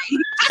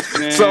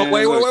everything. So man,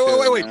 wait,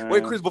 look here, wait,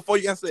 man. Chris. Before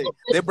you answer,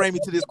 that bring me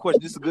to this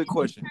question. This is a good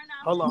question.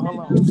 Hold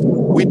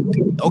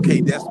on.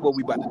 Okay, that's what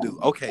we about to do.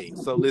 Okay,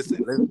 so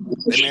listen,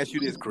 let me ask you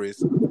this,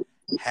 Chris.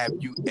 Have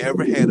you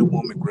ever had a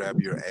woman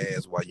grab your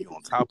ass while you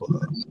on top of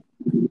her?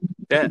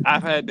 That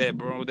I've had that,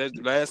 bro.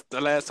 That's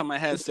the last time I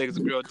had sex, a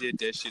girl did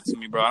that shit to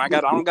me, bro. And I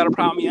don't got a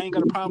problem. I ain't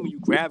got a problem with you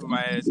grabbing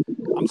my ass.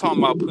 I'm talking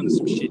about putting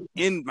some shit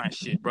in my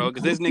shit, bro.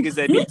 Because there's niggas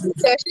So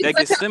she that put get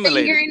her finger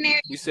stimulated. in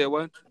there. You said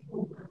what?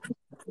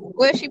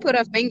 Well, she put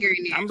her finger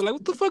in there. I'm like,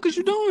 what the fuck is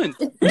you doing?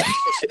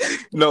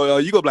 No,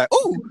 you gonna be like,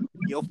 ooh,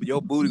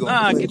 your booty gonna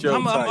Nah, clench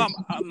up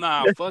tight.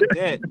 nah, fuck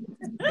that.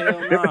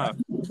 Hell nah.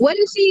 What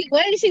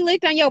did she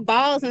lick on your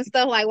balls and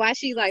stuff like why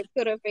she like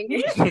put her finger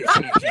in there?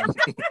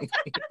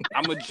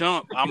 I'ma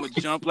jump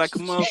like a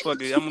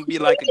motherfucker. I'm gonna be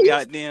like a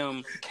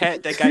goddamn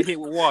cat that got hit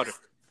with water.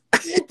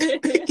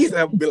 He's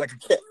gonna be like a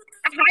cat.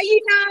 How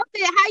you know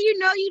how you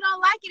know you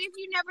don't like it if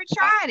you never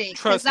tried it?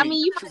 Because Trust me,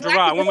 you might like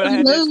Gerard. it When before I you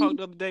had that talk move.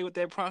 the other day with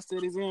that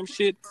prostate exam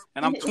shit,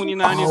 and I'm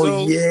 29 years Oh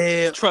old.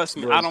 yeah, Trust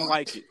me, bro. I don't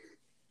like it.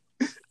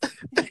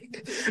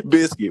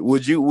 Biscuit,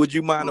 would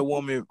you mind a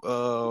woman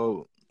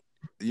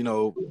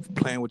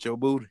playing with your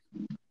booty?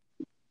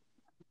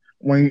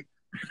 When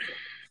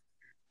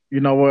you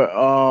know what,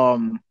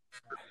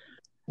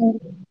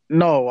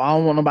 no, I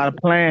don't want nobody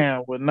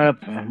playing with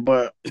nothing.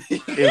 But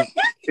if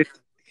if,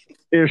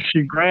 if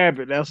she grab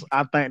it,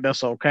 I think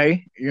that's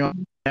okay.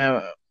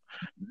 And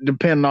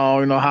depending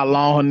on how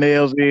long her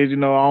nails is, I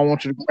don't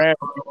want you to grab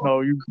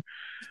it. You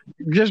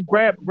just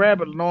grab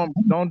it.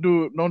 Don't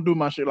do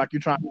my shit like you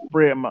trying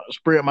to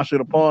spread my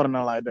shit apart and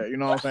nothing like that. You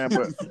know what I'm saying?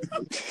 But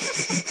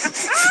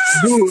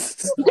do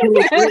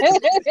it quick.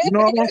 You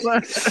know what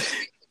I'm saying?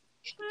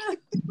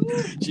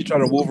 She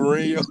trying to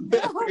Wolverine you?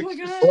 Oh my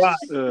Right.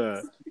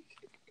 god.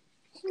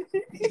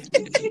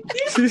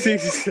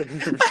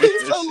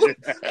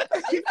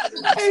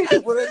 Hey,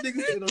 well, that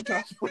nigga said I'm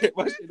trying to spread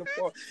my shit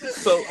apart.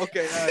 So,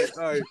 okay,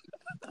 all right.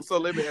 So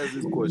let me ask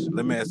this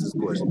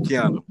question.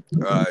 Kiana, all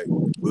right,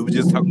 we were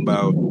just talking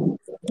about,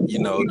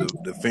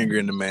 the finger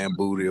in the man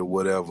booty or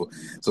whatever.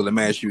 So let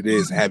me ask you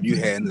this. Have you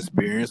had an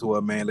experience where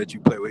a man let you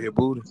play with his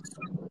booty?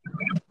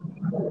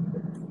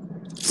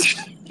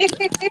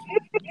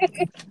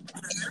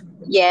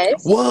 Yes.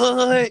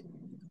 What?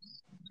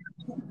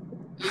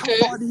 How Mhm.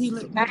 far did he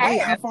let I wait,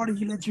 how have. far did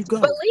he let you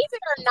go? Believe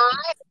it or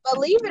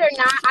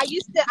not, I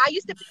used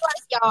to be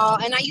like y'all,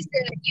 and I used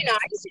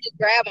to just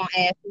grab on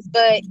asses,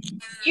 but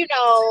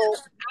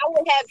I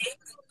would have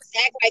dudes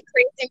act like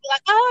Chris and be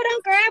like, "Oh,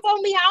 don't grab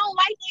on me. I don't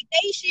like that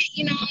gay shit."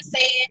 You know what I'm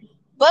saying?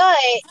 But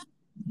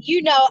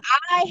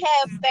I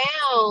have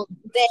found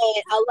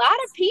that a lot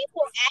of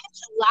people,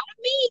 actually, a lot of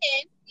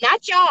men,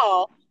 not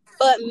y'all,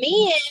 but men,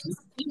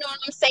 you know what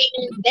I'm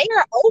saying? They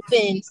are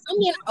open. Some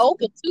men are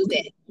open to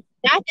that.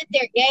 Not that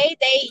they're gay,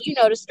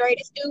 the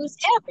straightest dudes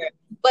ever.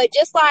 But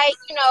just like,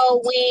 when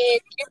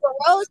Amber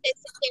Rose had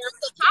sit there and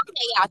put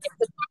Kanye out there,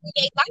 because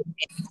Kanye like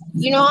it.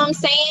 You know what I'm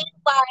saying?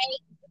 Like,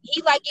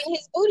 he like getting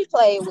his booty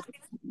played with.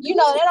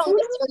 That don't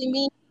necessarily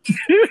mean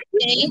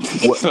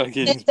anything. What?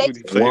 Fucking his They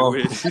booty play Whoa.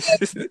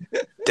 with.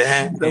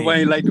 Dang.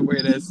 Nobody ain't like the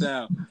way that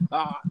sound.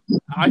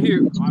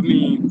 I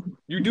mean,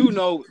 you do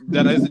know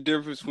that there's a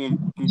difference from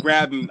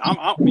grabbing.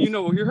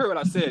 You heard what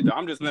I said. Though.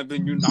 I'm just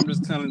letting you. I'm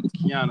just telling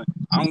Kiana.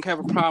 I don't have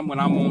a problem when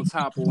I'm on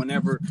top or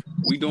whenever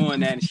we doing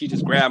that and she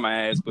just grab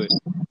my ass. But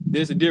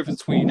there's a difference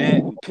between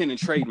that and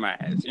penetrating my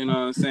ass. You know what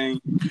I'm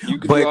saying? You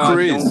could do But all.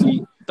 Chris,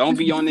 Don't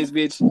be on this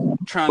bitch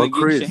trying to but get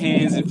your Chris,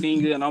 hands and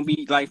finger, and don't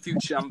be like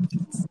Future. I'm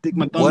stick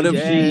my thumb what in if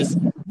your she? ass.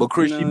 But You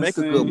Chris, know she what I'm make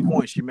a good saying?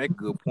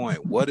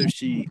 point. What if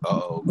she?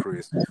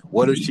 Chris.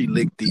 What if she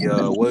lick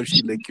the? What if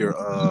she lick your?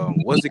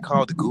 What's it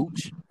called? The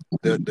gooch.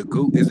 The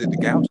gooch. Is it the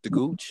gouch? The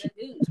gooch.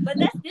 The gooch, but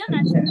that's still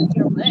not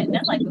your butt.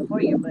 That's like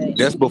before your butt.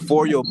 That's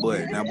before your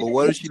butt. Now, but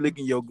what if she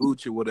licking your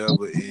gooch or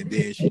whatever, and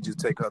then she just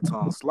take her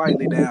tongue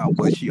slightly down,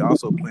 but she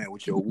also playing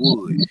with your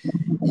wood?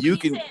 You She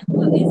can. said,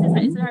 "Well,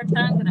 is her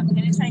tongue gonna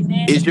penetrate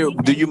that?"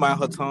 Do you mind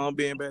her tongue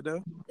being back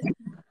there?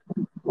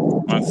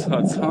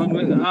 Her tongue.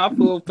 I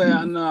feel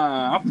bad.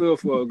 Nah, I feel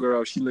for a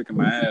girl. She licking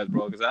my ass,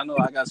 bro. Because I know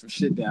I got some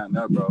shit down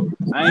there, bro.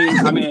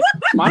 I mean,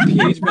 my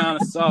pH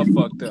balance is all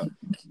fucked up.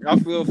 I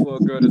feel for a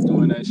girl that's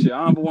doing that shit.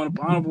 I don't want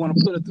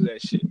to put her through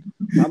that shit.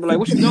 I'll be like,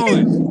 "What you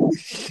doing?"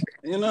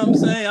 You know what I'm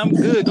saying? I'm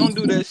good. Don't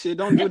do that shit.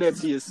 Don't do that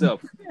to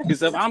yourself.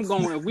 Because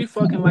if we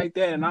fucking like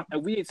that, and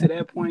if we get to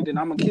that point, then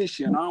I'm gonna kiss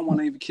you, and I don't want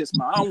to even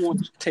I don't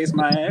want to taste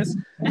my ass.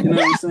 You know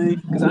what I'm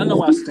saying? Because I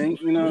know I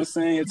stink. You know what I'm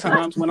saying? At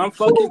times when I'm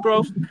fucking,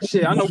 bro,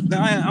 shit, I know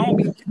I don't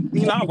be,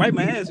 I wipe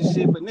my ass and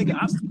shit, but nigga,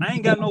 I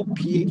ain't got no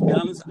pH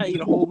balance. I eat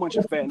a whole bunch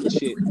of fat and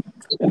shit,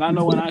 and I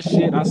know when I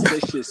shit, that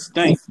shit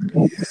stink.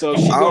 So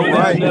if she All going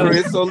down right, there,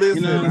 Chris. So you know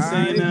listen. what All I'm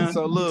saying? right. Now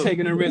So you look.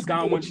 taking a risk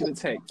I don't want you to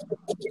take.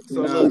 You So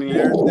know what I look.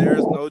 mean?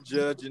 There's no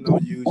judging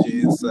on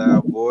Eugene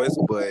inside voice,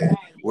 but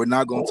we're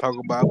not gonna talk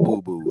about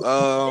boo boo.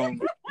 All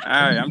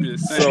right, I'm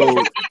just saying. So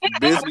I be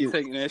biscuit,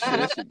 taking that shit.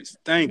 That shit be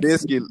stinking.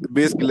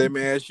 biscuit. Let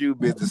me ask you,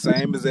 the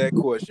same as that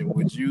question.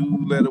 Would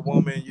you let a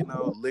woman,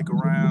 lick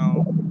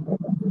around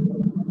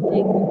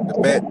the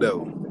back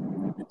door?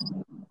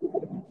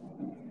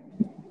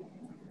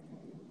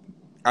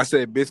 I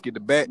said, biscuit, the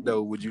back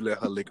door. Would you let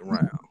her lick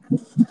around?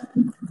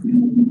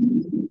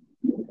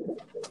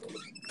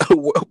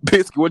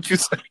 Biscuit, what you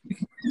say?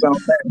 So I'm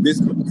back.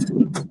 Biscuit,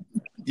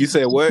 you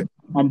said what?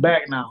 I'm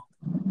back now.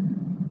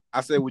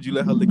 I said, would you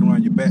let her lick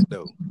around your back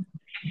door?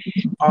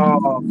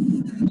 All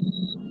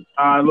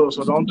right, look.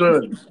 So don't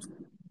judge me.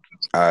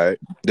 All right.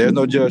 There's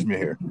no judgment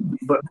here.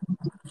 But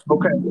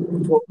okay,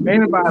 for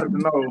anybody to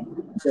know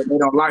that they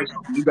don't like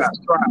something, you got to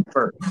try it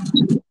first.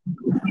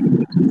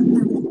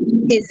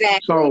 exactly.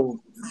 So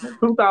in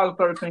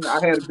 2013,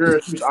 I had a girl.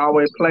 She used to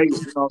always play.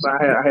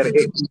 I had an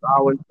ex. She used to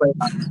always play.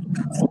 Like,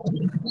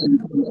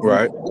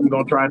 Right. we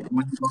gonna try it.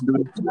 We gonna do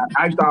this.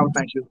 I used to always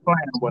think she was playing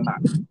and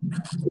whatnot.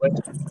 But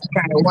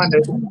kind of one day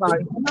she was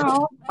like,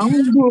 "No, I'm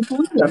gonna do it for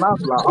real." And I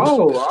was like,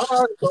 "Oh, all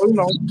right." So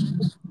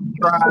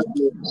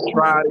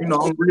tried. You know,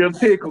 I'm real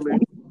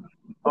ticklish.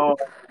 Uh,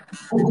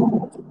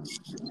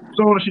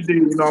 soon as she did,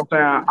 you know what I'm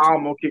saying, I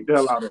almost kicked the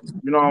hell out of her.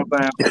 You know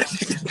what I'm saying?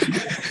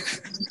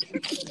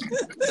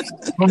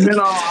 From then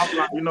on, I'm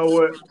like, you know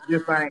what?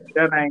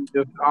 That ain't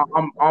just.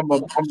 I'm a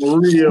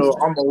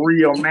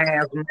real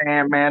man's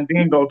man,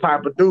 mandingo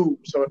type of dude.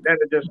 So that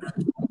is just,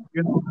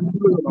 you know,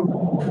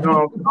 you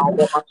know, I don't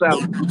want my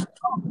salary.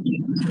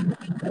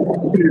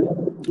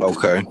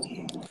 Okay.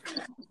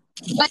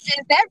 But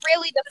does that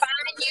really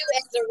define you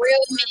as a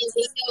real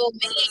Mandingo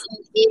man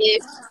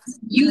if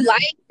you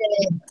like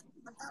that?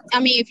 I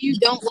mean, if you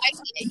don't like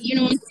it, you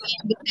know what I'm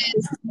saying?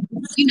 Because,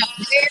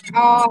 there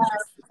are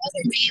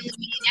other manly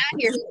men out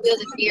here who feel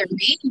that they're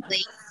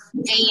manly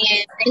and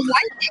they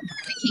like that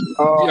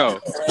kind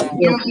of heat. Yo,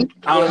 You know what I'm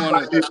I don't saying?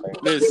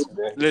 want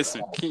to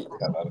listen.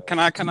 Can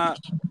I? I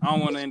don't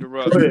want to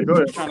interrupt. Go ahead.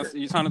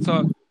 You trying to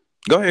talk?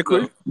 Go ahead,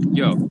 Chris. Look,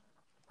 yo,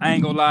 I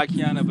ain't gonna lie,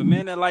 Kiana. If a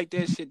man that like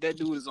that shit, that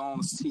dude is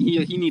on.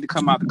 He need to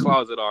come out the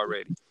closet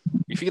already.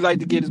 If he like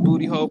to get his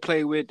booty hole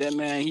played with, that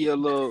man, he a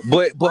little.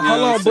 But hold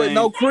on, but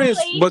no, Chris.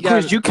 But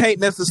Chris, you can't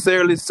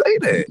necessarily say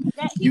that.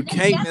 You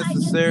can't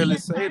necessarily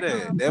say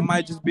that. That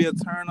might just be a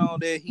turn on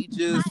that he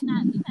just,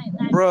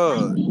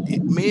 bruh.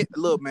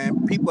 Look,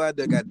 man. People out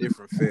there got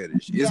different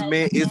fetish.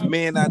 It's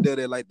men out there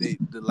that like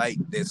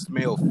that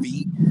smell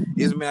feet.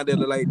 It's men out there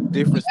that like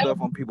different stuff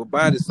on people's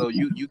bodies. So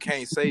you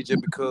can't say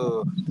just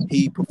because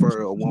he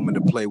prefer a woman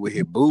to play with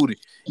his booty,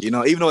 you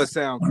know, even though it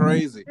sounds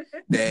crazy,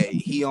 that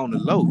he on the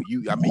low.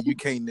 You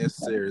can't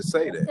necessarily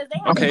say that.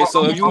 Okay,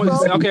 so if you want to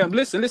say, okay,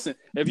 listen.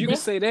 If you can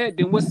say that,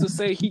 then what's to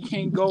say he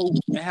can't go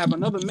and have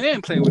another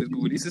man play with his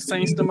booty? It's the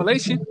same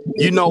stimulation.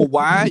 You know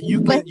why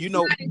you can,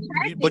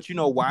 But you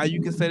know why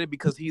you can say that,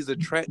 because he's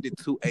attracted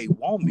to a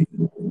woman.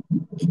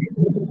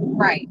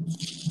 right.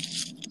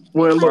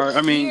 Well, look,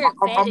 I mean,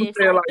 I'm gonna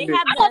say it like this.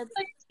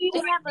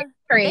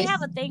 They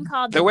have a thing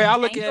called the way I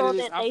look at ankle it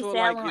is, that I they feel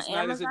sell like on it's not.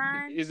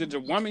 Amazon. Is it the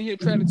woman he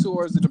attracted to,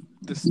 or is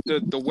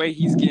it the way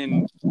he's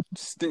getting,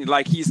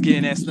 like he's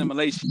getting that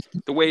stimulation?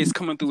 The way it's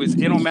coming through is,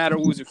 it don't matter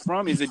who's it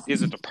from. Is it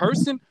the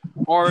person,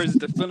 or is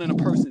it the feeling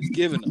the person's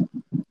giving them?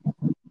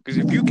 Because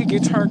if you could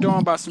get turned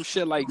on by some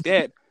shit like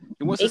that,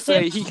 then what's to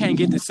say he can't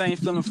get the same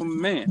feeling from a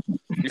man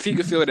if he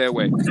could feel that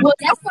way? Well,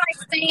 that's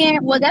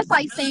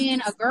like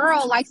saying a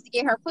girl likes to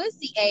get her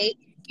pussy ate,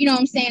 you know what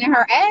I'm saying, and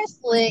her ass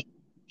licked,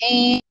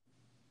 and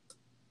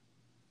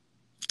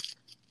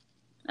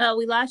Oh,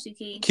 we lost you,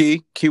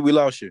 Key. Key, we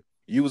lost you.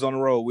 You was on the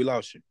road. We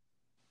lost you.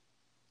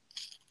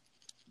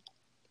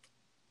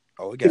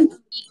 Oh, we got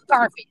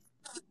garbage.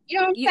 You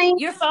know what I'm saying?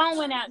 Your phone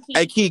went out, Key.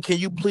 Hey, Key, can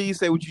you please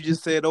say what you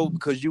just said over,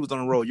 because you was on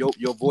the road.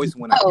 Your voice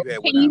went out. Oh,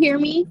 can you hear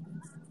me?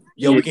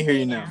 Yeah, we can hear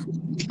you now.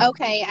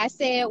 Okay, I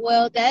said,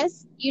 well,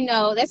 that's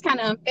kind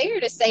of unfair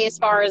to say as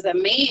far as a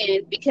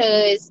man,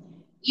 because,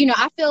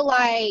 I feel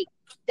like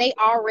they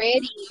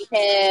already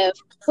have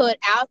put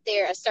out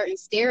there a certain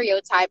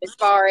stereotype as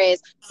far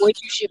as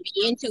what you should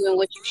be into and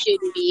what you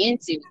shouldn't be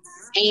into.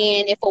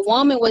 And if a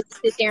woman was to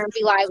sit there and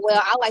be like,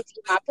 well, I like to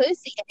eat my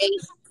pussy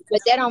ate,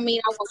 but that don't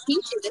mean I want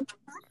Keisha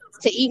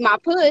to eat my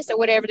puss or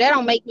whatever, that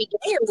don't make me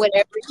gay or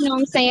whatever. You know what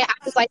I'm saying? I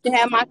just like to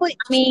have my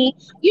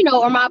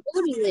or my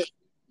booty licked.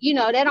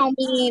 That don't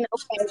mean,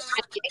 okay, I'm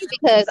gay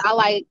because I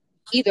like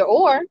either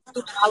or.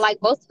 I like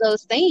both of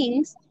those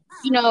things,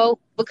 because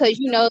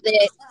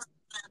that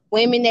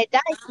women that die,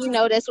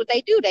 that's what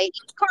they do. They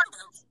eat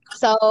carcass.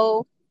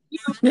 So,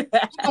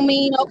 I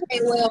mean, okay,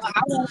 well,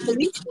 I want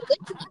Felicia to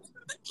lick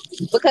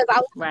me because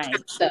I like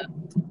that stuff.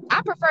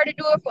 I prefer to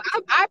do it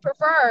I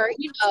prefer,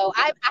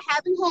 I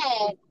haven't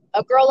had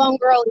a girl on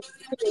girl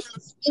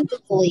experience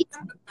physically,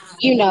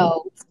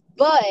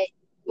 but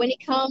when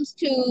it comes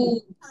to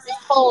the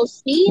whole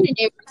scene and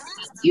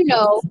everything,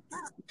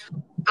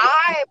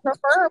 I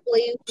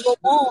preferably will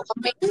want a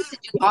man to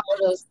do all of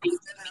those things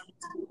to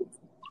me.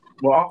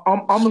 Well,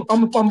 I'm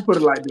gonna put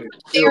it like this.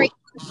 Very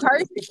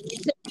person.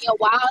 It took me a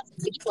while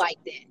to be like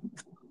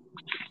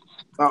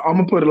that. I'm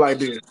gonna put it like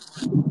this.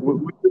 We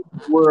live in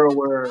a world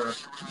where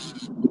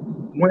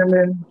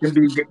women can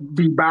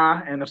be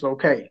bi, and it's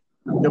okay.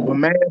 If a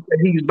man says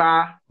he's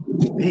bi,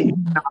 he's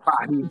not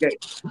bi. He's gay.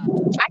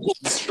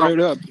 Straight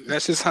up,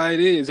 that's just how it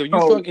is.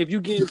 If you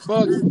getting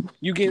fucked,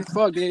 you getting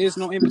fucked. There is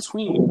no in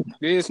between.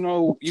 There is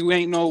no, you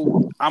ain't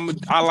no.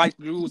 I like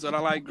dudes that I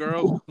like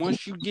girls.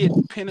 Once you get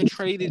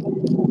penetrated,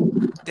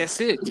 that's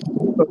it.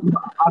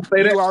 I say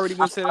You that. already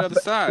went to the other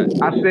side.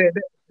 I said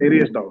that. It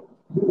is though.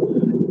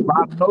 If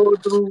I know a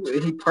dude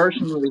and he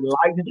personally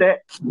likes that,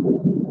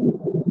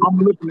 I'm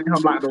looking at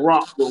him like The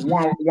Rock with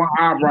one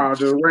eyebrow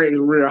just raised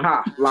real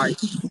high. Like,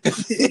 you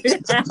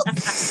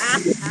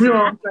know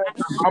what I'm saying?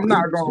 I'm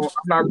not gonna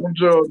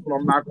judge, and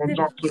I'm not gonna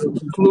jump to a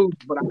conclusion,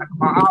 but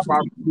my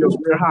eyebrow feel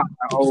real high.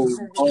 Like, oh,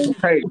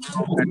 okay, you know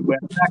what I'm saying? But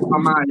in the back of my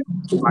mind,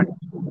 like,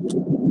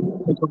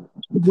 there's some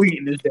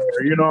sweetness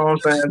there, you know what I'm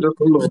saying? Just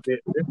a little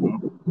bit,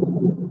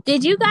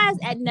 Did you guys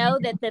know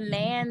that the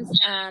man's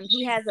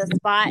he has a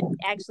spot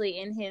actually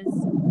in his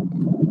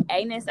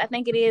anus. I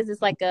think it is.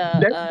 It's like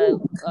That's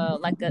true.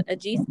 a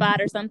G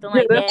spot or something Yeah,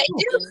 like that's that.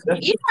 They true. do.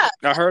 That's true.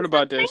 Yeah. I heard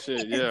about that That's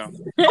shit. Yeah.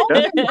 That's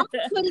open. true.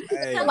 Put it So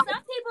Hey, together like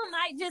some people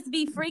might just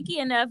be freaky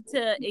enough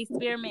to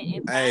experiment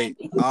and hey, find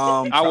it.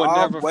 I to would all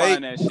never wait,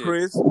 find that shit.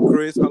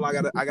 Chris, hold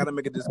on, I gotta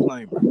make a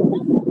disclaimer.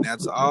 Now,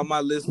 to all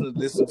my listeners,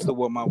 listen to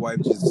what my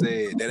wife just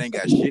said. That ain't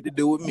got shit to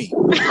do with me.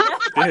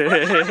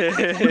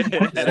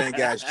 That ain't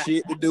got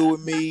shit to do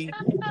with me.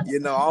 You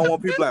know, I don't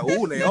want people like,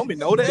 "Ooh, Naomi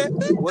know that?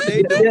 What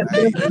they do?"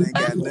 Hey, that ain't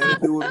got nothing to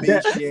do with me.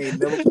 That, She ain't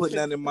never put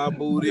nothing in my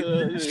booty.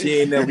 She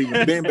ain't never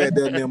even been back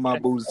there near my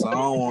booty. So I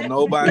don't want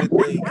nobody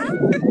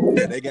thinking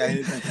that they got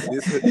anything.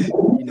 This,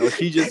 you know,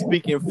 she just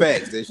speaking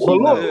facts that but she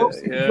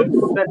knows. Yeah.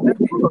 that's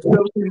true. You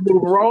ever seen the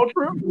movie Road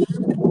Trip?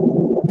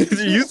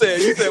 You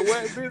said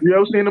what, bitch? You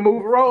ever seen the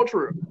movie Road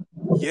Trip?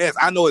 Yes,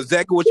 I know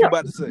exactly what you Yeah,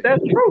 about to say.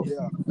 that's true.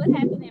 Yeah, What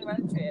happened in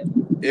Road Trip?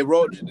 it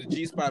wrote the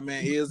G Spot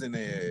man is in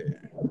there. Yeah.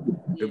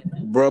 The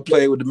bro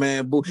played with the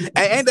man boo.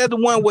 Ain't that the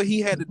one where he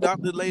had the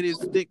doctor lady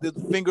stick the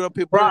finger up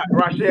his butt?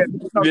 Right.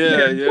 She Yeah,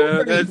 had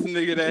yeah. That's the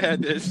nigga that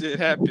had that shit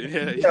happen.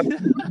 yeah, Yeah.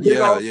 big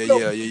Yeah, old yeah,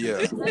 silver. yeah, yeah,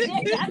 yeah. But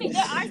I mean,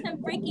 there are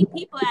some freaky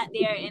people out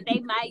there, and they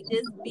might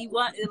just be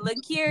a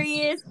little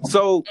curious.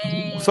 So,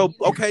 And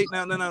okay,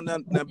 now,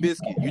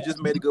 Biscuit, you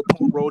just made a good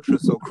point. Road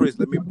trip. So, Chris,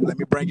 let me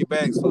bring it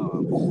back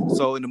some.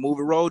 So, in the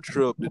movie Road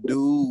Trip, the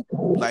dude,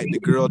 like the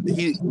girl,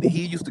 he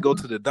used to go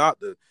to the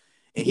doctor,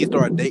 and he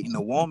started dating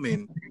a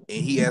woman,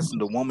 and he asked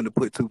the woman to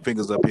put two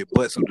fingers up his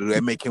butt. So, do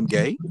that make him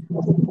gay?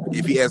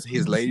 If he asked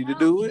his lady to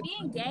do it?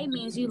 being gay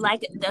means you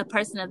like the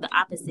person of the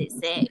opposite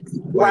sex.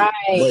 Wait,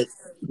 right.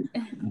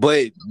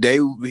 but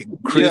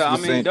Chris Yeah, I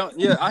was mean, saying, don't.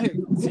 Yeah, I hear.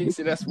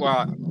 See, that's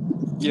why.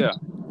 Yeah,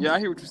 yeah, I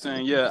hear what you're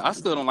saying. Yeah, I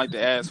still don't like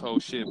the asshole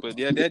shit, but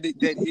yeah, that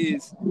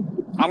is.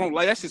 I don't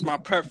like. That's just my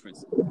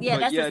preference. Yeah, But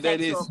that's a yeah,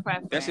 sexual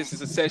that's just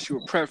preference. a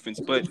sexual preference.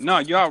 But no,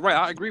 y'all right.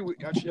 I agree with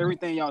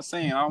everything y'all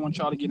saying. I don't want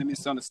y'all to get a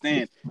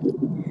misunderstand.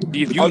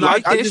 If "Oh you no,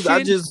 like that shit, I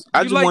you just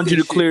like want you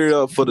that to shit. clear it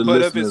up for the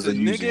But if it's listeners a and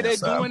use nigga your that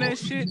inside doing that voice."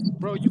 shit,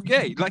 bro, you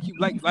gay. Like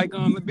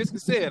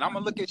Biscuit said, I'm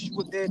gonna look at you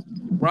with that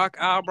rock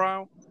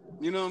eyebrow.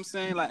 You know what I'm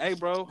saying? Like, hey,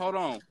 bro, hold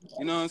on.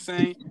 You know what I'm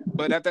saying?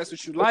 But if that's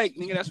what you like,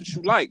 nigga, that's what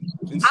you like.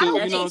 I Until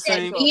don't you know what That's I'm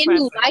think that saying? sexual men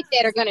who preference. like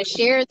that are going to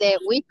share that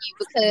with you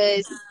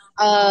because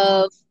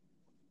of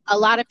a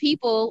lot of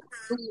people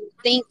who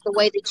think the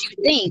way that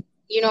you think.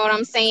 You know what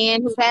I'm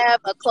saying? Who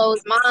have a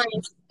closed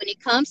mind when it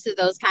comes to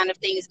those kind of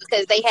things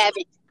because they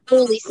haven't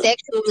fully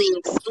sexually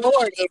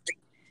explored everything.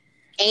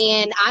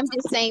 And I'm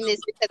just saying this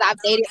because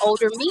I've dated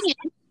older men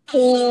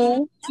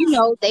who, you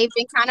know, they've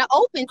been kind of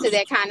open to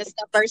that kind of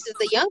stuff versus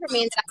the younger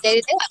men that I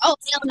dated. They're like, oh,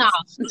 hell no,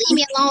 leave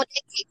me alone,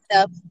 that gay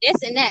stuff,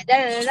 this and that,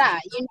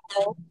 you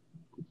know.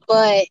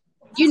 But,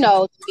 you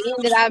know, the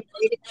men that I've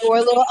dated who are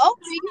a little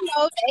older, you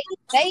know,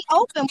 they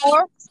open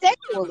more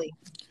sexually.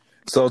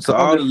 So to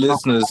I'm all the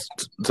just listeners,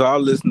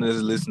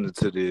 listening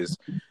to this,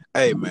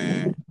 hey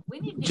man, We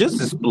need to just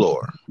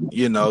explore.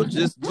 You know,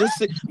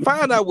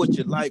 find out what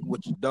you like,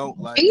 what you don't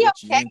like, Be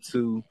what you okay.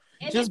 into.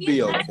 And if Just be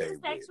that's okay a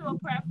with it. sexual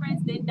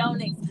preference, then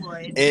don't explore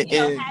it. And You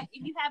know, and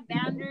if you have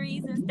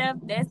boundaries and stuff,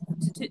 that's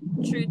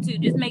true too.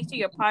 Just make sure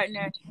your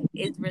partner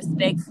is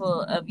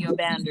respectful of your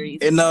boundaries.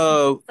 and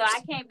So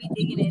I can't be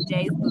digging in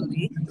Jay's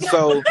booty.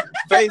 so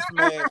face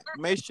mask.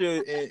 Make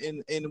sure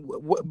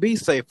be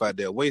safe out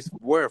there.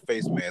 Wear a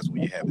face mask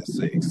when you're having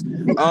sex.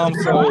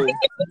 So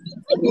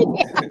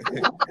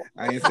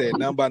I ain't saying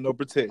nothing about no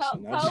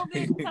protection.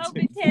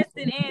 COVID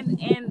tested and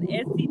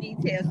STD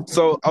tested.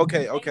 So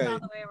okay. All the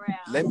way around.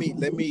 Let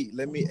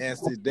me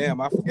ask this.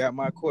 Damn, I forgot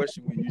my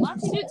question when you Why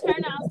just. don't you do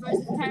turn-offs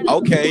versus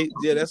turn-ons? Okay,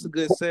 yeah, that's a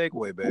good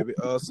segue, baby.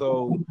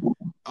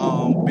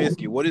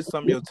 Biscuit, what is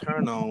some of your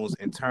turn-ons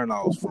and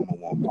turn-offs from a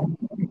woman?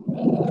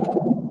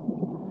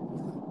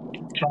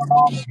 turn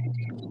on.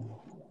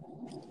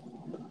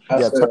 I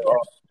Yeah, said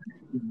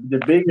the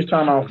biggest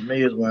turn off for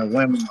me is when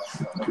women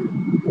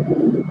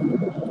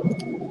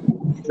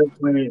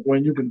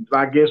when you can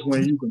I guess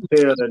when you can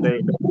tell that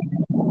they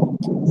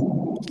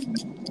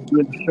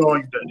really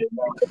showing you that they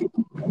want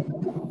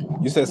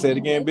you said say it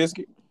again,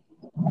 Biscuit.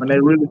 when they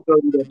really show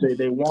you that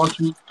they want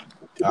you.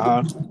 Uh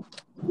huh.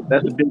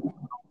 That's the biggest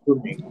turn off for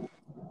me.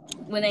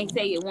 When they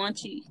say it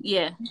want you,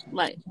 yeah,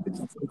 like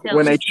When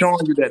telling. they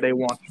showing you that they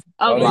want you.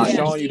 Oh, Oh, they Like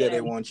showing you that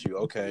they want you.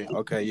 Okay,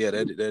 yeah,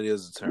 that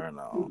is a turn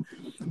on.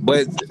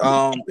 But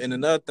and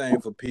another thing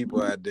for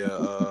people out there,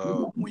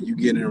 when you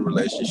get in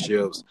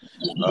relationships,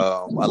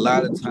 a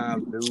lot of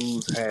times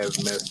dudes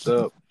have messed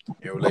up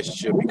in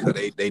relationship because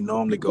they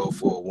normally go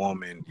for a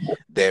woman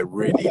that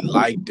really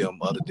like them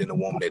other than the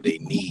woman that they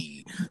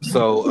need.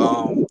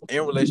 So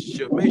in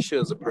relationship, make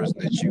sure it's a person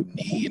that you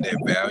need and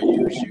that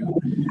values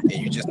you, and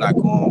you're just not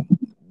going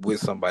with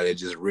somebody that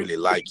just really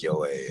like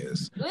your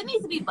ass. It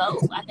needs to be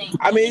both. I think.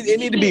 I mean, it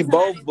need to be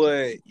both,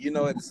 somebody. but you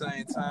know, at the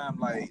same time,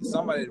 like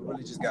somebody that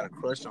really just got a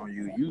crush on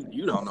you,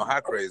 you don't know how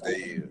crazy they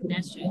is.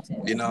 That's true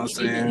too. You know what I'm You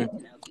do need saying?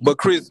 to know. But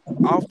Chris,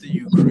 after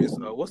you, Chris,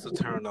 what's the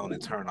turn on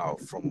and turn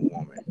off from a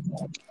woman?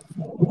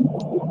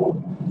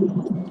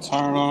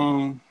 Turn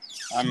on.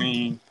 I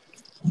mean,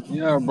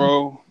 yeah,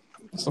 bro.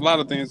 It's a lot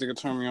of things that can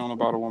turn me on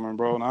about a woman,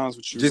 bro. And honest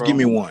with you, Just bro. give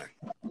me one.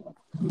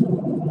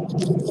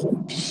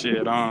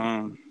 Shit,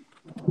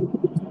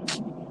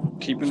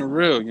 keeping it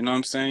real, you know what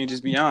I'm saying?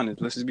 Just be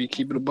honest. Let's just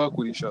keep it a buck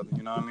with each other,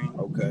 you know what I mean?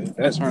 Okay,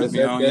 That turns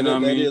me on, you know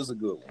what I that mean? is a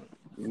good one.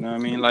 You know what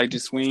I mean? Like,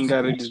 just we ain't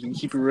gotta just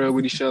keep it real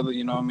with each other,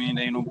 you know what I mean?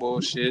 There ain't no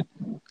bullshit.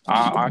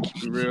 I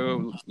keep it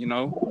real, you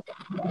know.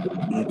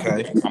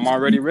 Okay. I'm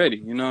already ready,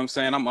 you know what I'm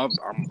saying? I'm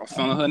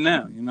feeling her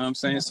now, you know what I'm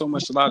saying? So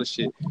much, a lot of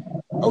shit.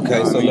 Okay,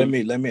 You know so what I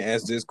mean? let me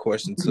ask this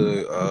question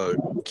to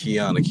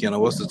Kiana. Kiana,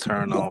 what's the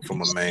turn on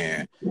from a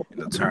man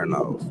and the turn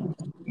off?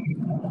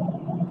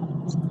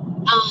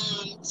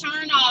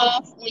 Turn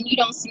off when you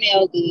don't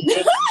smell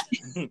good.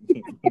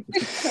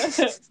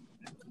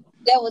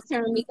 That would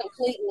turn me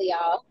completely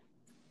off.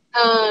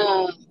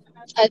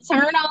 A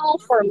turn on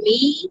for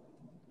me.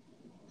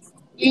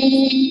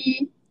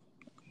 Mm,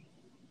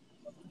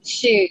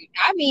 shoot.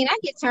 I mean, I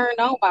get turned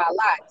on by a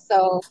lot.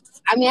 So,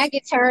 I mean, I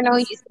get turned on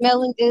you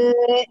smelling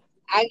good.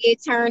 I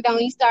get turned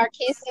on you start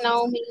kissing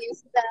on me and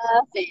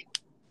stuff and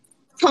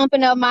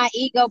pumping up my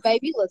ego.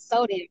 Baby, you look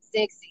so damn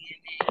sexy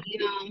in that. You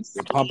know what I'm The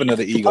saying? pumping of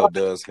the ego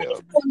does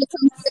help. When it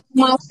comes to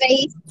my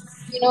face,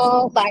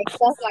 like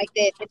stuff like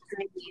that. That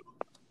turns me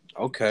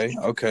Okay.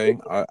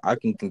 I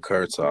can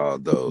concur to all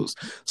those.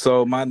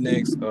 So my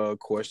next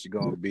question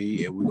gonna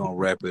be, and we're gonna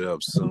wrap it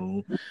up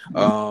soon.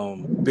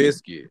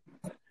 Biscuit,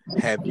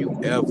 have you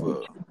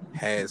ever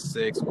had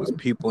sex with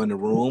people in the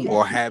room,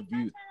 or have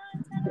you?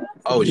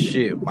 Oh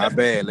shit, my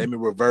bad. Let me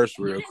reverse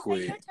real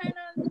quick.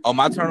 Oh,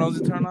 my turn on is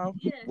a turn off?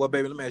 Yeah. Well,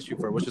 baby, let me ask you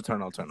first. What's your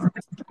turn on, turn off?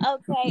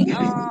 Okay,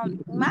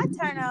 my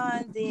turn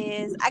ons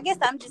is, I guess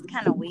I'm just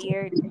kind of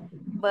weird,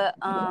 but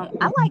I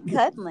like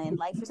cuddling.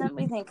 Like, for some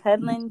reason,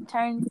 cuddling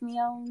turns me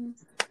on.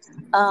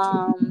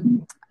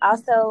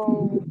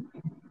 Also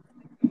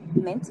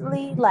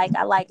mentally, like,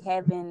 I like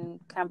having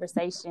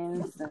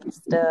conversations and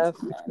stuff,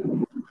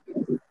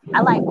 and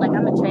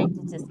I'm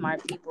attracted to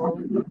smart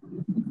people,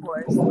 of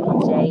course,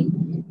 and Jay,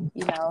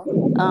 you know.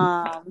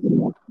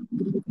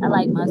 I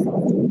like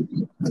muscles.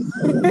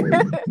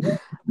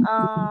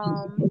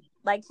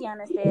 Like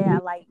Kiana said, I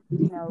like,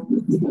 smell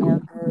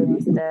good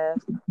and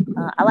stuff.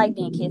 I like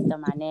being kissed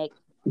on my neck.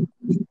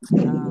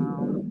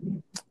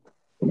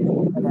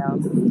 What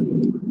else?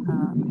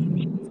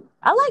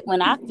 I like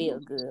when I feel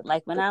good.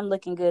 Like, when I'm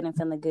looking good and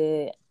feeling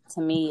good,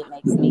 to me, it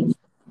makes me,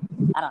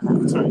 I don't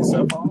know. Turn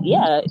yourself on?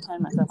 Yeah,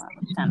 turn myself on.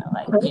 Kind of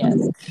like, yeah.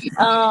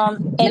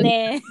 And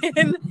then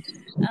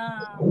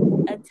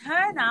a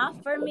turn off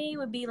for me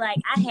would be like,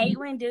 I hate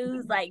when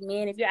dudes, like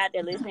men, if you're out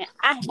there listening,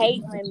 I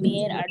hate when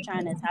men are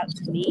trying to talk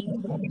to me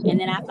and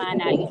then I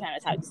find out you're trying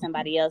to talk to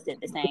somebody else at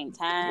the same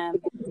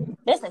time.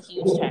 That's a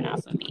huge turn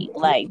off for me.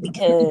 Like,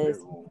 because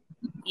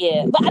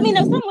yeah, but I mean,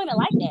 there's some women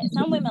like that.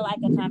 Some women like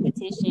a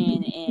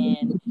competition,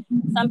 and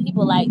some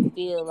people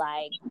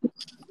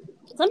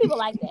some people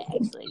like that.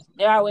 Actually,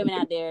 there are women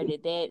out there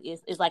that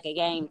is like a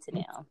game to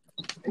them.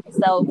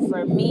 So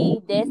for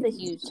me, that's a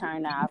huge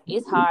turn off.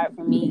 It's hard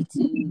for me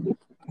to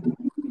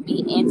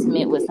be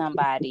intimate with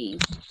somebody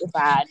if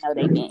I know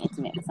they've been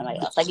intimate with somebody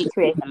else. Like, it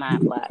creates a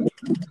mind block.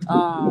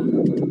 Baby,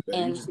 you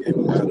And just gave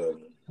a lot of them.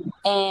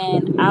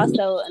 and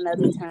also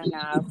another turn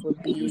off would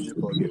You be, just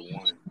supposed to get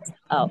one.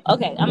 oh,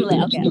 okay, I'm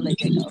gonna let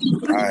Jay go. All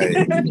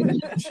right.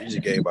 She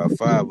just gave about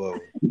 5 of them.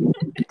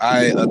 All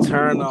right, a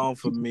turn on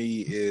for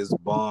me is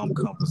bomb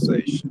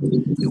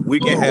conversation. If we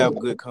can have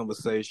good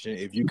conversation,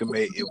 if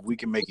we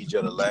can make each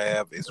other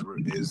laugh, I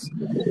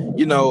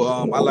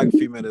like a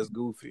female that's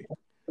goofy.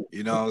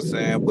 You know what I'm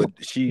saying? But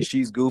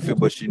she's goofy,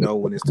 but she know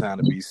when it's time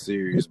to be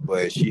serious.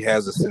 But she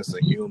has a sense of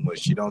humor.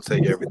 She don't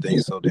take everything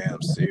so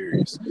damn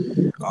serious.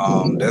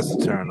 That's a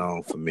turn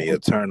on for me. A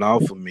turn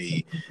off for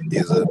me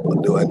is just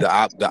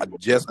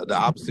the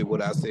opposite of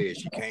what I said.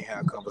 She can't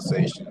have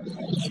conversation.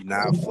 She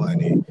not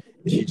funny.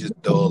 She just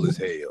dull as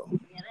hell.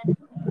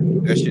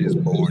 That shit is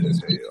boring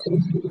as hell.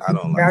 I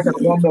don't Yeah, I like got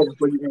that. one more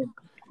before you end.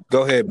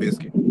 Go ahead,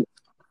 Biscuit.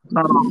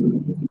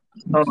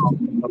 A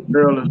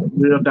girl is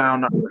real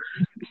down to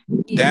earth.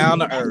 Yeah, Down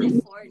to that's earth.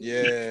 important.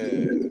 Yeah.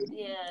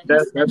 Yeah,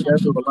 That that's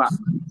do a lot.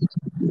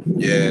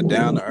 Yeah,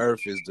 down to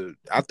earth is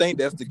I think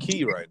that's the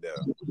key right there.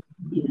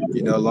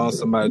 As long as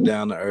somebody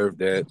down to earth,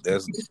 that's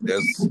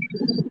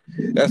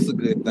a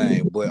good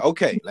thing. But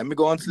okay, let me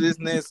go on to this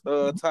next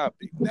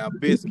topic. Now,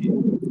 Biscuit,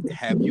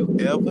 have you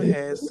ever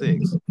had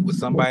sex with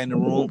somebody in the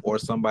room, or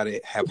somebody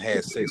have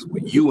had sex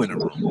with you in the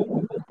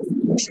room?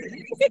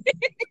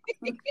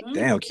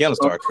 Damn, Kiana Uh,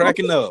 started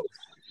cracking up.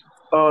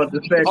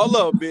 the second, Hold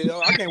up, bitch.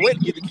 I can't wait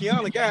to get to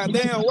Kiana. God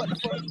damn, what the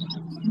fuck?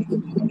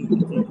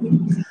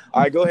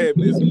 All right, go ahead,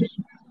 Biscuit.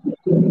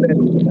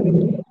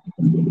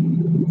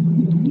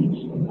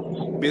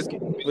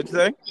 Biscuit, what'd you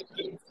say?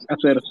 I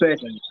said the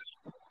second,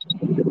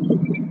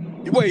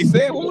 Wait,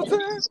 say it one more time.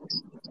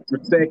 the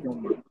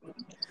second one.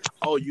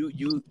 Oh,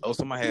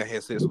 somebody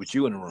had sex with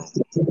you in the room.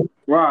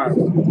 Right.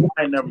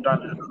 I ain't never done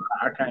that.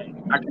 I can't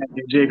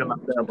get jiggy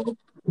like that, bro.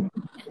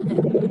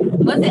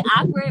 Was it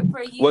awkward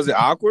for you? Was it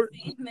awkward?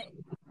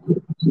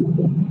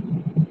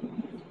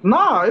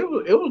 No,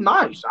 it was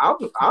nice.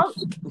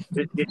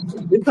 It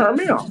turned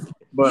me on.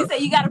 You But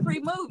said you got a free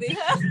movie,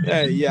 huh?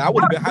 Yeah, I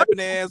would have been hyping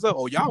their ass up.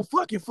 Oh, y'all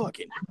fucking. but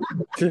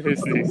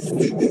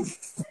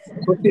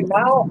see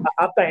now,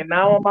 I think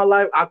now in my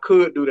life I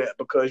could do that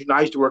because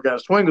I used to work at a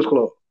swingers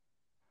club.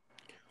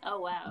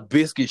 Oh wow.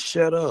 Biscuit,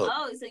 shut up.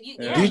 Oh, so you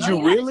Did you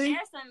you really?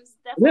 gotta share some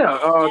stuff with Yeah,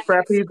 us.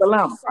 Trapeze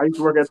Atlanta. I used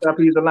to work at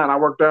Trapeze Atlanta. I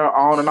worked there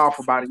on and off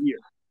for about a year.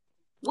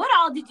 What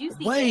all did you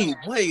see Wait,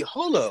 there?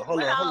 hold up.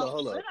 What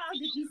all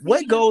did you see?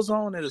 What goes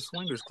on at a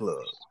swingers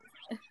club?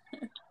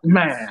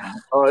 Man,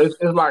 it's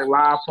like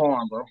live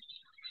porn, bro.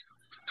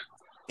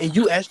 And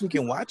you actually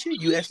can watch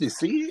it? You actually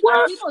see it?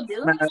 Are people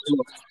doing Man,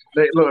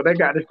 it? they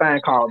got this thing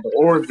called the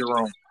orgy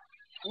room.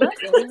 What?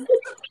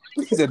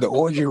 He's at the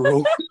orgy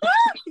room.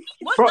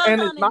 What Bro, goes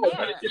and on it's in nice.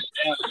 there?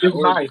 It's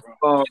nice.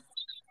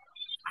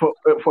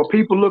 For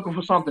people looking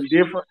for something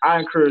different, I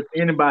encourage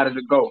anybody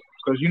to go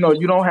because you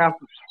don't have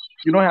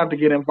to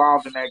get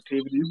involved in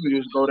activity. You can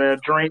just go there,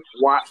 drink,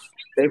 watch.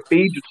 They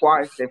feed you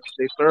twice. They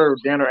serve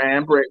dinner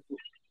and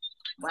breakfast.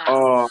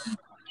 Wow.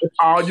 It's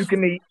all you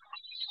can eat.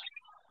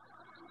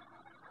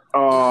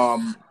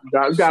 You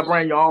got to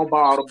bring your own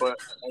bottle, but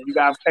you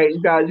got to pay.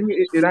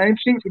 It ain't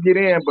cheap to get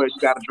in, but you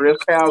got to dress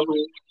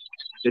casual.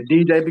 The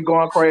DJ be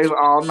going crazy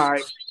all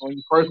night. When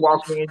you first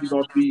walk in, you're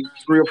gonna see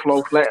 3 or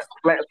 4 flat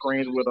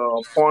screens with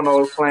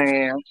pornos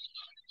playing,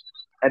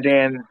 and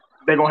then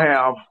they're gonna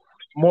have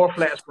more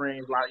flat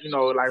screens like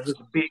like if it's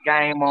a big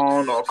game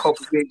on or a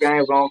couple big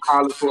games on,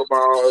 college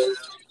football,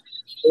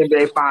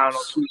 NBA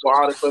finals, football,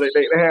 all that. So they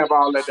have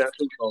all that there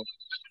too. So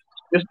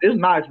it's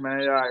nice,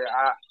 man.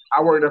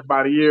 I worked there for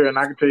about a year, and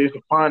I can tell you it's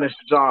the funnest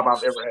job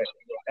I've ever had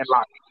in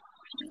life.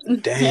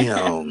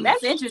 Damn.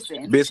 That's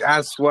interesting. Bitch,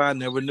 I swear I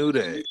never knew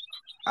that.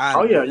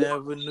 I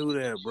never knew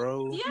that,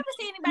 bro. Do you ever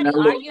see anybody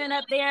arguing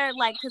up there?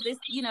 Like, because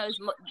it's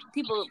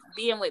people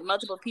being with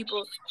multiple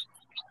people.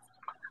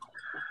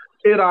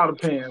 It all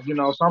depends.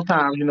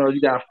 Sometimes,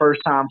 you got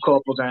first time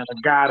couples and a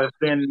guy that's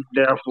been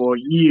there for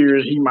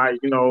years, he might,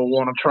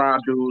 want to try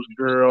dude's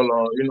girl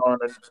or,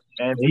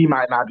 and he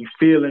might not be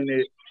feeling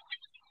it.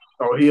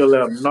 So he'll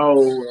let them know.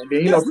 And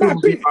then,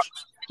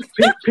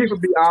 people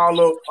be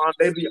all up,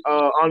 they be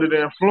under the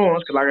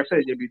influence because, like I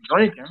said, they be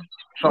drinking.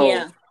 So,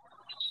 yeah.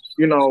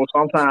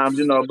 Sometimes,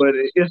 but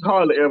it's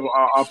hardly ever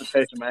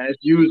altercation, man. It's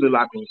usually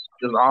like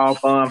just all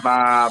fun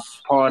vibe,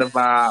 party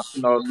vibe.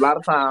 A lot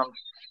of times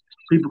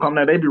people come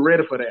there, they be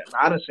ready for that. And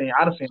I done seen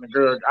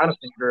girls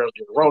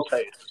get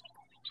rotated.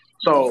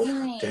 So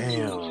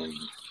damn,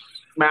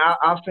 man,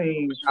 I've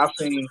seen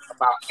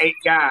about 8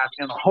 guys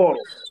in a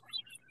huddle,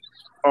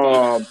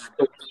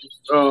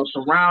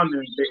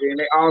 surrounding, and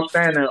they all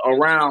standing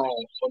around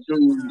a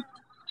dude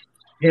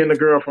hitting the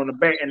girl from the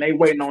back, and they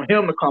waiting on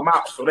him to come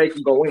out so they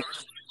can go in.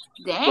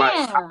 Damn.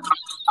 Like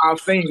I've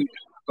seen it.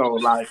 So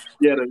like,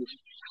 yeah,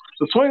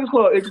 the swing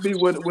club, it can be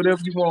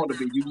whatever you want it to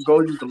be. You can go,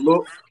 you can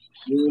look.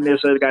 You ain't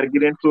necessarily got to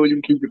get into it. You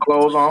can keep your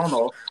clothes on,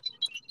 or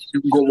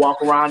you can go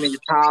walk around in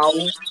your towel.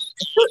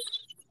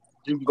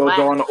 You can go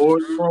join the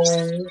orgy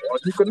room, or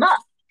you can not.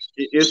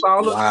 It's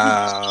all up to you.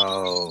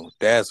 Wow,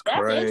 that's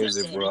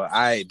crazy, bro.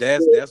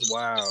 That's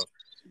wild.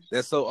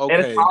 That's so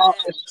okay.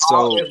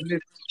 And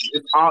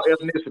it's all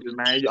ethnicity,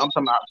 man. I'm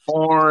talking about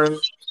foreign,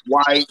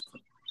 white,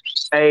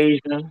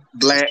 Asian,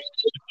 black.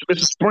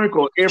 It's a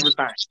sprinkle of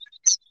everything.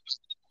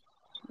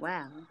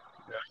 Wow,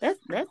 that's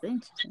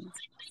interesting.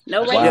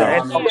 No race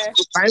there.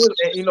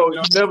 You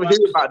never hear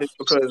about this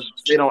because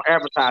they don't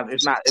advertise.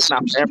 It's not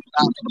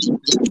advertising.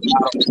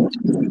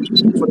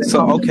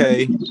 So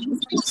okay,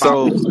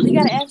 so you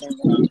gotta ask them.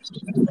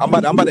 I'm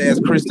about to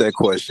ask Chris that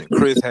question.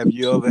 Chris, have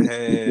you ever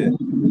had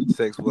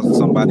sex with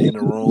somebody in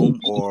the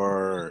room,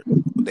 or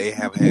they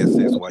have had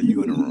sex while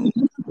you in the room?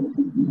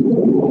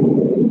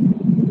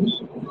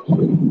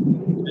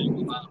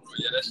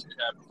 Yeah, that shit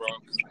happened, bro.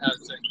 I had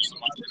sex with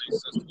somebody and they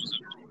sister was in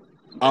the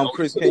room.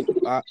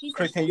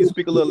 Chris, can you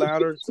speak a little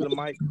louder to the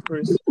mic,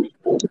 Chris?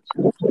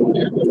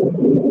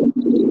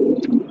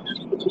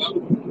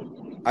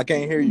 I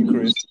can't hear you,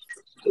 Chris.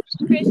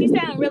 Chris, you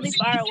sound really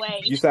far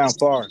away. You sound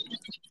far.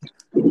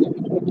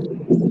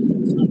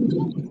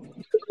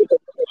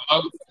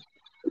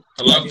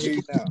 Hello? I can hear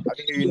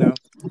you now.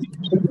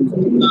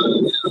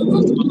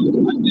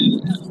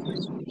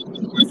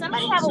 Does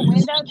somebody have a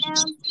window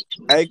down?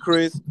 Hey,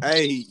 Chris.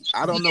 Hey,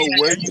 I don't know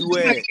where you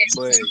at,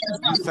 but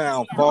you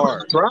sound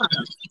far.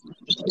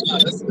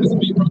 That's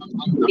me, bro.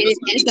 It's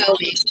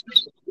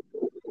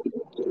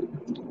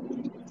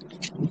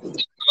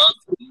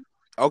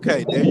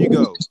Okay, there you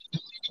go.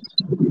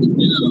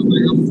 Yeah,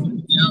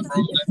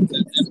 bro.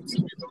 That's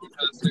me, bro. I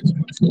had sex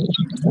with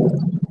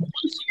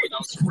someone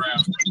else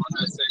around. I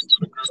had sex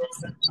with a girl.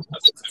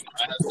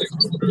 I had sex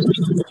with a girl.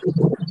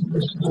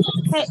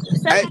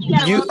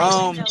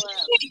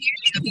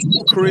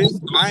 Chris,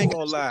 I ain't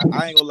gonna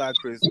lie,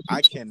 Chris.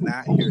 I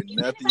cannot hear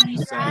nothing you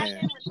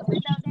saying.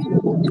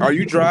 Are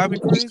you driving,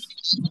 Chris?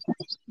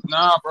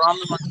 Nah, bro, I'm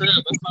in my crib.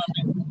 That's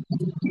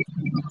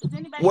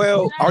not me.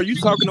 Well, are you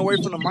talking away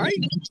from the mic?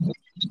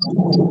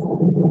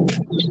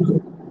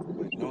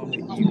 But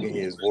normally you can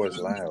hear his voice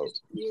loud.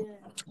 Yeah.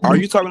 Are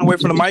you talking away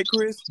from the mic,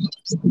 Chris?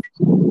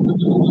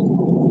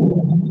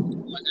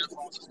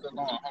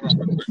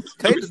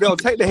 Take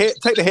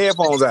the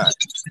headphones out.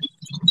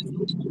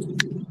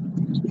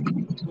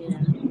 Yeah.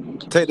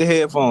 Take the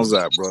headphones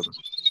out, brother.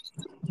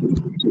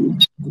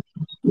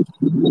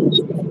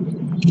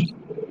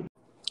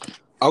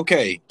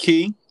 Okay,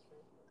 Key.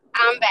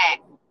 I'm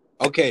back.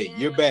 Okay, Yeah,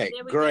 you're back.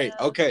 there we Great.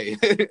 go. Okay,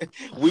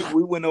 we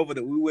went over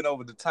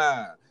the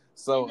time.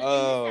 So And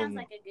this sounds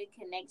like a good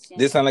connection.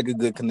 this sounds like a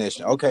good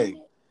connection. Okay,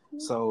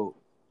 so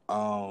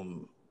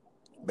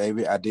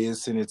baby, I did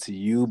send it to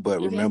you, but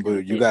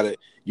remember you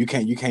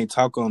can't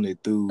talk on it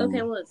through.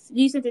 Okay, well,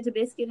 you sent it to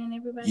Biscuit and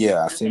everybody.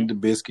 Yeah, I sent it to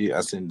Biscuit.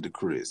 I sent it to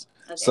Chris.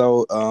 Okay.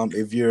 So,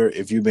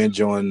 if you've been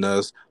joining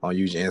us on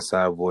Use Your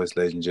Inside Voice,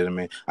 ladies and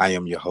gentlemen, I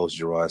am your host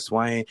Gerard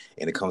Swain,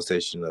 and the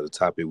conversation of the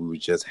topic we were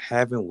just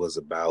having was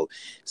about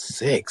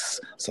sex,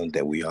 something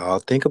that we all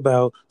think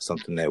about,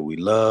 something that we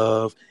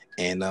love,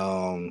 and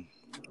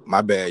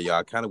my bad, y'all,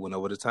 I kind of went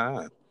over the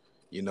time.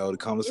 You know, the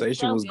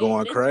conversation was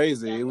going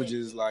crazy. It was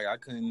just like I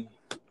couldn't.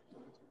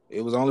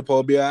 It was only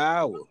supposed to be an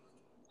hour.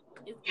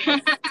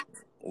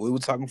 We were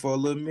talking for a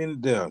little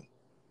minute there,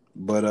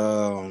 but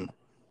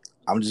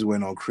I'm just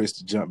waiting on Chris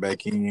to jump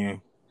back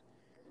in.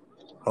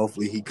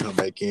 Hopefully he come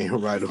back in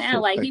right away.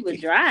 Sound like he was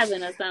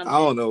driving or something. I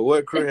don't know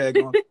what Chris had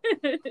going.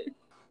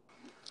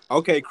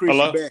 Okay, Chris,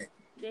 you back.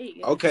 There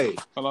you go. Okay.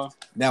 Hello.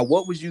 Now,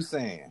 what was you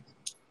saying?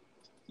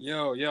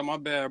 Yeah, my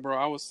bad, bro.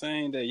 I was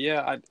saying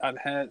that, I'd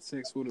had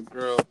sex with a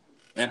girl,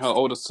 and her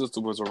older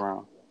sister was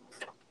around.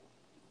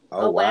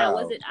 Oh wow.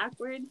 Was it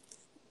awkward?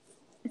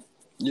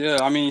 Yeah,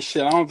 I mean,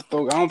 shit. I don't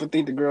even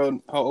think the girl,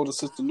 her older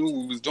sister, knew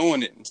we was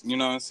doing it. You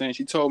know what I'm saying?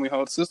 She told me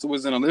her sister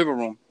was in the living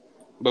room,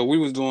 but we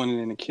was doing it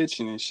in the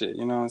kitchen and shit.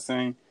 You know what I'm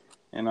saying?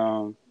 And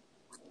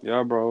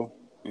yeah, bro.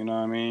 You know what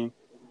I mean?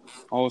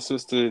 Older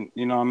sister.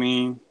 You know what I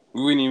mean?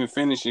 We wouldn't even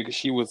finish it because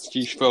she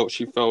felt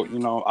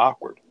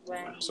awkward.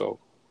 Right. So,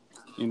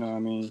 you know what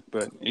I mean?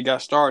 But it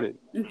got started.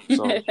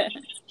 So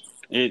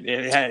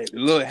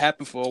it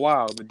happened for a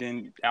while, but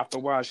then after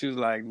a while she was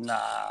like,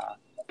 nah.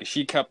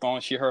 She kept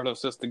on. She heard her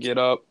sister get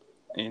up,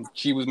 and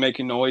she was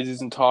making noises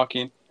and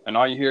talking, and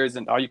all you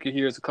could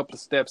hear is a couple of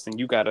steps, and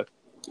you gotta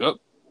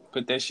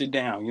put that shit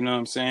down. You know what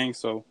I'm saying?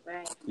 So,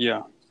 right.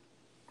 Yeah.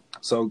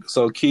 So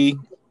Key,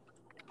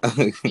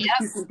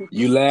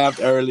 you laughed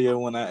earlier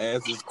when I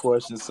asked this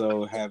question.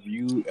 So, have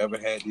you ever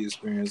had the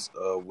experience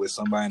with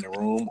somebody in the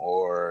room,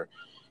 or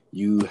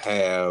you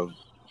have,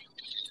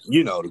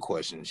 the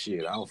question?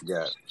 Shit, I don't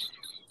forgot.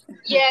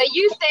 Yeah,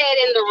 you said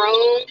in the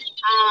room.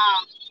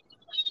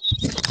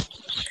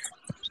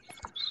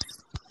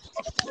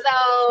 So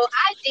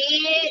I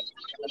did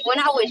when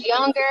I was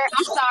younger.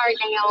 I'm sorry,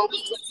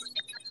 Naomi.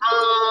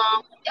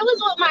 It was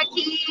with my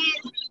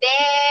kids,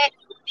 dad.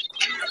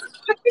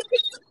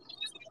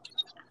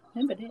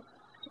 Remember that?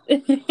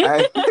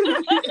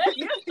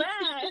 You're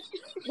fine.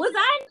 Was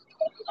I?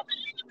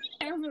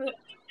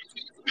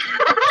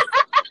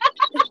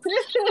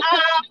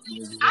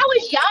 I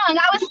was young.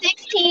 I was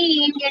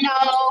 16,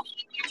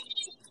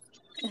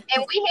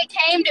 and we had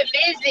came to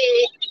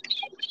visit.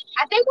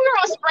 I think we were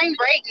on spring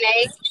break,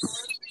 Nate.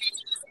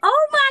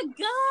 Oh my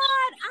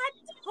God! I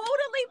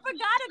totally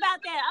forgot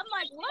about that. I'm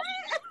like, what?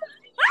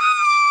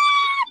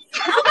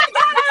 Oh my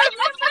God! I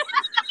remember.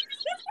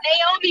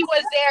 Naomi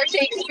was there to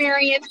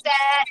experience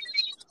that.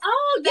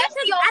 Oh, yes,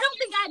 because I don't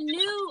think I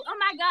knew. Oh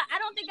my God, I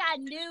don't think I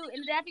knew.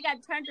 And then I think I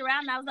turned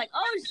around and I was like,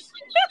 oh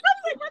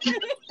shit.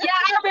 Yeah,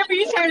 I remember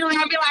you turning around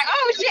and be like,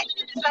 oh shit.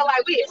 So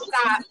like we had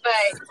stopped,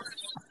 but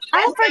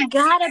I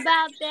forgot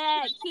about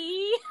that,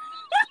 Key.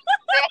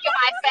 Back in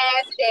my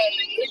fast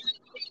days.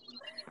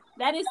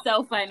 That is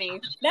so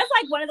funny. That's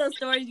like one of those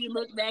stories you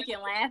look back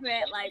and laugh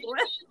at. Like, what?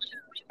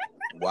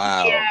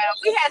 Wow. Yeah,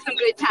 we had some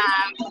good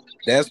times.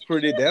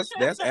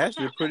 That's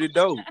actually pretty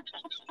dope.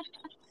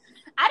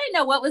 I didn't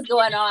know what was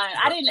going on.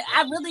 I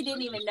really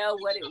didn't even know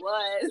what it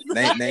was.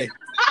 Nay.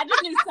 I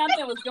just knew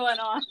something was going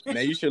on.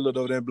 Now you should look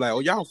over there and be like, oh,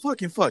 y'all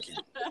fucking.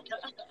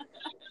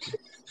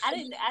 I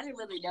didn't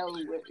really know.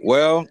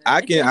 Well,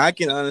 I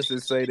can honestly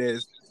say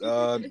this.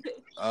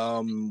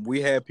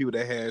 We had people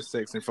that had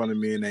sex in front of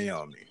me and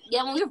Naomi.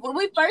 Yeah, when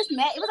we first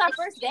met, it was our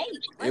first date.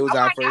 It was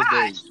our first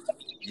date.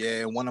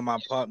 Yeah, one of my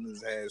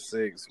partners had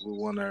sex with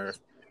one of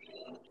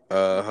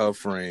her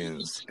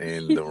friends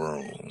in the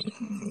room.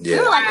 Yeah.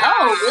 We were like,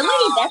 oh,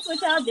 really? That's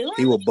what y'all doing?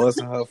 He was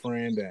busting her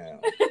friend down.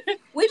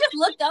 We just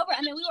looked over.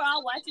 I mean, we were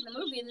all watching the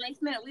movie, and the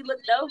next minute we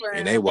looked over,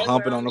 and they were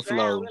humping on the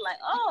floor. We were like,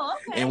 oh,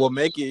 okay. And what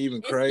make it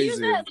even crazy?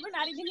 Excuse us, we're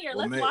not even here.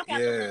 Let's walk out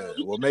the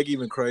room. What make it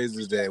even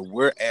crazy is that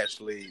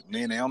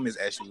me and Naomi's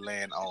actually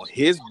laying on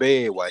his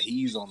bed while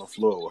he's on the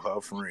floor with her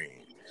friend,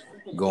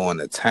 going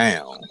to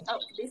town. Oh,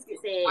 Biscuit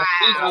said,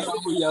 wow. All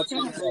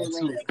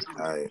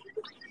right.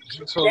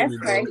 That's crazy.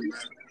 Hey.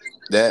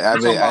 They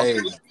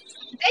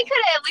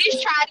could have at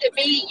least tried to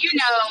be,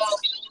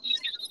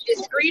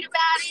 discreet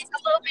about it a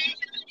little bit.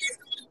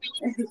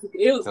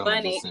 It was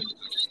funny.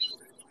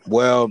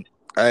 Well,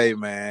 hey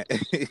man.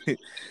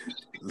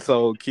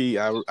 So Key,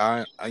 I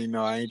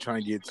ain't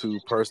trying to get too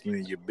personal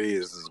in your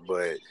business,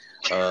 but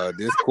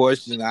this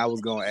question I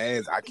was gonna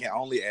ask, I can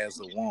only ask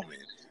a woman.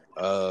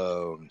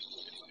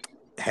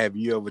 have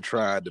you ever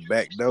tried the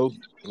back door?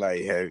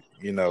 Like, have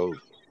anal?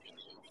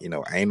 You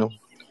know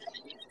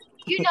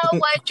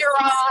what, Gerard?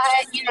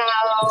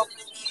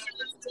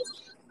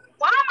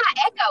 Why am I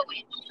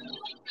echoing?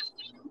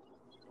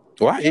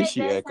 Why Yeah, is it she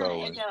does sound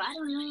echoing? echo. I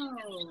don't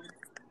know.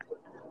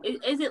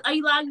 Is it? Are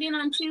you logged in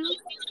on two,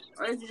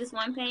 or is it just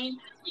one page?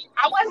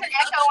 I wasn't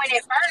echoing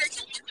at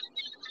first.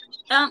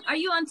 Are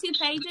you on two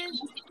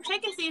pages?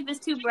 Check and see if it's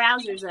two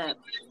browsers up.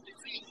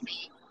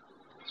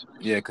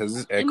 Yeah, because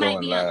it's You might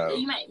echoing be loud.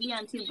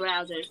 on two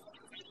browsers.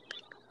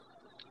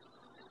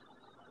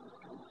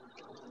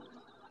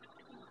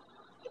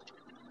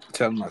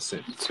 Tell him I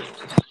sent it to him.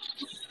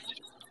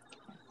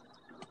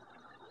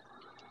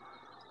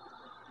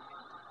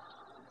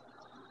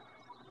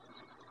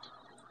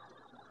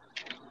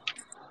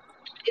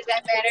 Is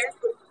that better?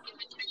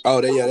 Oh,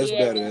 that's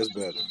better. That's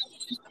better.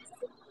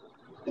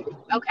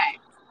 Okay.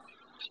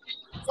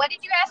 What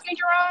did you ask me,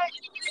 Gerard?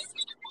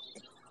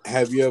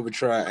 Have you ever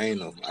tried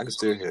anal? I can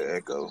still hear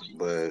echo,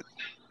 but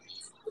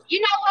You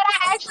know what?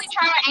 I actually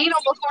tried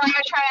anal before I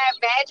tried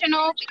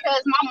vaginal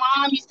because my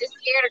mom used to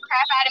scare the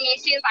crap out of me.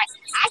 And she was like,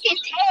 I can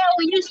tell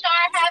when you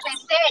start having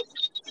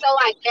sex. So,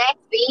 like,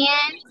 back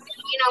then,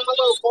 my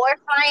little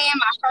boyfriend,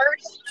 my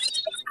first,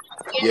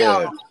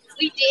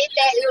 we did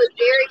that. It was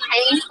very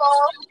painful.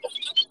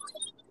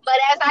 But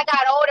as I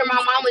got older, my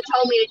mama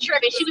told me to trip.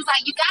 And she was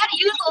like, you got to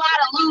use a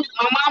lot of lube.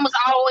 My mom was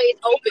always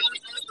open with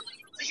me.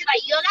 So she's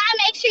like, you got to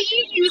make sure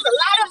you use a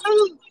lot of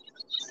lube.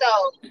 So,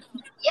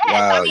 yes,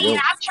 wow,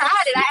 I've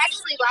tried it. I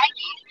actually like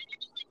it.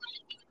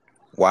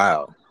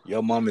 Wow.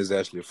 Your mom is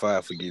actually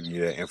fire for giving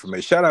you that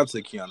information. Shout out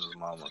to Kiana's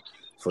mama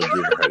for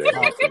giving her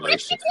that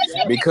information.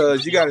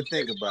 Because you got to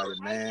think about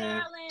it,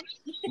 man.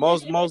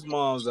 Most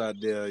moms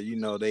out there,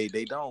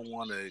 they don't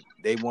want to.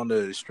 They want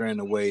to strand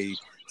away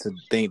to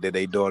think that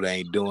their daughter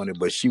ain't doing it,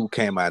 but she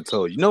came out and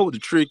told you. You know what the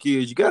trick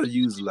is? You got to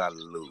use a lot of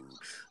lube.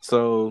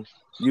 So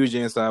use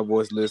your inside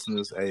voice,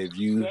 listeners. Hey, if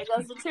you there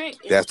goes the trick.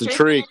 That's the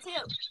trick.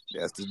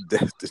 That's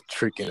the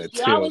trick and a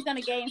tip. You're always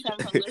gonna gain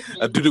something from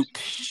listening.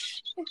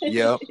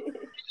 Yep.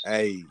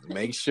 Hey,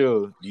 make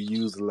sure you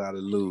use a lot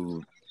of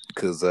lube,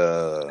 cause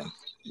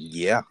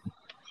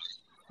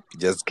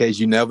just in case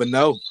you never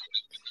know.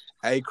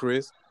 Hey,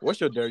 Chris, what's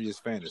your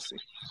dirtiest fantasy?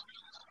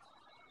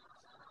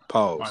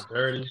 Pause. My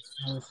dirtiest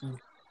fantasy?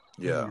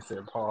 Yeah. You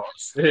said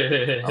pause.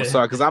 I'm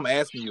sorry, cause I'm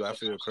asking you. I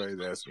feel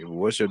crazy asking you.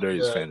 What's your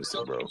dirtiest fantasy,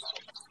 bro?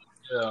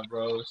 Yeah,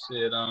 bro.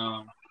 Shit.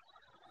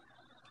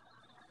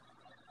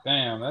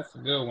 Damn, that's a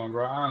good one,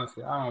 bro.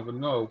 Honestly, I don't even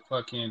know.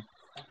 Fucking,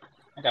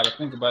 I gotta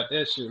think about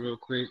that shit real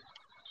quick.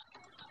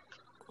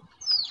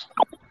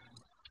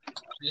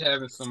 Be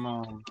having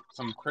some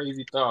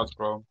crazy thoughts,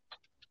 bro.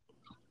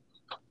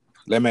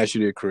 Let me ask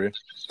you this, Chris.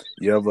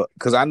 You ever?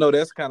 Because I know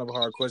that's kind of a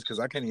hard question because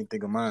I can't even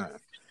think of mine.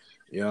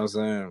 You know what I'm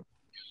saying?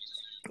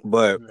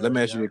 But let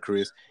me ask you this,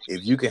 Chris.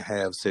 If you could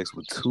have sex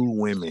with two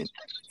women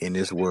in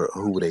this world,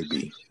 who would they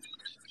be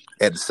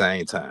at the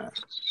same time?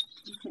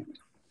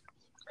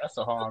 That's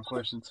a hard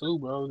question too,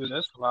 bro.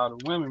 That's a lot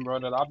of women, bro,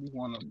 that I be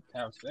want to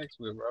have sex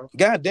with, bro.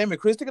 God damn it,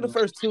 Chris! Think of the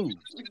first two.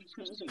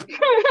 You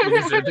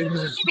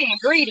being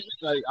greedy.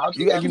 Like,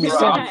 you gotta give me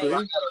something,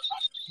 Chris.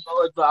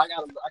 I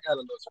got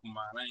a list for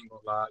mine. I ain't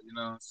gonna lie, you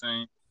know what I'm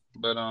saying?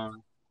 But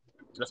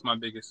that's my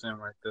biggest sin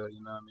right there.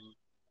 You know what I mean?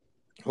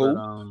 Who?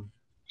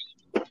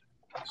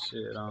 But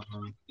shit.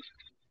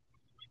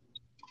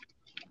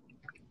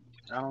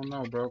 I don't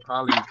know, bro.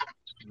 Probably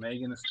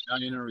Megan Thee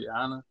Stallion or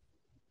Rihanna.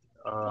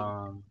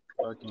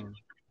 Fucking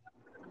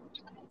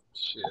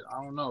shit. I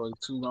don't know.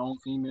 Two lone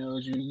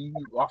females. You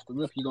off the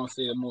rip, you gonna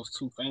say the most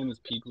two famous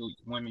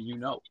women you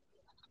know.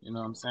 You know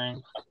what I'm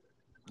saying?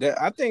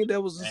 I think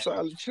that was a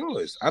solid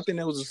choice. I think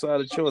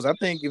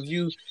if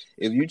you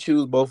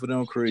choose both of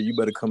them, Chris, you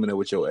better come in there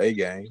with your A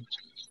game.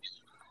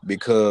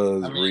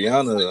 Because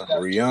Rihanna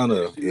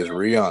is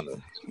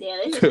Rihanna. Yeah,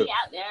 they just be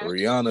out there.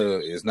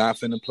 Rihanna is not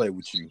finna play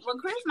with you. Well,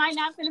 Chris might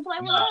not finna play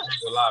with us.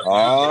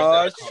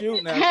 Oh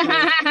shoot! Now,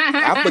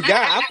 Chris,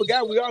 I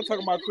forgot. We all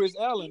talking about Chris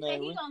Allen. He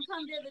gonna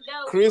come to the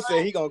door. Chris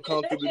said he gonna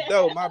come through the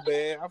door. My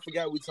bad. I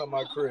forgot we talking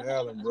about Chris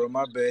Allen, bro.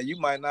 My bad. You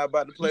might not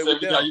about to play with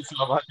them.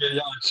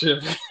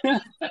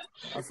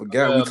 I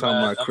forgot we talking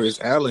about Chris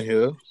Allen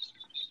here.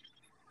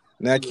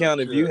 Now,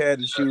 Kiana, if you had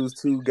to choose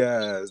two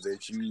guys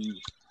that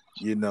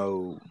you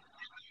know,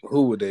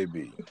 who would they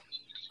be?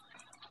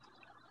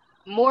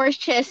 Morris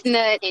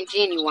Chestnut and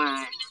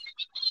Genuine.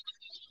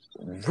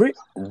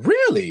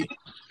 Really?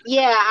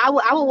 Yeah, I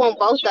would want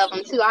both of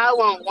them too. I would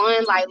want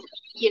one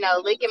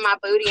licking my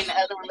booty and the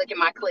other one licking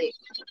my clit.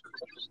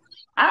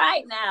 All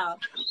right, now.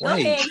 Wait, go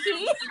ahead,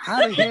 Keith.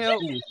 How the hell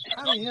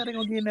they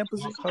gonna get in that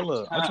position? Hold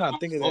up, I'm trying to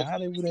think of that. How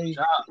would they?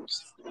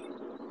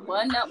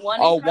 One.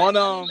 One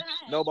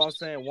no, but I'm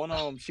saying one of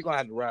them. She gonna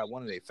have to ride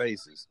one of their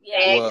faces.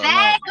 Yeah,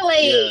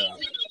 exactly.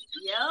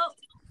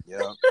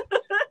 Yep.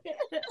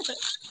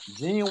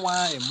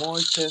 Genuine and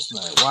Morris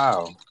Chestnut.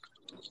 Wow,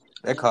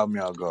 that caught me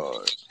off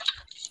guard.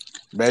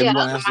 Baby, you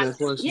wanna answer that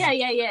question? Yeah.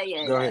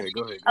 Go ahead.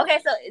 Okay,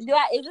 so is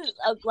it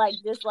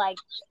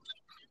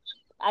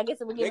I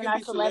guess if we're They giving can our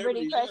be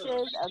celebrity celebrities, yeah.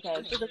 crushes,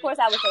 okay. Because of course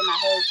I would say my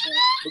husband,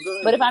 But go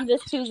but ahead. if I'm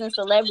just choosing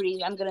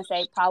celebrities, I'm gonna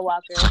say Paul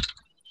Walker,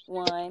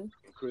 one,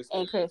 Chris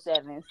and Chris Evans.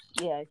 Evans.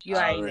 Yeah, you I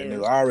already already knew.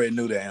 knew. I already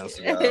knew the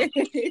answer, y'all.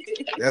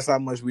 That's how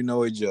much we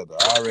know each other.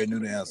 I already knew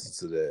the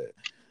answer to that.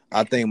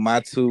 I think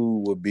my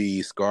two would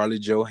be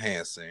Scarlett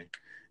Johansson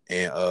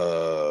and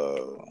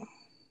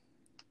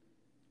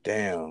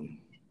damn.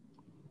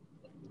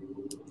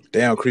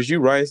 Damn, Chris, you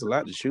right. It's a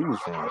lot to choose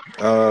from.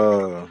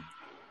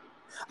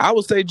 I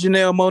would say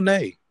Janelle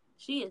Monáe.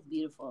 She is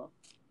beautiful.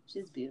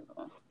 She's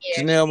beautiful.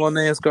 Yeah, Janelle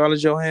Monáe and Scarlett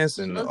She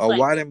Johansson. looks A like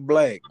white and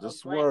black. The a black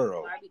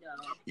swirl. Barbie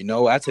doll. You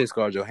know, I take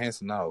Scarlett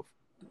Johansson off.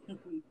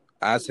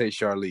 I say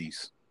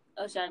Charlize.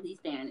 Oh, Charlize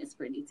Theron is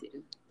pretty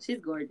too. She's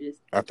gorgeous.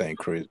 I think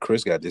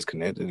Chris got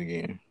disconnected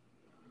again.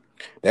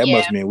 That yeah.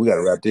 must mean we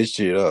gotta wrap this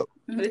shit up.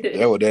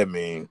 That what that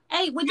mean.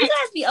 Hey, would you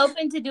guys be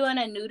open to doing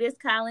a nudist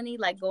colony,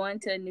 like going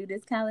to a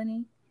nudist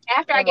colony?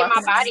 After I get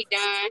my body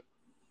done,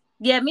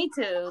 Yeah, me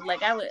too.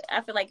 Like I would.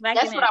 I feel like if I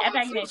that's get what in, I after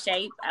I want get to in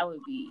do. shape, I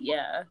would be.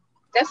 Yeah.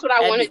 That's what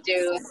I want to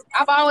do.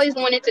 I've always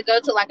wanted to go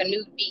to like a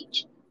nude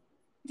beach.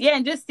 Yeah,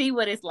 and just see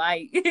what it's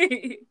like.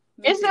 Yeah,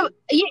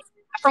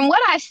 from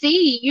what I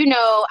see,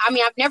 I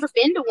mean, I've never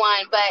been to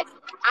one, but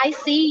I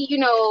see,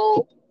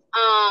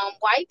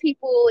 white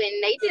people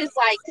and they just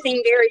like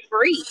seem very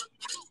free.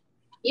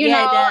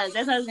 Yeah, it does.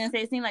 That's what I was gonna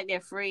say. It seems like they're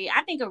free.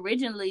 I think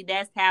originally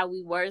that's how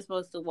we were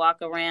supposed to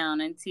walk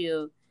around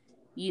until,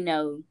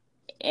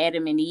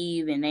 Adam and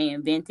Eve and they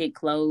invented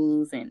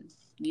clothes and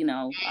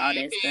all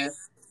that stuff.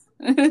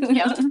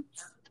 Yep.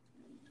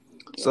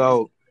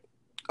 So,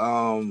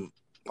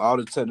 all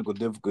the technical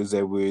difficulties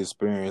that we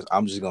experienced,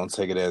 I'm just gonna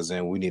take it as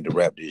in we need to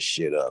wrap this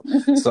shit up.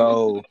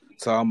 So,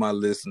 to all my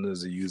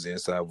listeners who use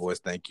Inside Voice,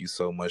 thank you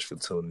so much for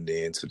tuning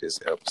in to this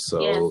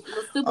episode. Yes, it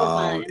was super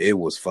fun. It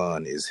was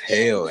fun as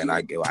hell, and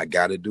I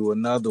got to do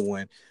another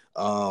one.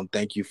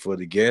 Thank you for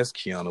the guest,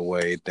 Kiana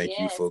Wade. Thank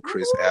you for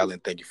Chris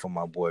Allen. Thank you for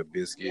my boy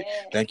Biscuit.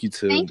 Thank you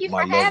to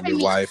my lovely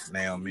wife,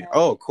 Naomi.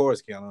 Oh, of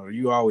course, Kiana.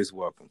 You always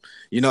welcome.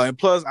 And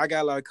plus, I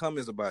got a lot of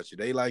comments about you.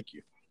 They like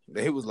you.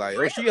 They was like,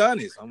 "Oh, she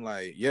honest." I'm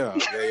like, yeah,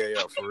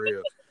 for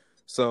real.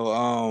 So,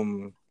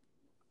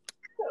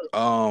 to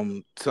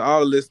all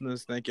the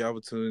listeners, thank y'all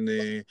for tuning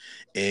in.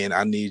 And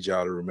I need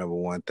y'all to remember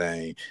one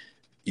thing: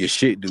 your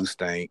shit do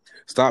stink.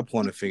 Stop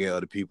pointing finger at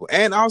other people,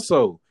 and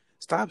also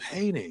stop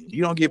hating.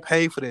 You don't get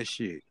paid for that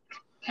shit.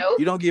 Nope.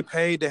 You don't get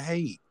paid to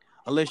hate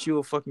unless you're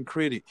a fucking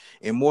critic,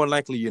 and more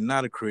likely you're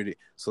not a critic.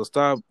 So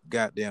stop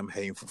goddamn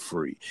hating for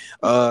free.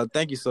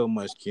 Thank you so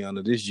much,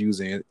 Kiana. This is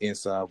using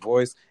Inside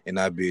Voice, and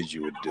I bid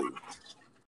you adieu.